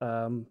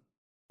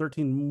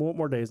 13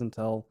 more days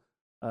until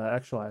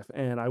Extra Life,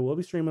 and I will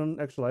be streaming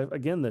Extra Life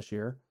again this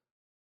year.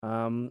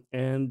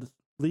 And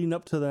leading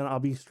up to then, I'll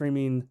be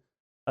streaming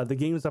the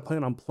games I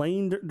plan on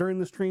playing during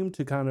the stream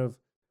to kind of,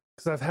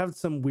 because I've had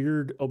some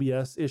weird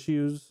OBS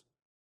issues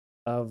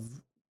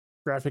of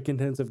graphic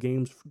intensive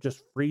games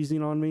just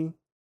freezing on me,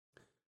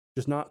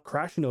 just not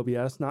crashing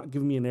OBS, not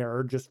giving me an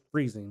error, just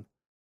freezing.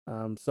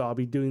 So I'll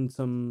be doing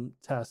some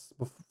tests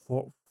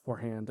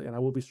beforehand, and I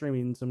will be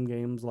streaming some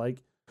games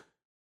like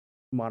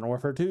Modern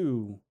Warfare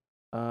 2,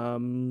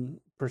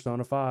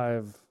 Persona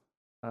 5.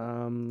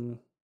 Pull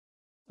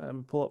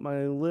up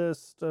my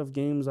list of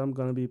games I'm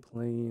gonna be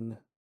playing.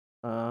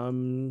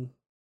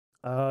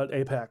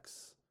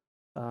 Apex.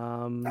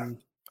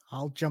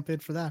 I'll jump in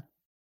for that.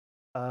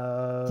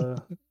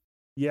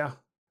 Yeah,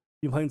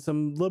 be playing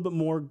some little bit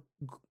more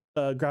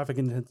graphic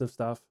intensive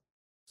stuff,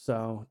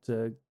 so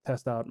to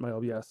test out my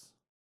OBS.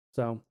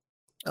 So,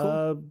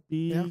 cool.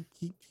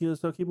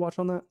 keep watch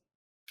on that.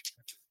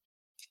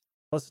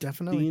 Let's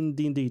definitely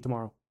D&D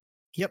tomorrow.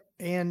 Yep,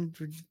 and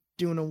we're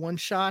doing a one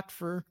shot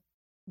for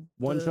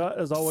One shot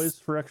as always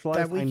for Extra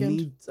that Life.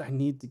 weekend. I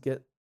need to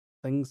get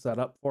things set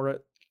up for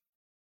it.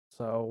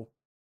 So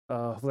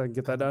hopefully I can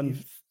get that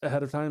done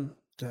ahead of time.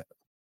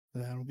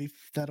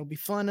 That'll be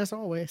fun as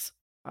always.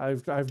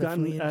 I've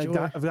gotten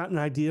an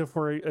idea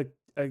for a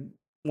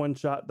one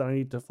shot that I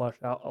need to flesh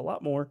out a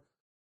lot more.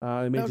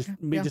 It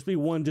may just be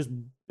one just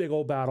big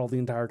old battle the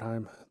entire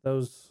time.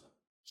 Those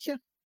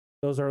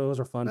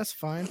are fun. That's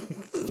fine.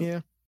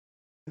 Yeah.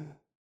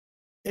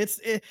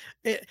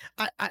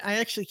 I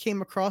actually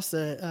came across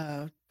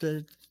the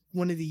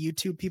one of the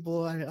YouTube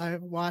people I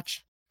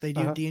watch. They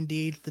do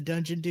D&D, the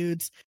Dungeon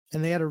Dudes,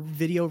 and they had a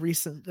video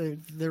recent. One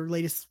of their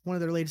latest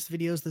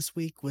videos this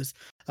week was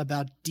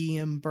about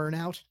DM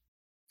burnout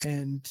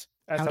and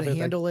how to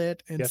handle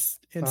it and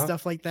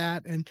stuff like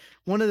that. And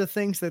one of the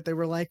things that they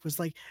were like was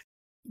like,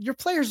 your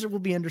players will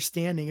be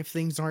understanding if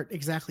things aren't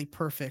exactly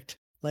perfect.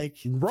 Like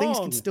things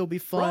can still be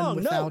fun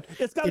without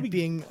it's got to be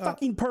being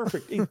fucking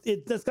perfect.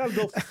 It's got to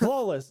go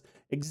flawless,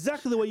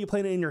 exactly the way you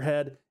plan it in your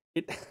head.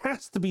 It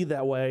has to be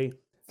that way.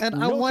 And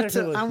I want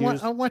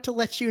to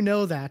let you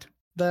know that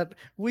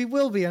we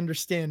will be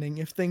understanding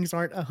if things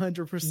aren't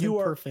 100% perfect. You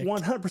are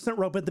 100%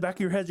 rope at the back of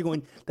your head. You're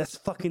going, that's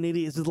fucking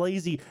idiot. Is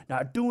lazy,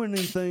 not doing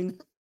anything.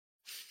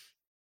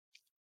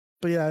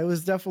 But yeah, it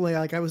was definitely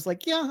like I was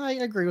like, yeah, I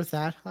agree with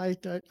that.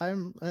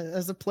 I'm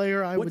as a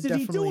player, I would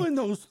definitely. What did he do in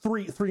those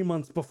three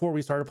months before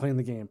we started playing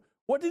the game?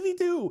 What did he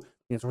do?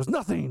 The answer was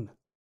nothing.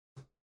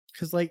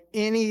 Because like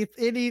any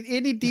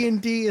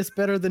D&D is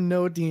better than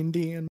no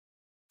D&D, and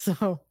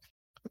so.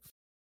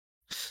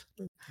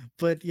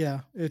 But yeah,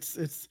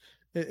 it's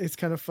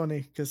kind of funny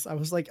because I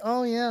was like,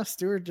 oh yeah,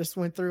 Stuart just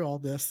went through all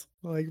this,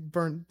 like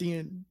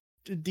DM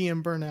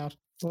burnout,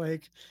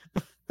 like.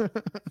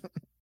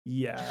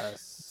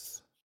 Yes.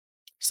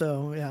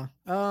 So yeah,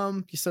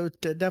 so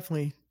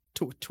definitely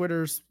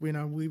Twitter's, we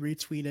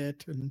retweet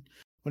it, and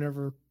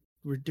whenever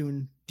we're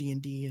doing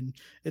D&D, and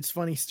it's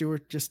funny,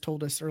 Stuart just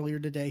told us earlier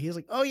today, he's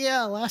like, oh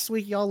yeah, last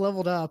week y'all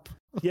leveled up.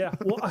 Yeah,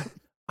 well,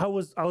 I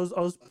was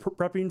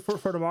prepping for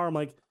tomorrow. I'm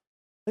like,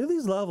 look at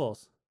these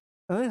levels,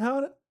 and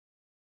then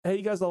hey,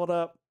 you guys leveled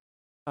up.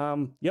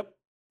 Yep.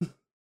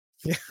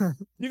 Yeah,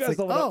 you guys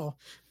leveled up. Oh,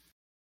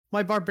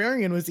 my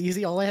barbarian was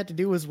easy. All I had to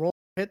do was roll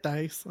hit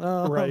dice.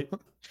 Right.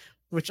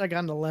 Which I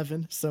got an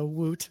 11, so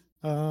woot.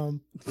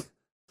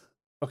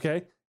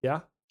 Okay, yeah.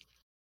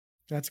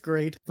 That's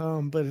great.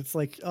 But it's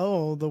like,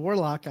 oh, the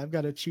warlock, I've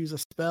got to choose a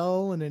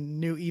spell and a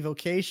new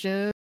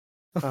evocation.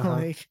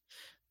 Like,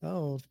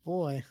 oh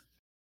boy.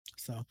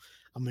 So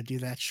I'm gonna do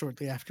that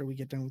shortly after we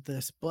get done with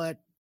this. But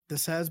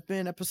this has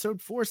been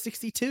episode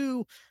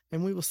 462,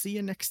 and we will see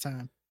you next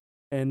time.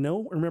 And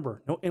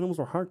remember, no animals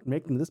were harmed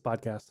making this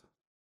podcast.